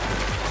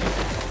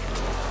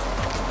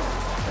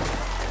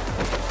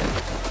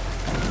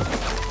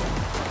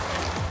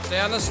 Stay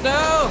on the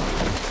snow!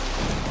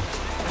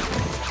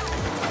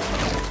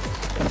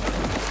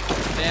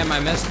 Damn, I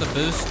missed the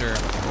booster.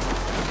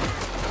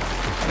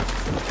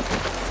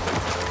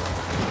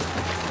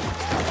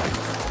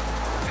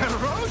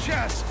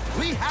 Ferocious!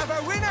 We have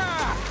a winner!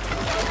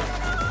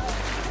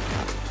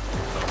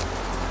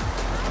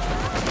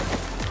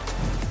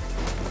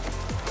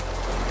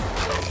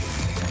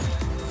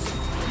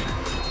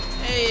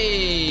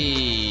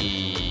 Hey!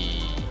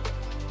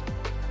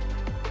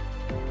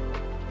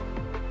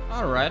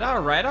 Alright,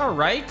 alright,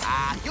 alright.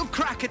 You'll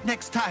crack it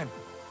next time.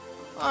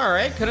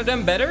 Alright, could have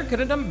done better, could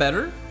have done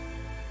better.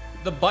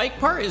 The bike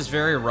part is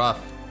very rough.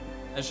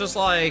 It's just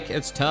like,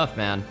 it's tough,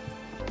 man.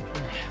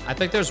 I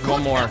think there's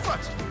one more.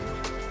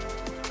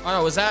 Oh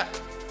no, was that...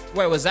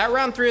 Wait, was that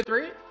round 3 of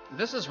 3?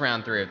 This is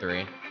round 3 of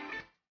 3.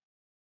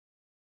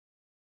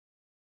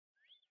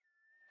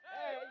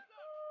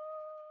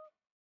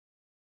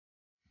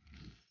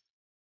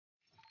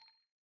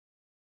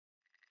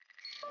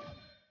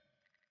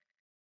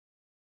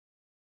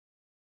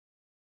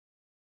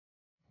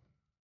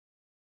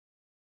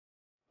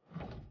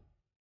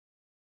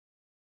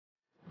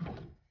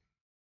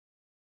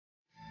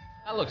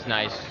 That looks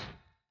nice.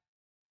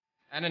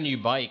 And a new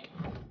bike.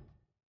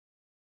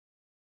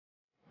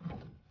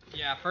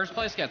 Yeah, first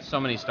place gets so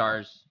many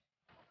stars.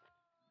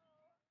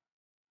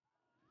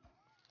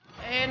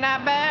 Hey,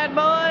 not bad,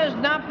 boys,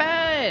 not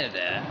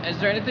bad.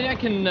 Is there anything I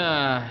can,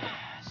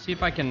 see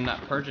if I can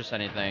purchase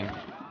anything?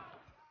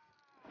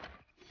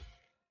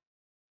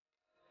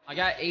 I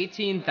got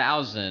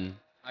 18,000.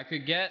 I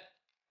could get,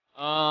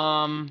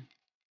 I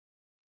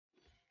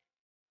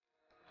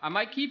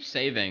might keep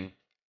saving.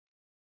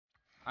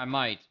 I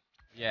might.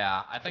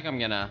 Yeah, I think I'm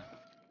gonna.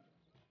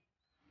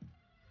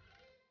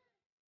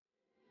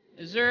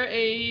 Is there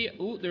a...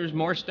 Ooh, there's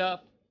more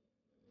stuff.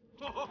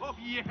 Oh,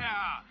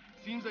 yeah.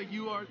 Seems like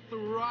you are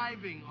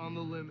thriving on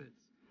the limits.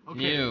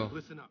 Okay, You.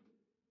 listen up.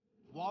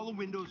 Wall of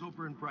windows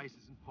over in Bryce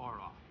isn't far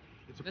off.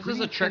 It's a This pretty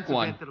is a trick intense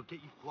one. event that'll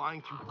get you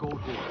flying through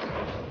gold doors.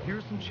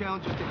 Here's some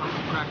challenges to help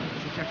you practice the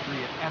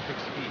trajectory at epic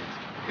speeds.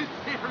 It's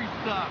scary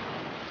stuff.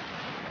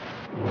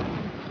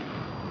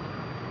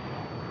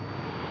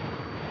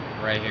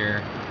 Right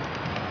here.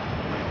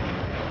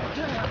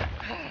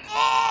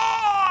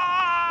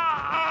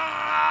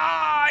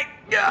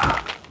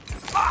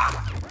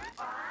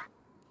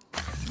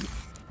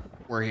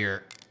 We're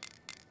here.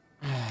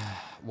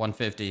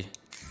 150.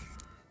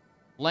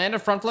 Land a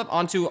front flip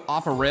onto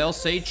off a rail,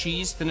 say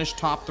cheese, finish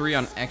top 3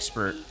 on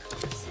expert.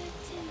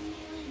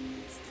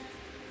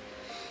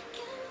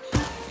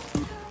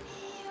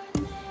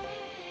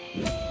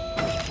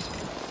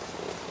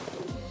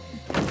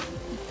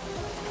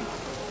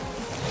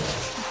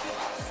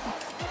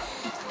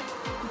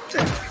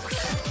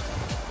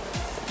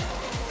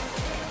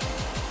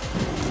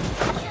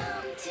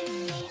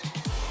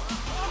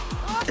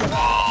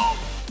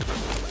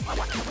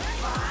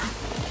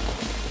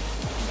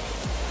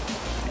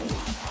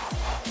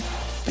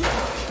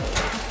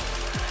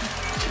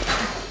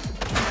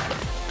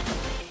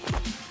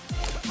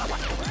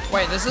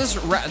 Wait,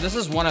 this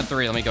is 1 of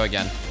 3. Let me go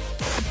again.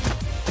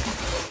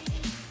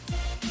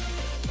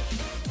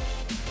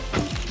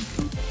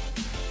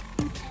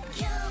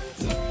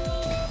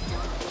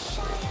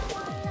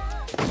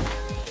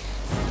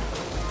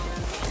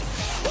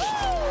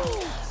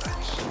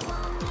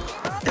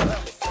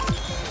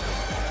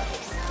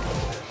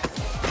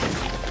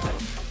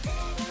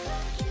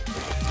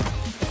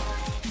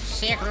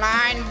 Sick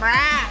line,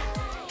 bruh.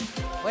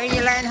 Where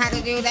you learn how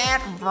to do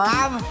that,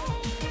 bruv?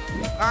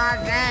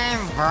 God damn,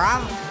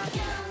 bruv.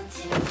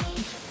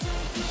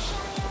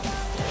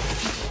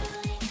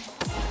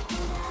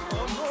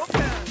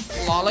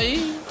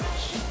 Lolly.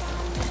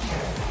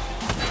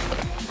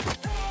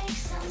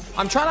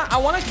 I'm trying to, I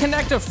want to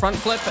connect a front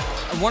flip.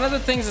 One of the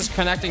things is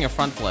connecting a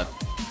front flip.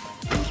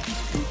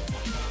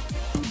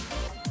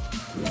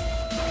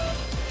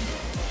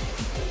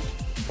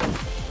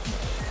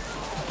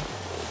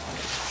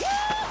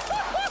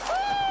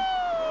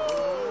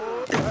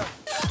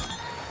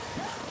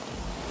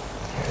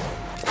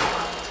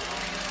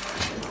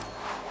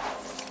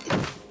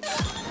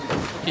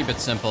 it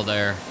simple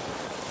there.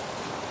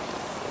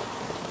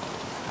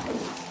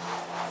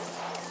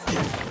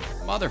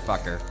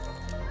 Motherfucker.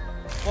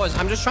 Boys,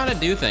 I'm just trying to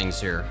do things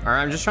here. Or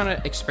I'm just trying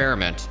to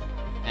experiment.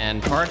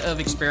 And part of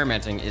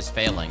experimenting is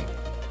failing.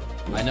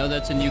 I know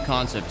that's a new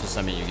concept to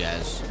some of you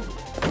guys.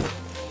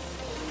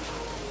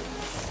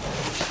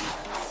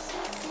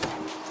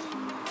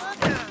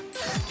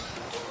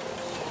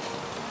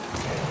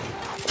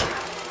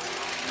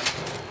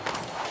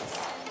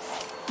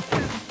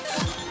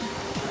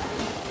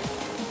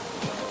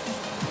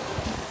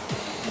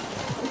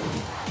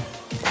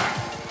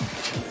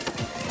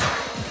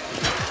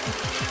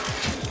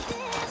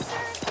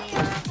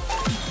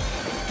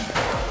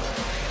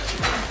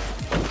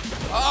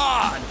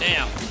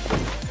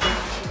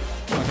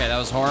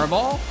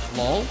 Horrible.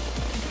 Lol.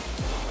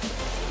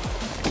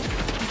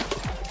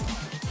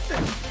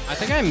 I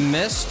think I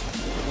missed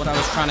what I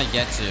was trying to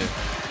get to.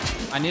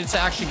 I needed to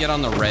actually get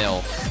on the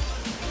rail.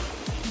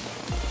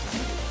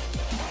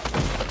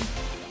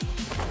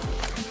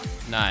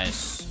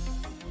 Nice.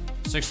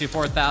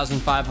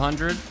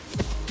 64,500.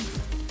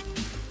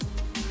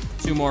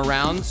 2 more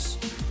rounds.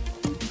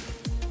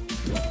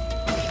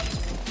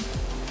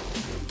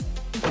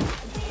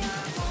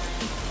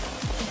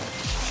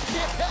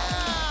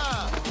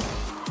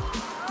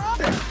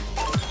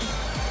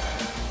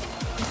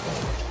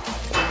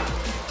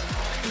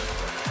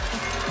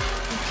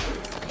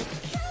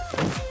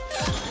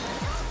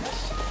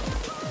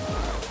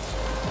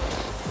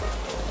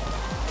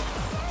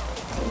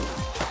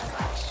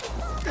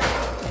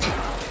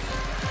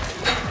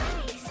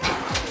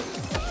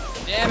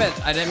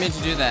 I didn't mean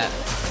to do that.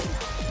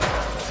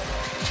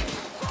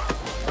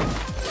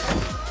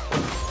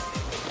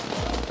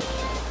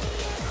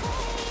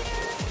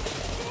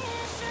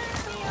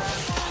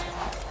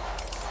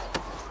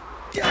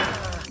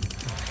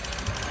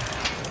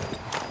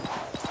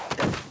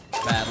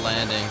 Bad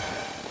landing.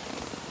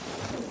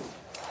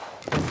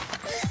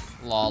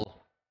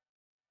 Lol.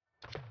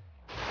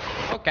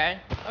 Okay,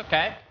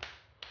 okay.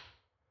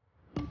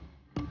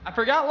 I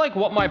forgot, like,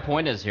 what my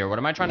point is here. What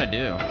am I trying to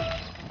do?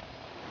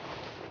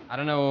 I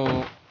don't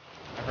know.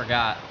 I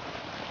forgot.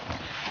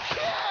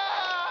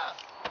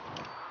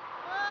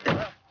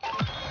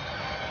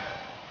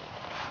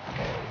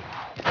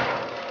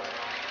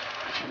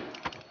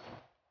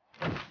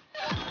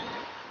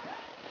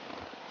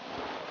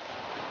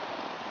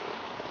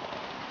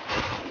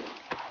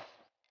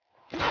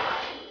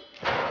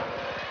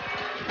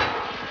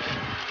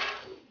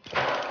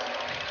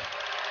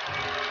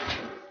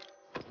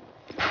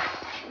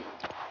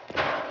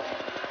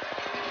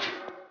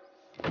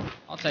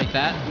 I'll take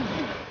that.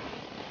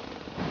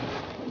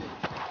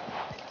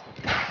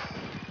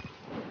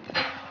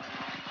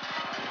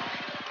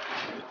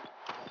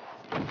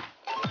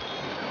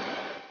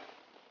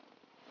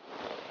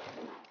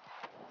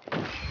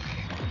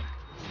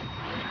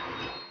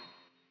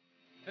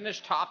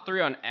 Finished top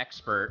 3 on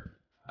expert.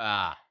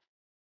 Ah.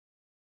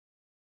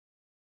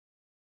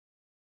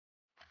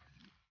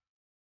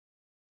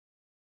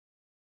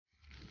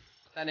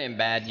 That ain't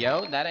bad,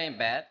 yo. That ain't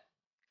bad.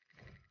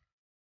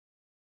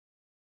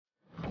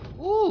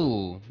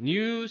 Ooh,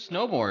 new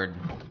snowboard.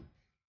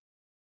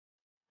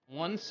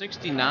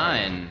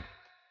 169.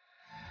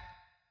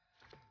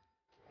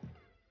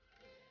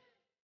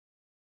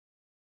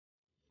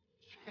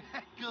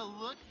 Take a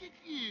look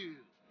at you.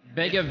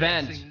 Big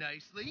event.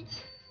 Nicely.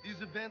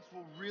 These events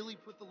will really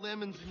put the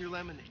lemons in your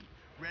lemonade.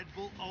 Red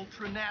Bull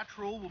Ultra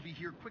Natural will be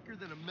here quicker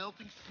than a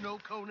melting snow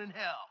cone in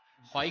hell.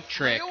 Bike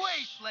trick. Stay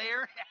away,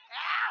 Slayer.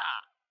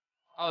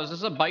 Oh, is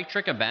this a bike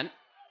trick event?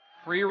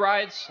 Free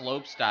ride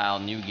slope style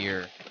new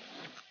gear.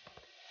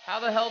 How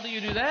the hell do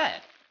you do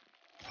that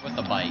with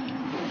the bike?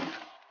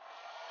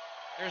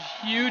 There's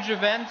huge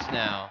events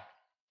now.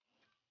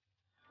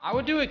 I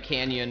would do a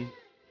canyon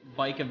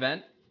bike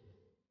event.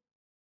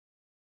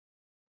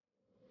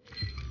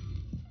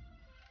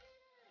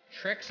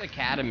 Tricks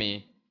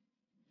Academy.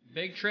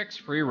 Big Tricks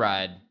free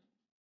ride.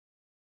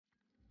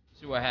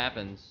 See what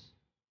happens.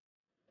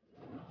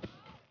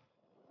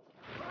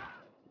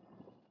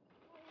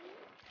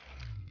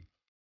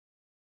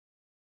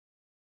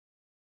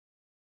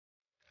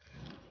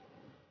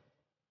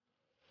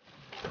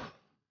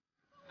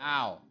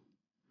 Ow.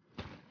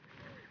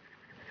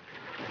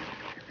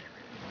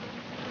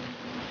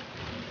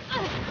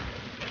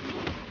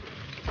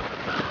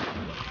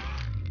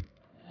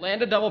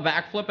 Land a double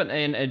backflip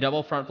and a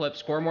double front flip.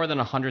 Score more than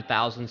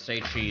 100,000. Say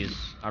cheese.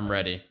 I'm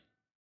ready.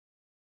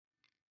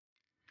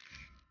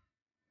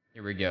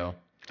 Here we go.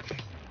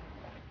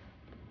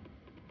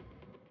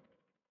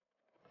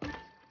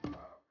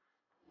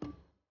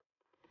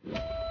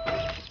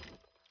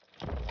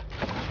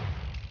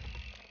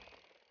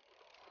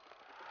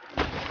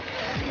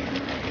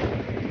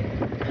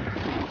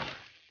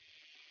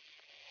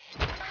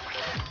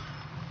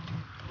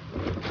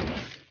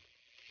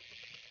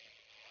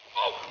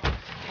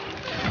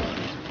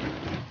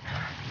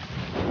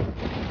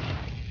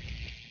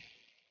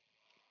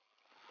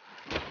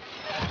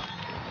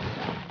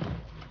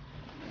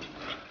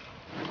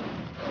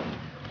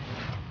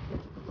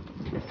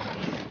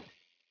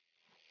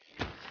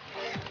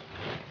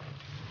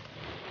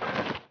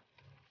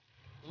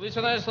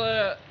 Listen,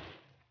 I'm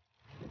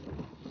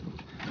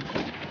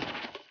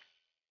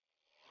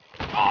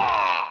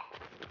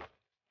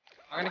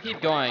gonna keep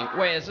going.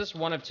 Wait, is this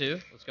one of two?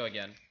 Let's go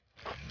again.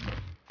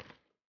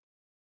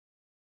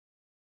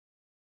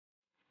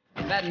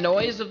 That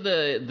noise of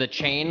the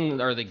chain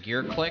or the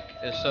gear click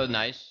is so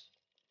nice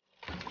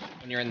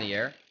when you're in the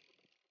air.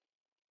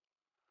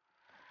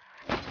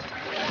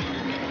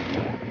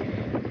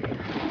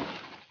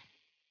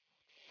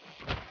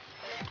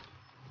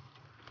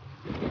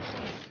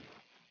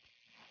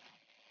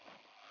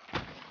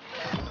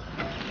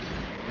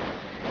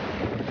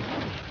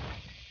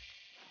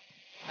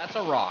 That's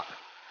a rock.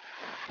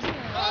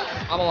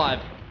 I'm alive.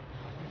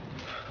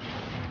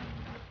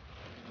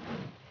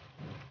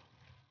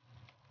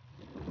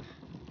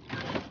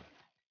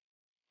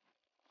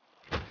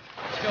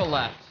 Let's go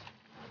left.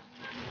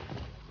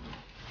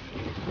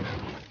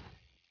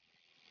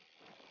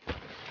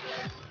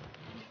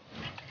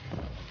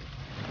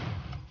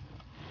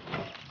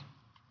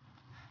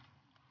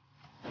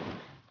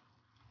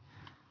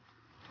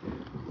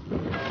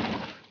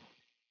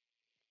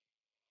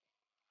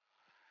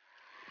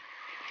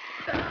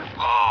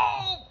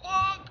 Oh,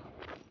 fuck!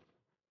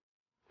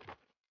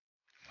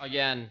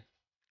 Again.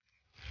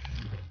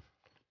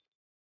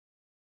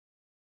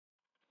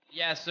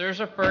 Yes, there's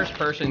a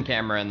first-person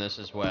camera in this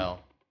as well.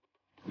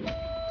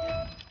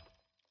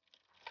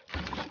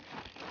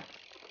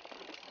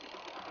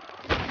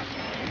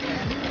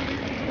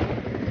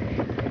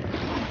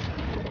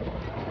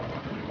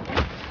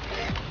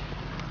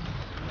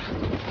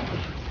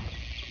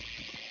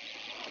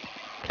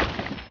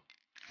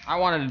 I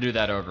wanted to do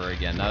that over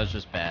again. That was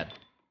just bad.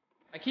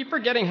 I keep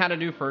forgetting how to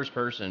do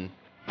first-person.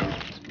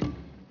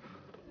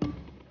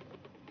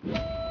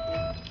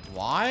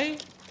 Why?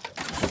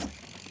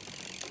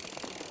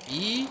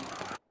 E?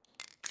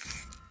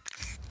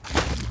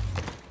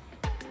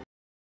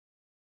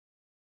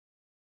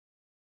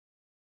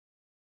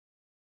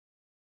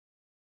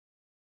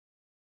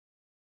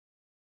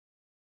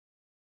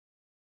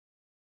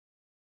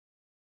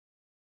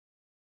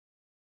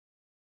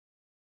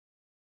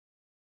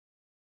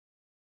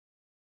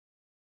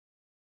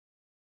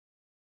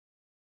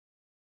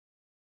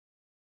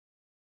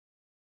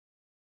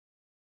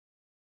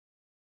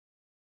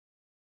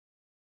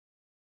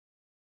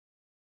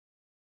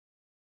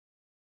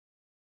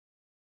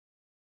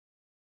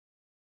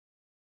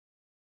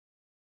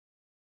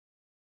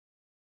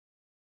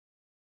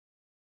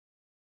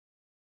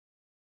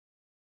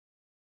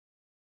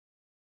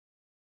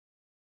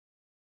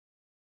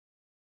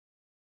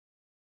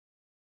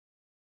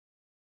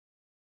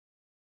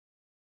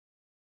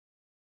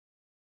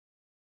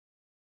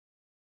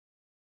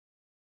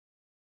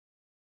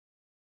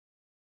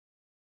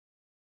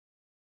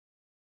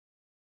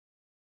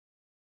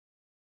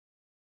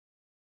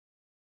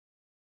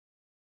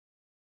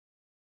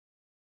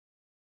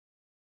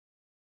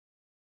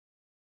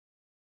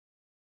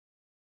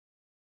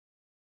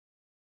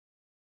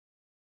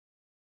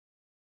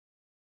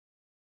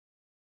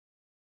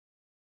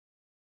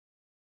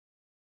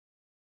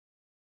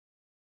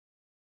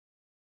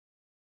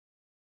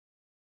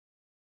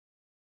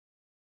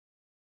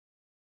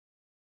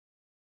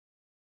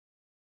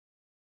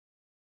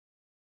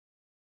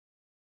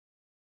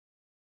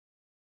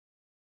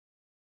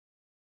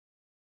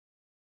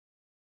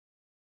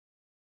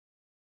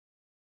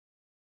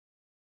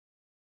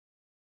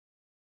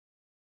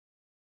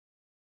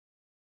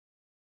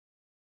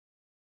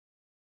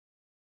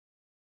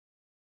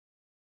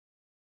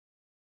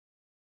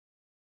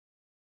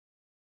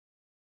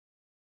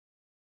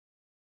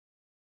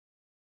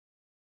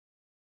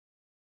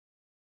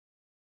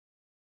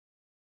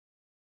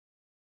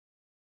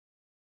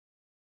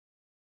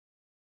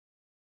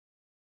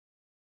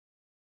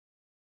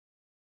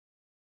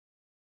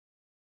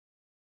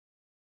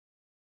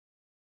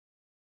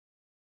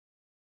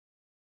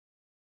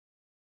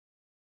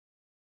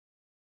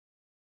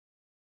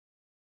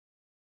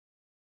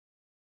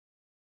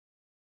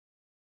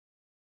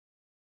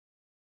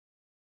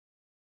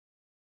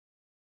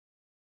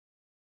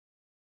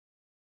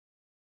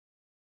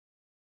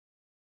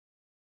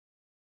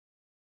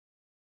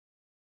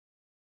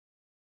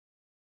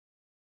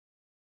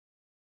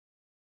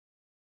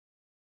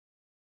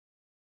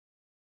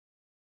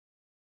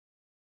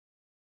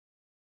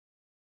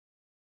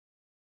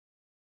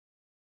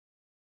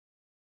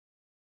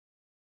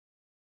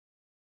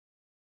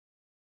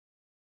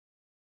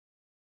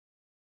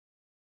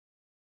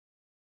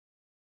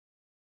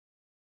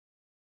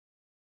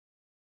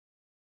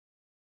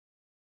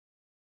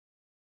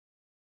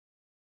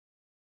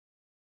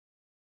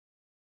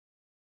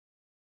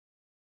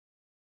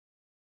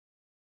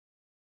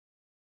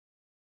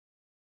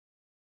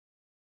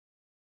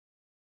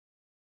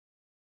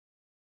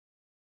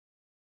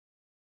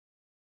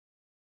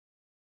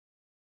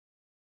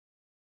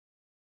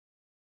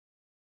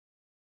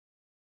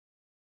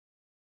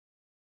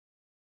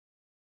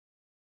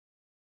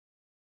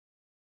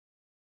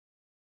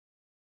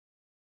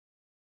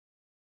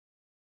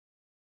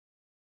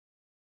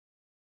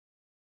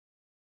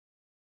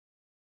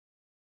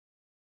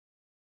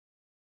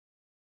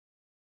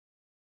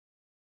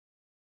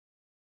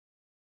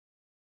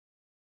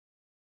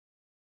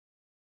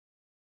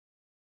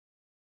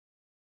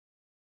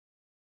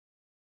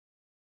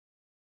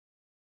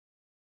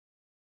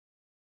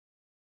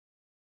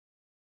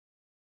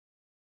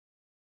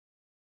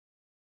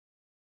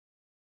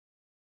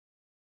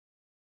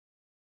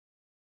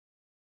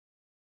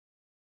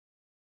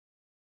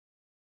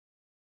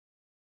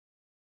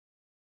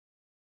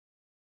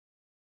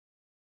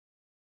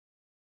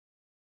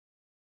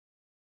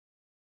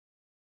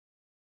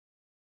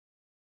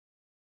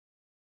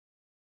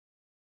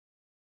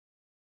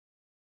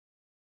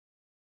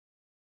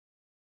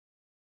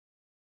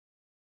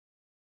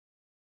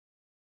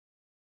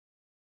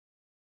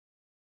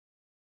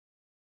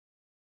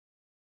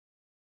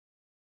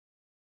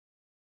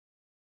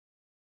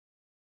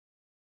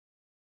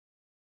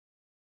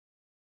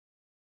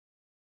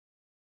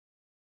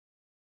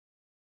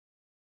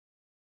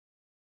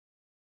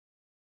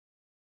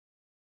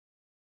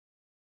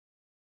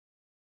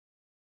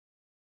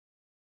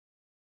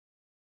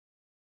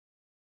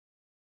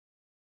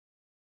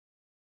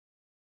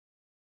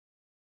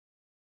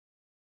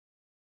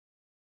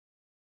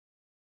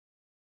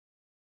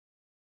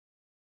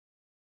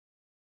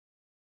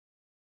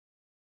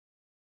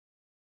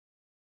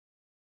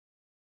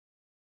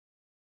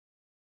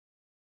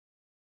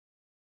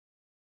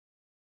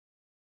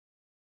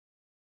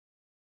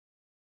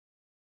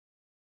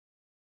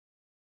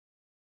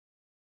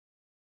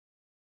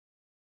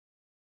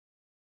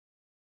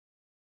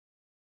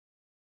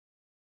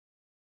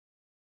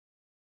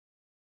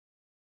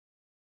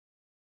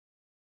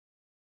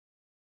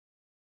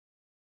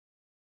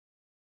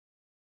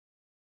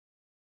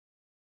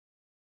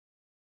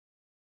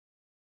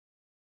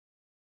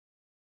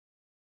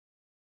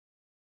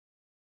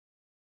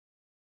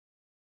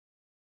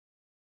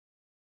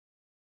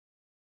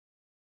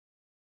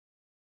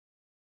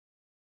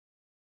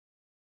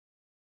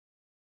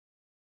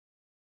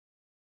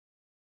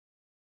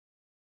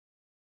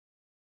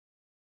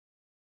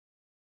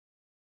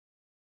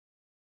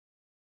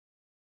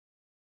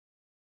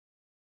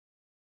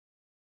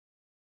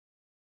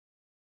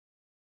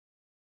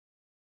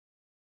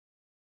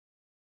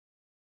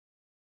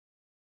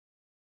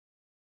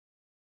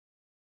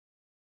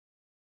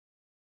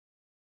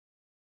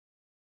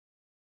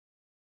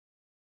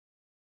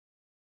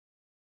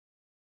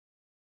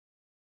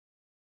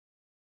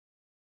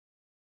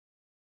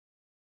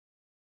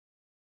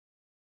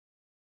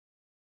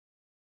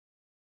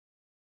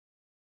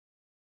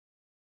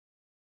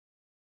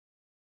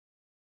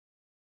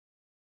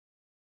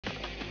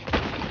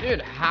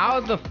 Dude, how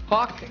the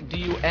fuck do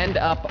you end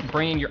up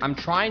bringing your... I'm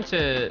trying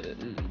to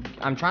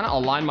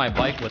align my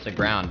bike with the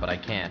ground, but I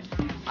can't.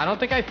 I don't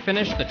think I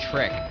finished the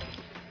trick.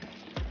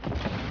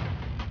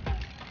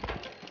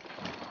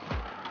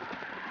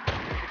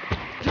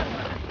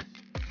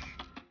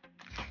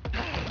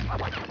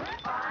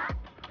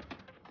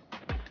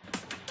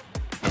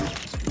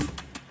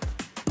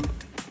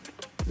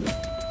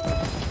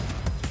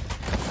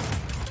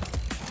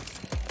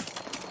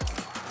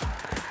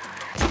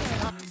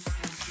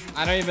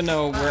 I don't even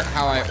know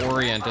how I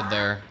oriented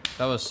there.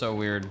 That was so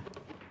weird.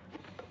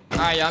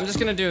 Alright, yeah, I'm just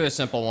gonna do a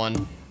simple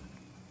one.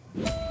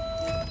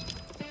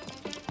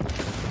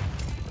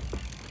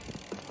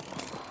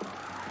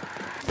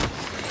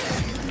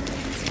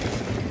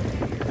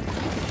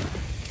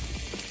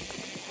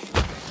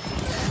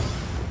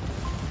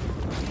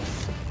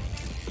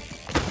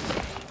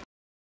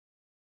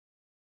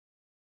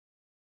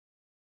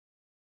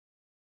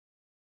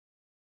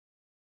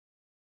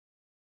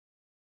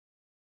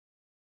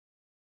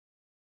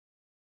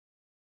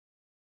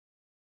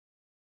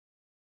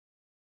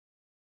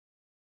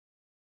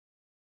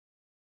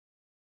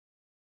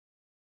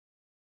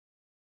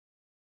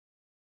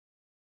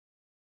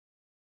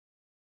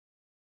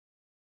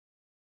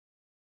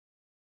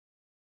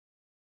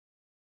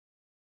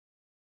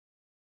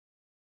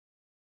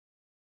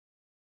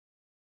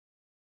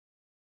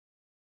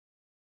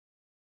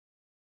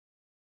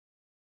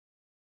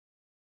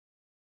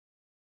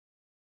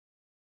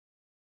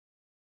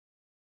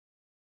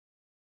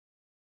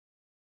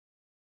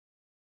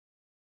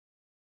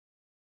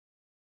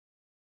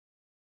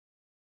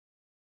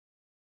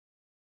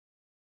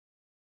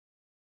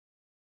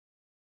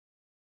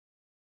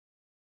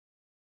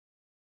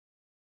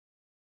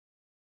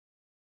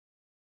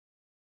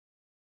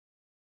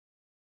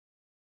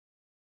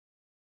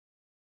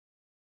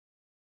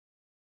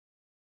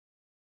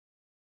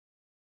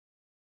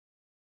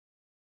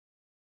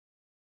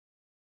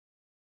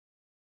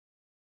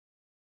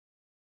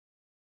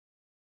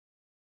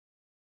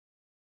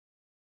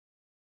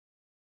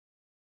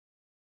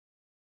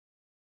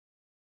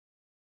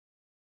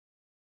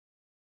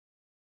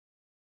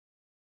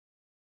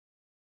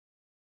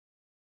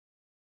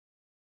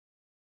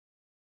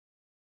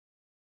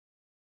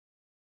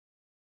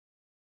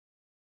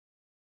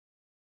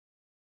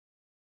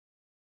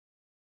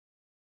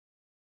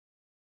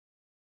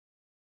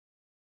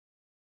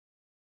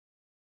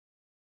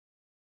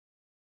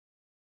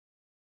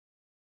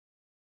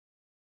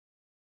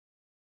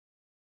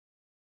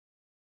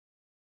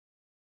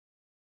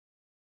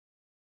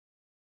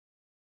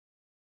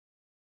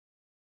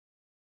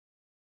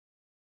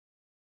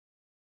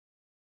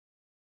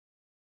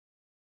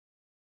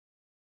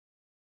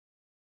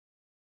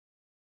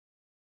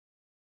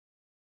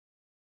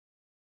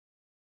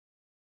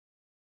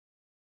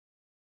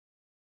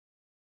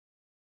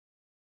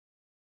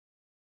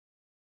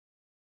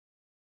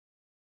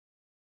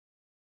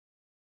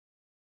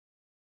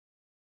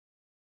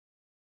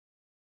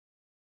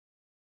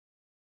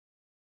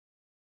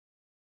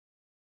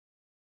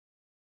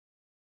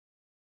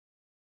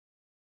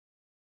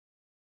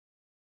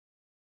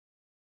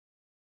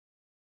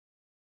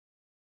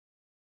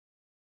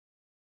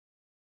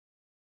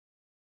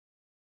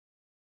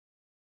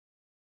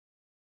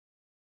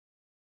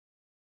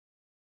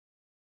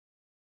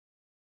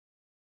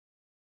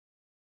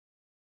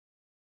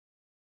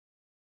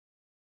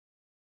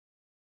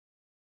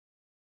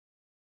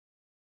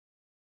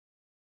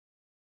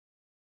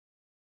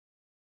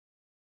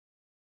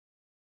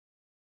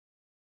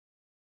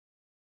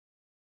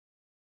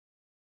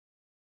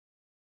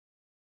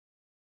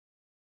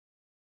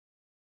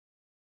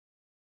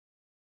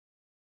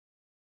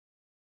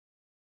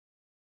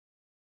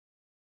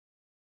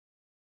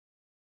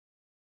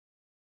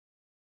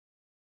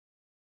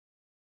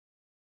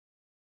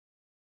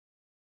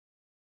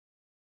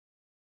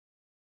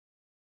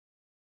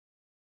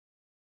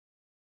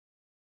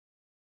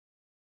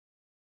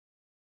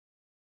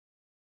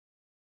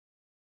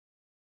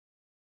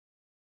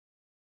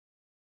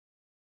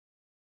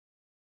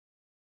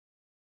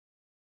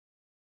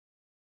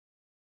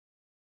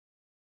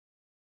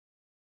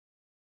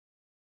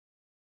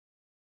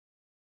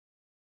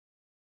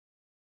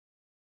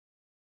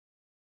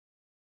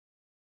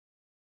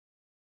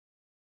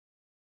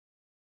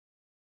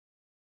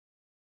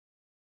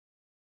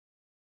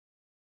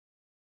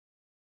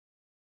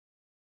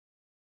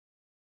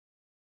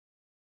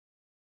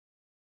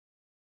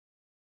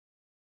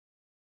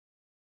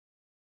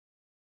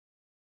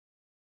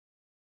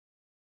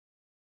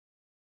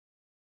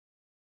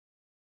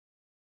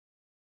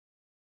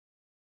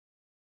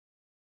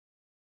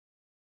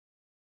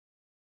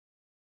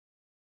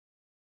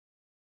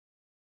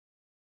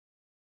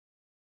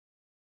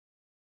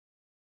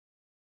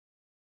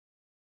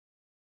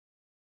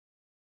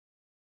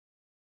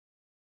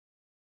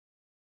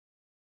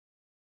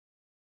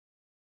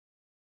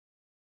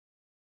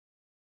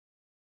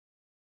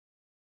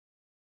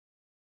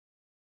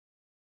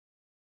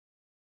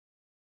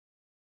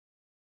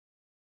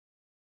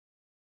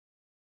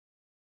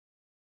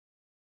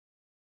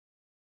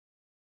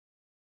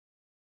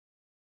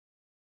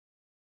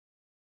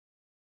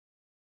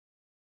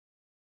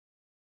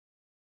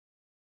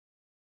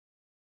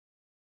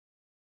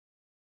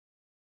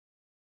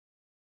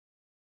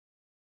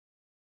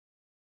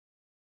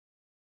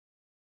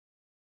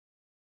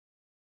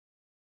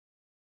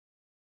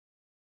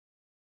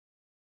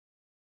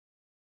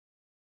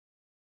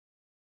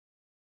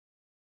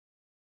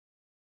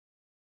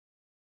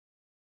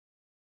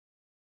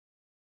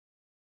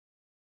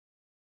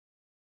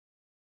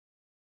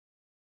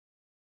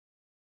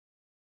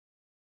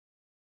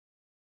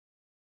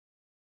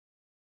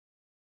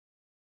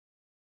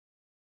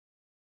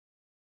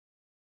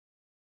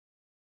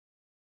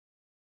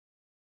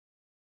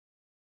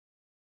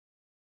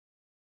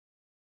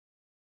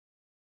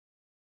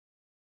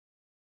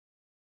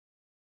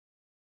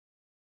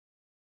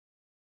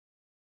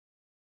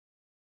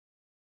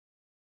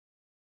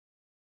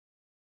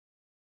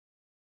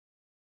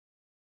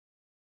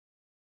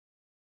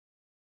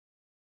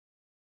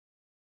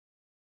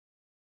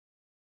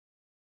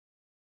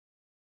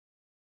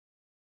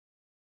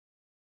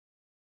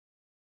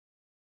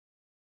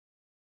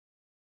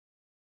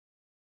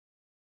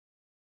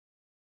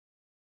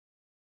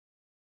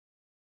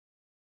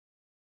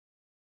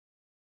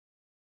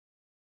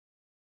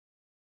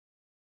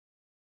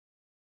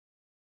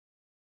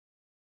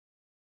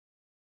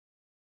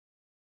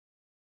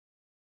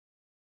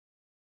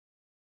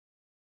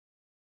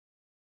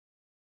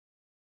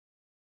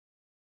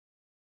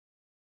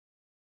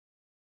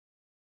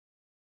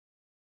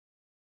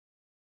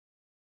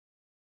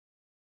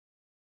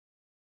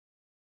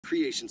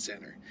 recreation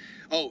center.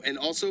 Oh, and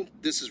also,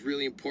 this is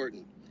really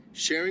important.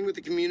 Sharing with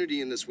the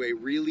community in this way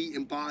really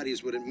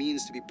embodies what it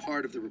means to be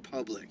part of the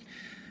Republic.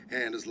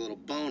 And as a little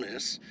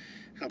bonus,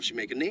 helps you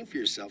make a name for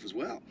yourself as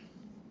well.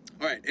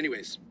 All right,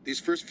 anyways, these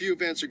first few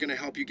events are going to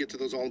help you get to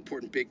those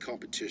all-important big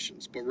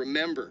competitions. But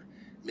remember,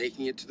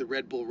 making it to the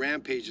Red Bull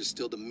Rampage is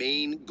still the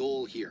main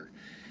goal here.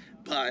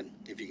 But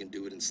if you can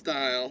do it in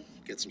style,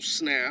 get some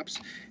snaps,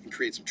 and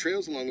create some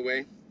trails along the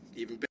way,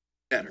 even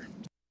better.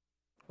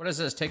 What is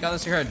this? Take on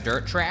this here a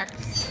dirt track?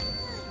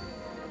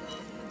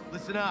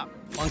 Listen up.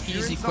 Monkey's If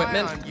you're in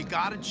equipment? Zion, you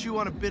gotta chew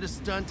on a bit of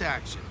stunt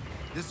action.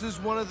 This is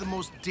one of the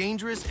most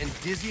dangerous and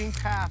dizzying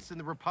paths in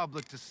the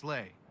Republic to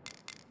slay.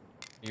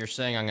 You're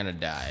saying I'm gonna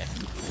die.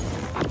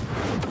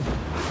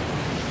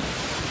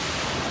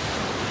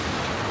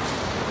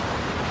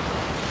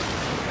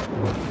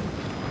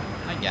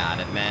 I got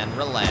it, man.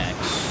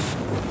 Relax.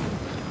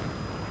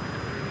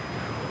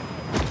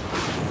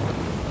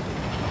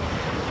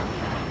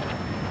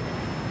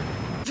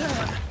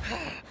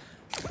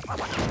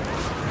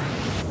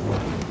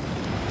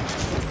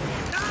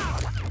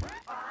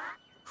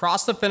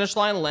 Cross the finish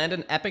line, land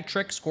an epic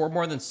trick, score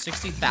more than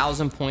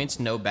 60,000 points,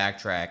 no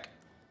backtrack.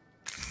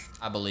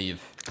 I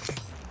believe.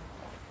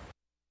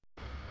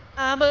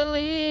 I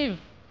believe.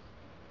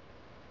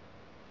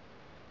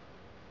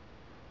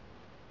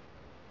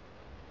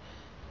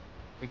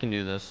 We can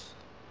do this.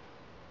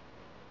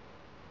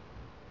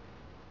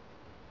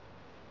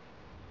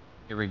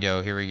 Here we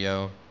go, here we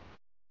go.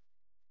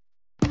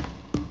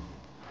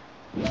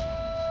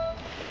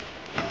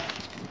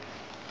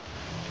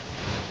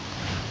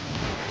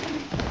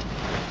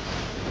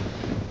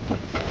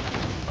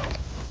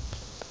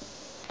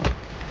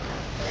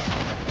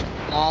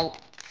 Lol.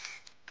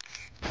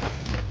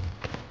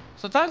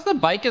 Sometimes the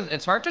bike is,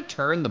 it's hard to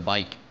turn the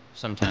bike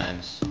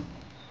sometimes.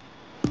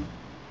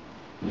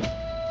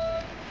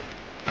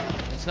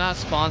 It's not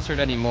sponsored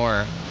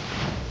anymore.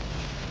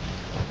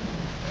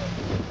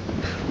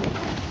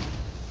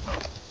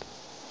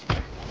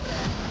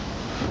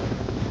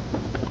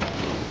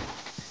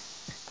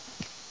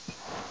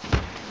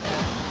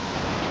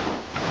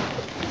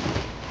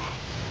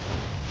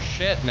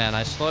 Shit, man,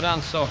 I slow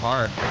down so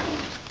hard.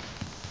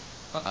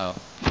 Uh-oh.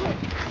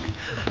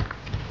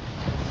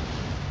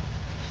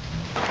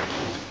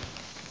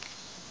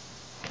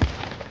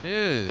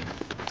 Dude.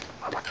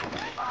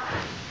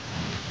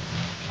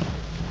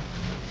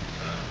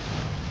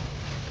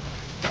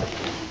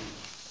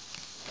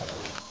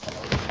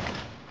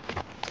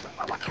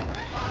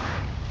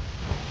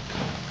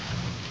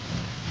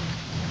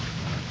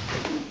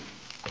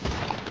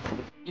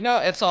 You know,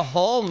 it's a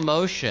whole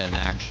motion,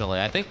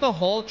 actually. I think the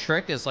whole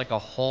trick is like a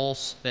whole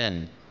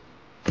spin.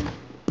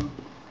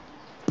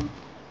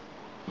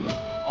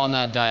 On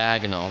that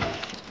diagonal.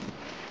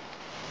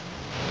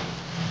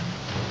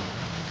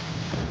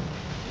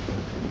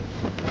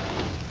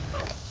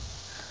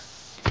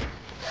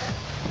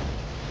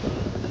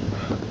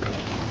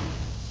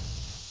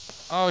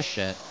 Oh,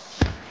 shit.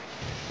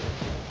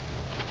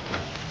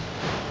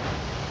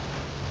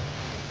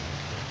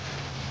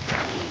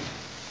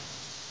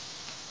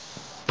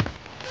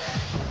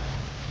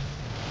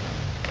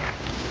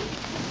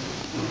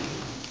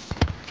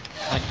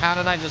 Like, how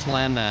did I just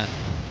land that?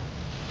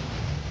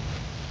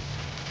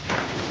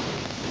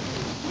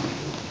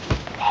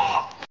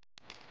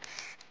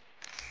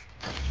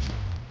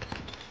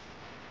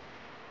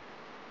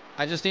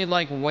 I just need,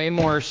 like, way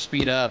more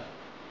speed up.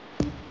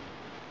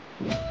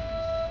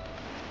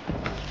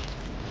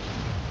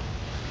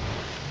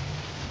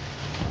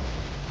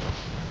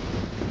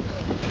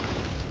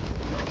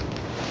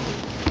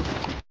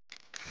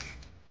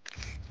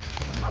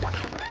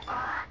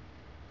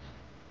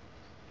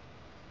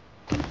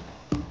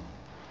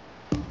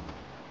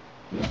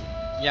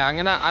 Yeah,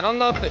 I don't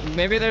know if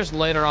maybe there's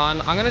later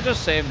on. I'm gonna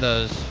just save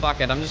those.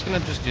 Fuck it, I'm just gonna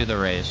just do the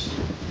race.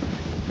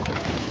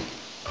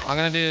 I'm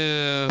gonna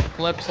do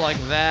flips like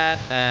that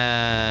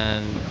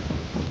and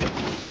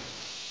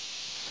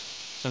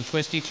some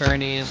twisty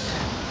turnies.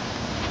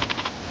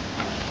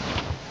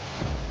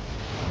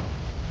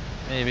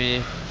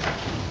 Maybe.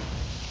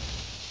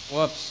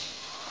 Whoops.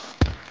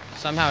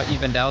 Somehow it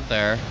evened out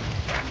there.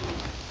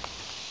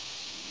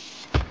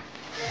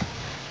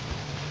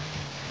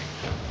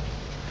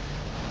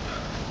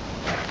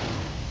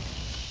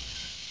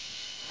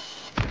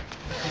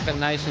 Keep it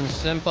nice and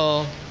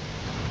simple.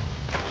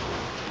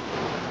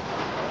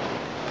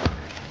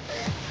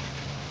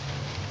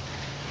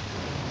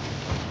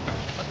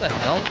 What the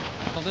hell?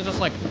 Something just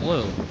like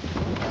flew.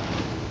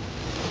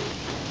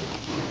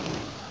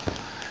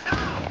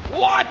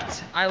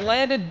 What? I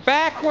landed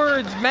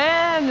backwards,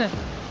 man!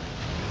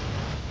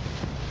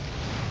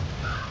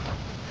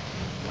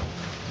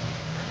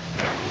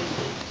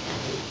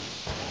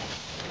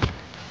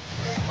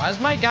 Why is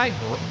my guy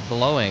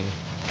glowing?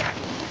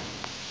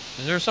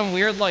 Is there some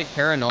weird, like,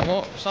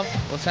 paranormal or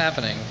something? What's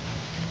happening?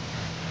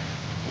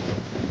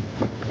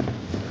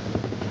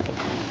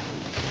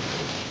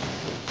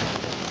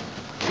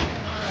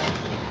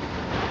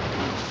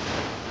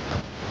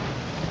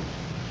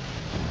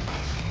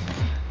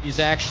 He's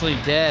actually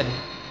dead.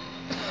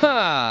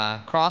 Huh.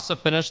 Cross the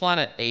finish line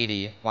at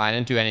 80. Well, I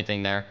didn't do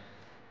anything there.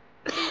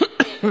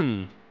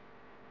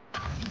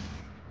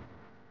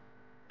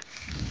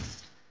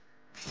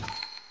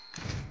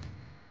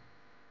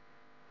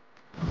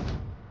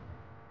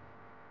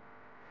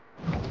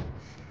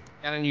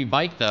 Got a new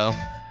bike though.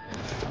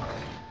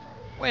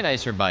 Way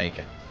nicer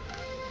bike.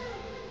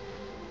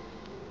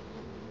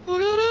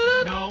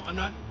 No,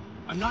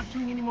 I'm not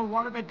doing any more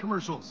waterbed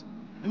commercials.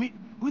 I mean,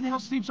 who the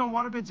hell sleeps on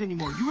waterbeds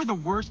anymore? You are the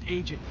worst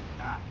agent.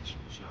 Ah, shut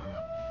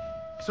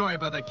up. Sorry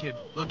about that, kid.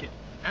 Look it,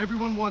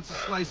 everyone wants a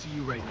slice of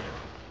you right now.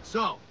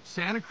 So,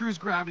 Santa Cruz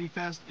Gravity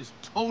Fest is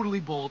totally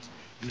bolt,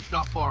 and it's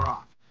not far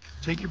off.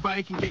 Take your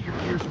bike and get your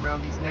gears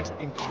around these next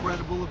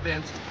incredible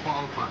events to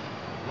qualify.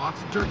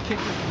 Lots of dirt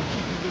kickers will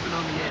keep you living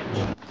on the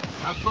edge.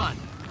 Have fun.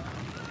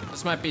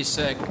 This might be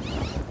sick.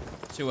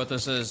 Let's see what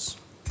this is.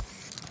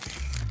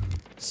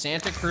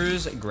 Santa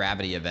Cruz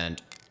Gravity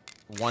Event.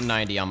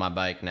 190 on my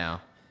bike now.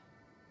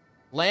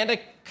 Land a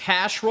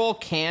cash roll,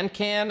 can,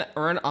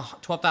 earn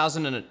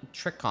 12,000 in a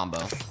trick combo.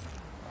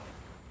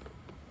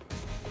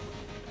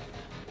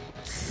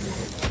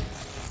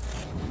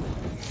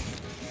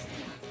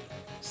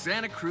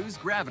 Santa Cruz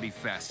Gravity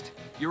Fest.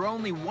 You're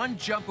only one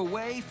jump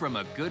away from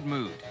a good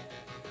mood.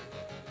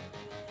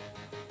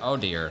 Oh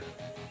dear.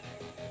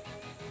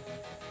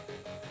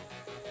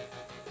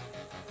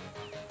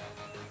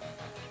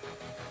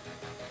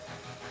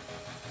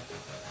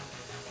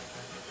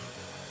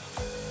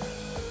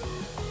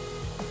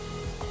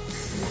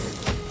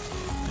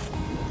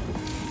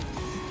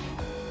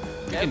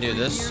 We can do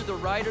this. Every year,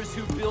 the riders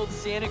who build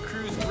Santa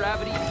Cruz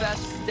Gravity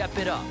Fest step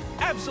it up.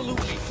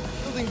 Absolutely.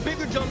 Building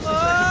bigger jumps in such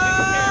a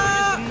big air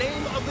is the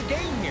name of the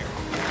game here.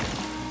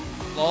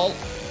 Lol.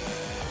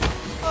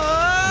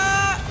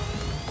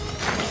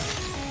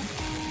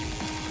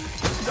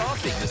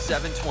 Stopping the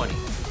 720.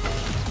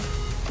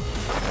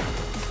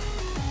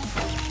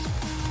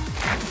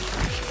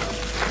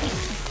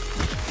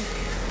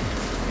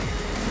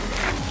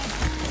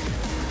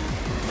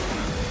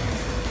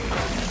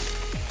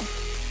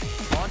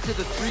 Onto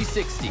the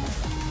 360.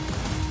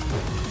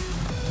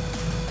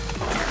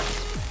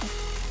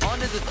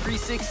 Onto the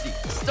 360.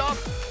 Stop.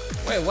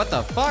 Wait, what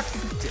the fuck?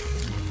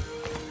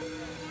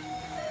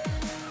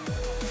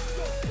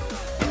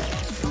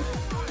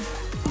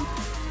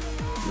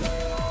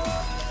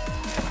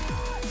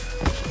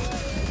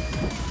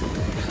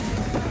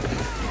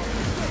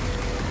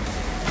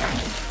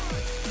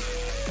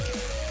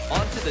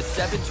 Onto the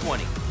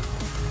 720.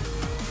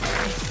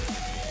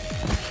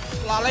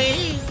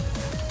 Lolly.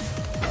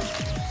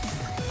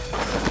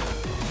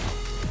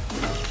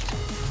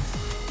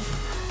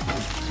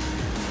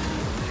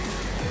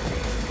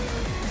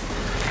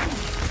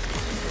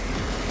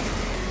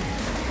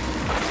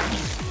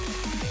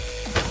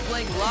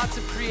 Displaying lots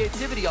of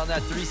creativity on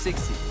that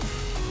 360.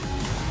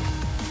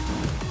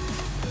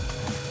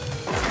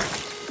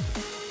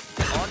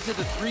 Onto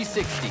the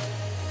 360.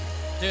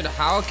 Dude,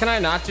 how can I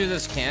not do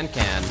this can?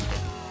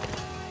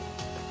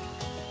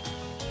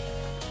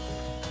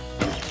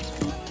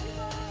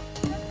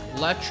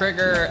 Left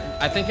trigger,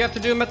 I think you have to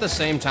do them at the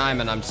same time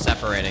and I'm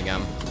separating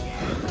them.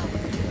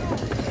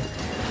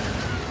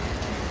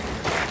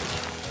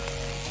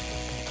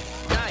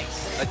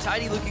 Nice, a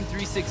tidy looking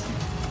 360.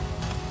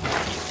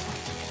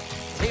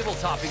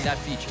 Tabletopping that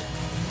feature.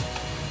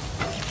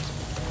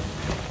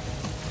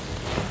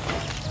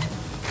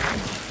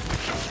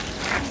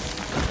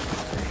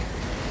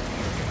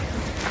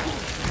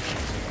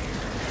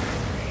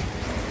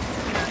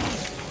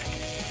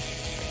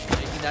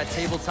 Making that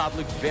tabletop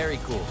look very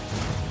cool.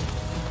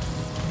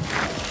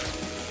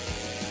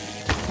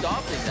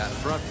 Stopping that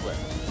front flip.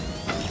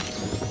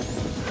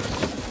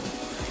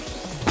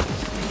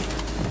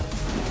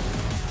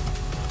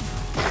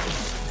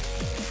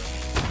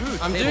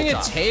 I'm doing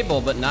a table,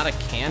 but not a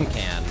can.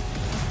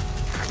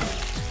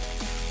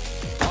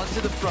 Onto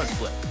the front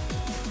flip.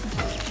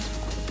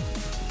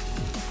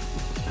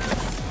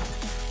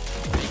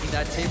 Making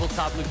that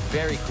tabletop look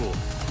very cool.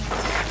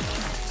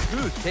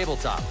 Smooth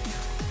tabletop.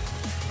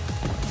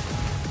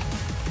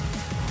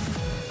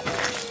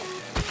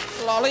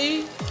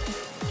 Lolly?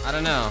 I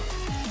don't know.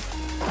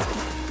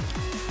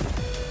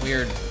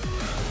 Weird.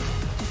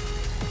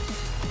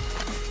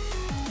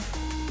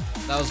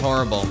 That was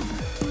horrible.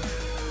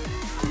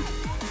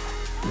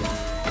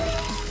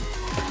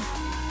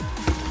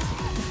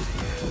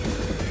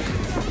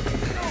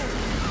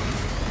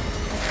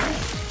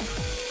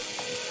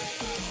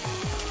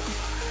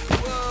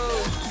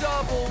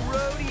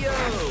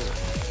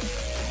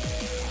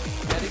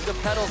 The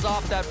pedals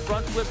off that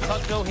front flip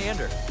tuck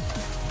no-hander.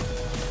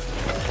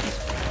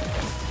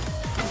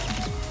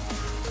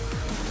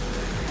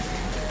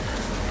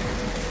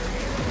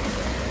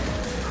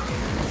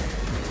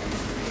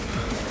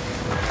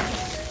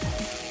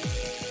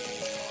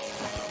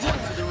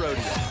 Onto the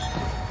rodeo.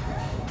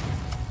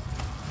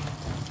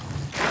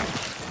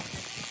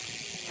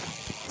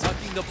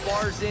 Tucking the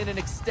bars in and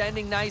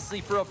extending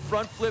nicely for a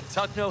front flip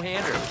tuck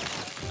no-hander.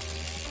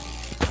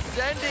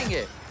 Sending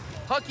it.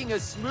 Hucking a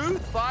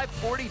smooth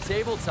 540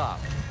 tabletop.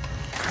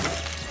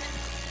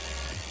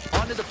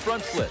 Onto the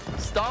front flip.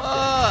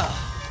 Stop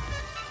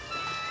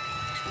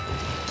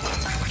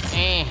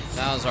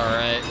That was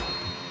alright.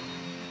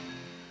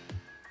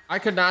 I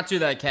could not do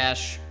that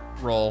cash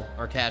roll,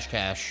 or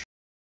cash.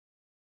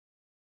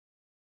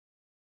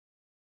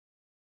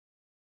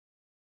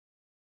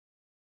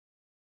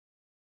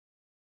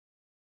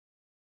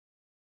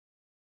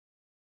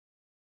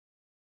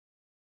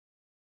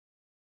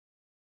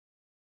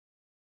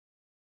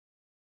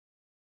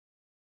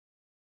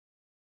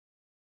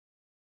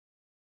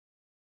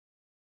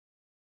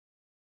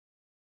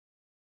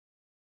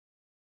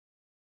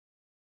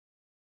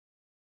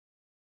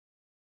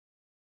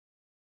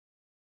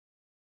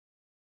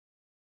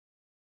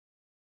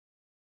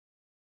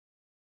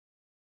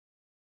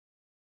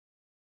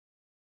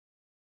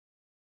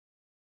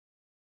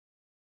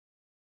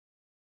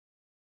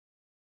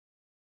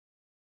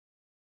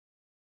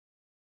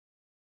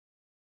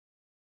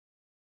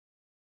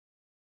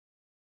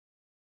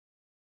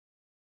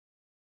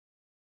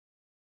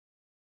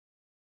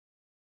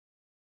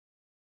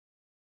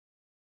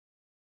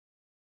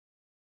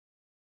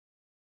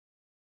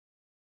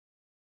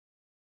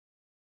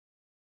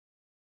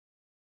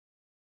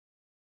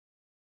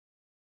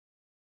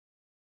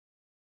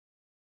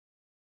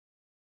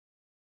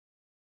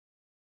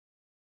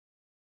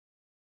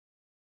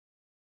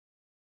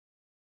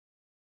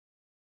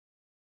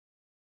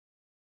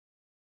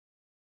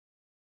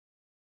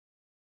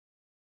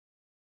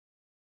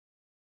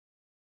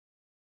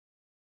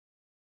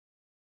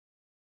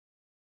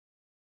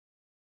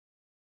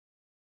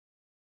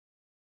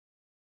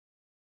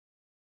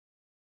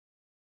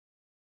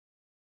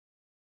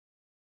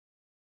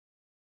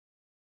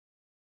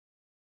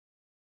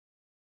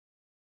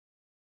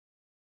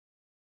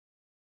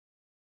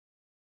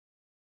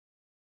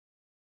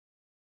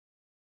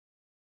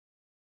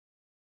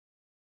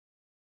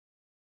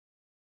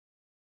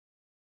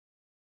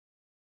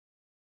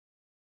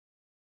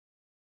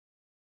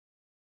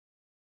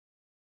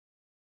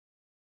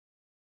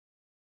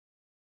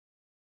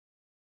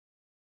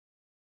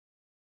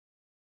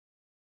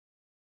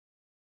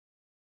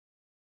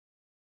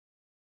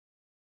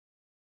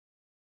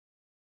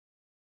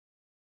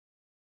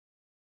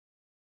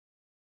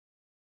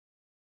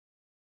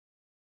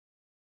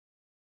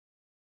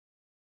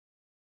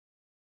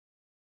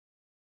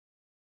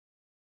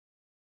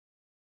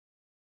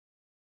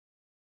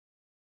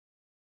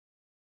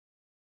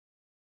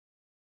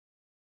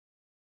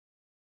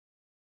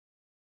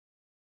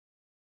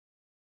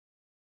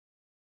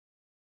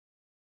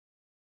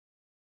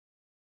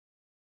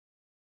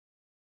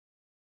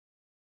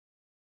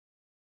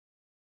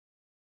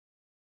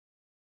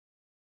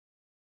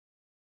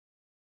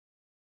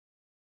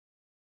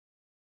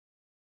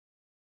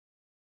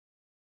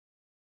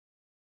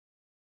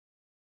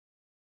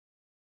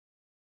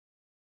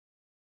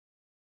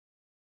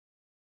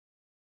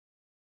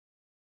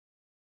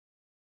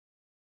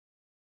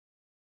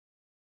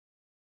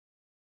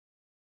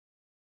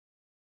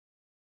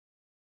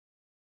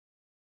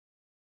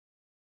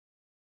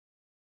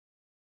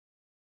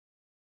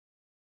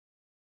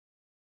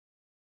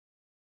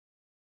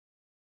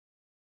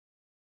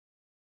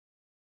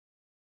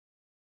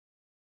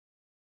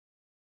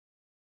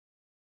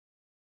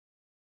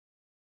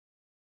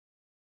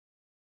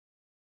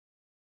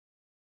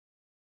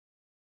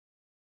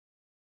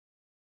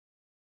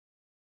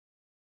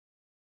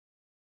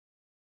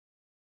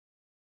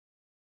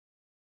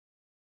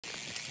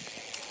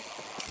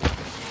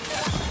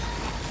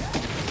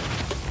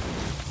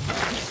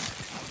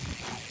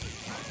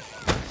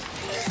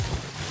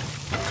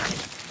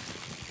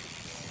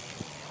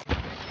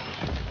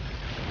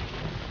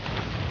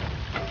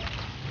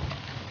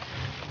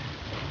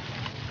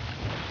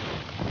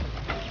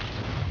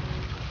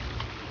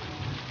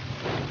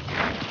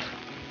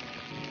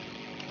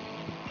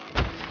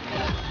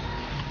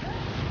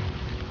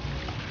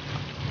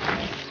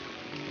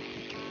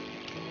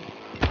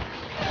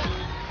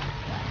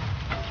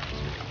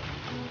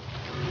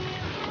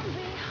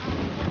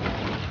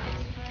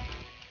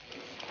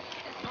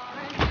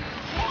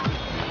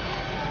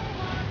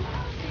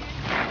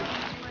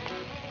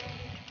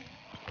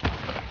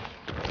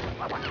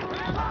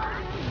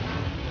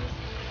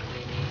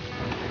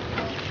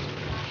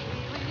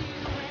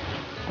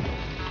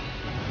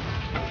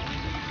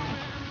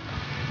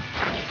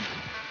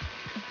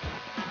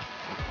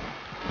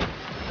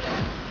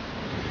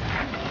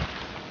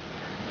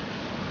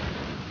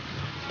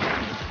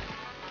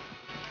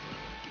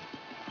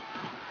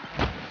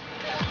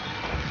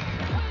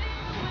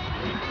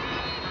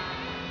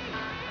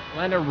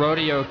 Land a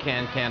rodeo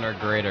can or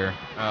greater.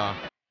 Oh.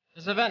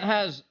 This event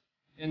has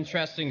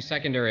interesting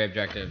secondary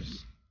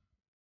objectives.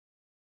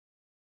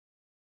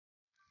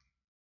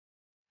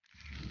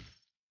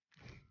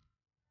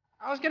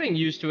 I was getting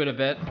used to it a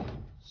bit.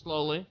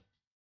 Slowly.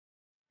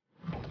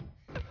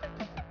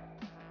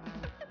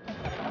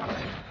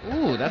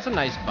 Ooh, that's a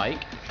nice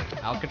bike.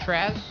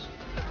 Alcatraz.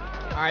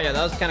 Alright, yeah,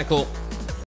 that was kind of cool.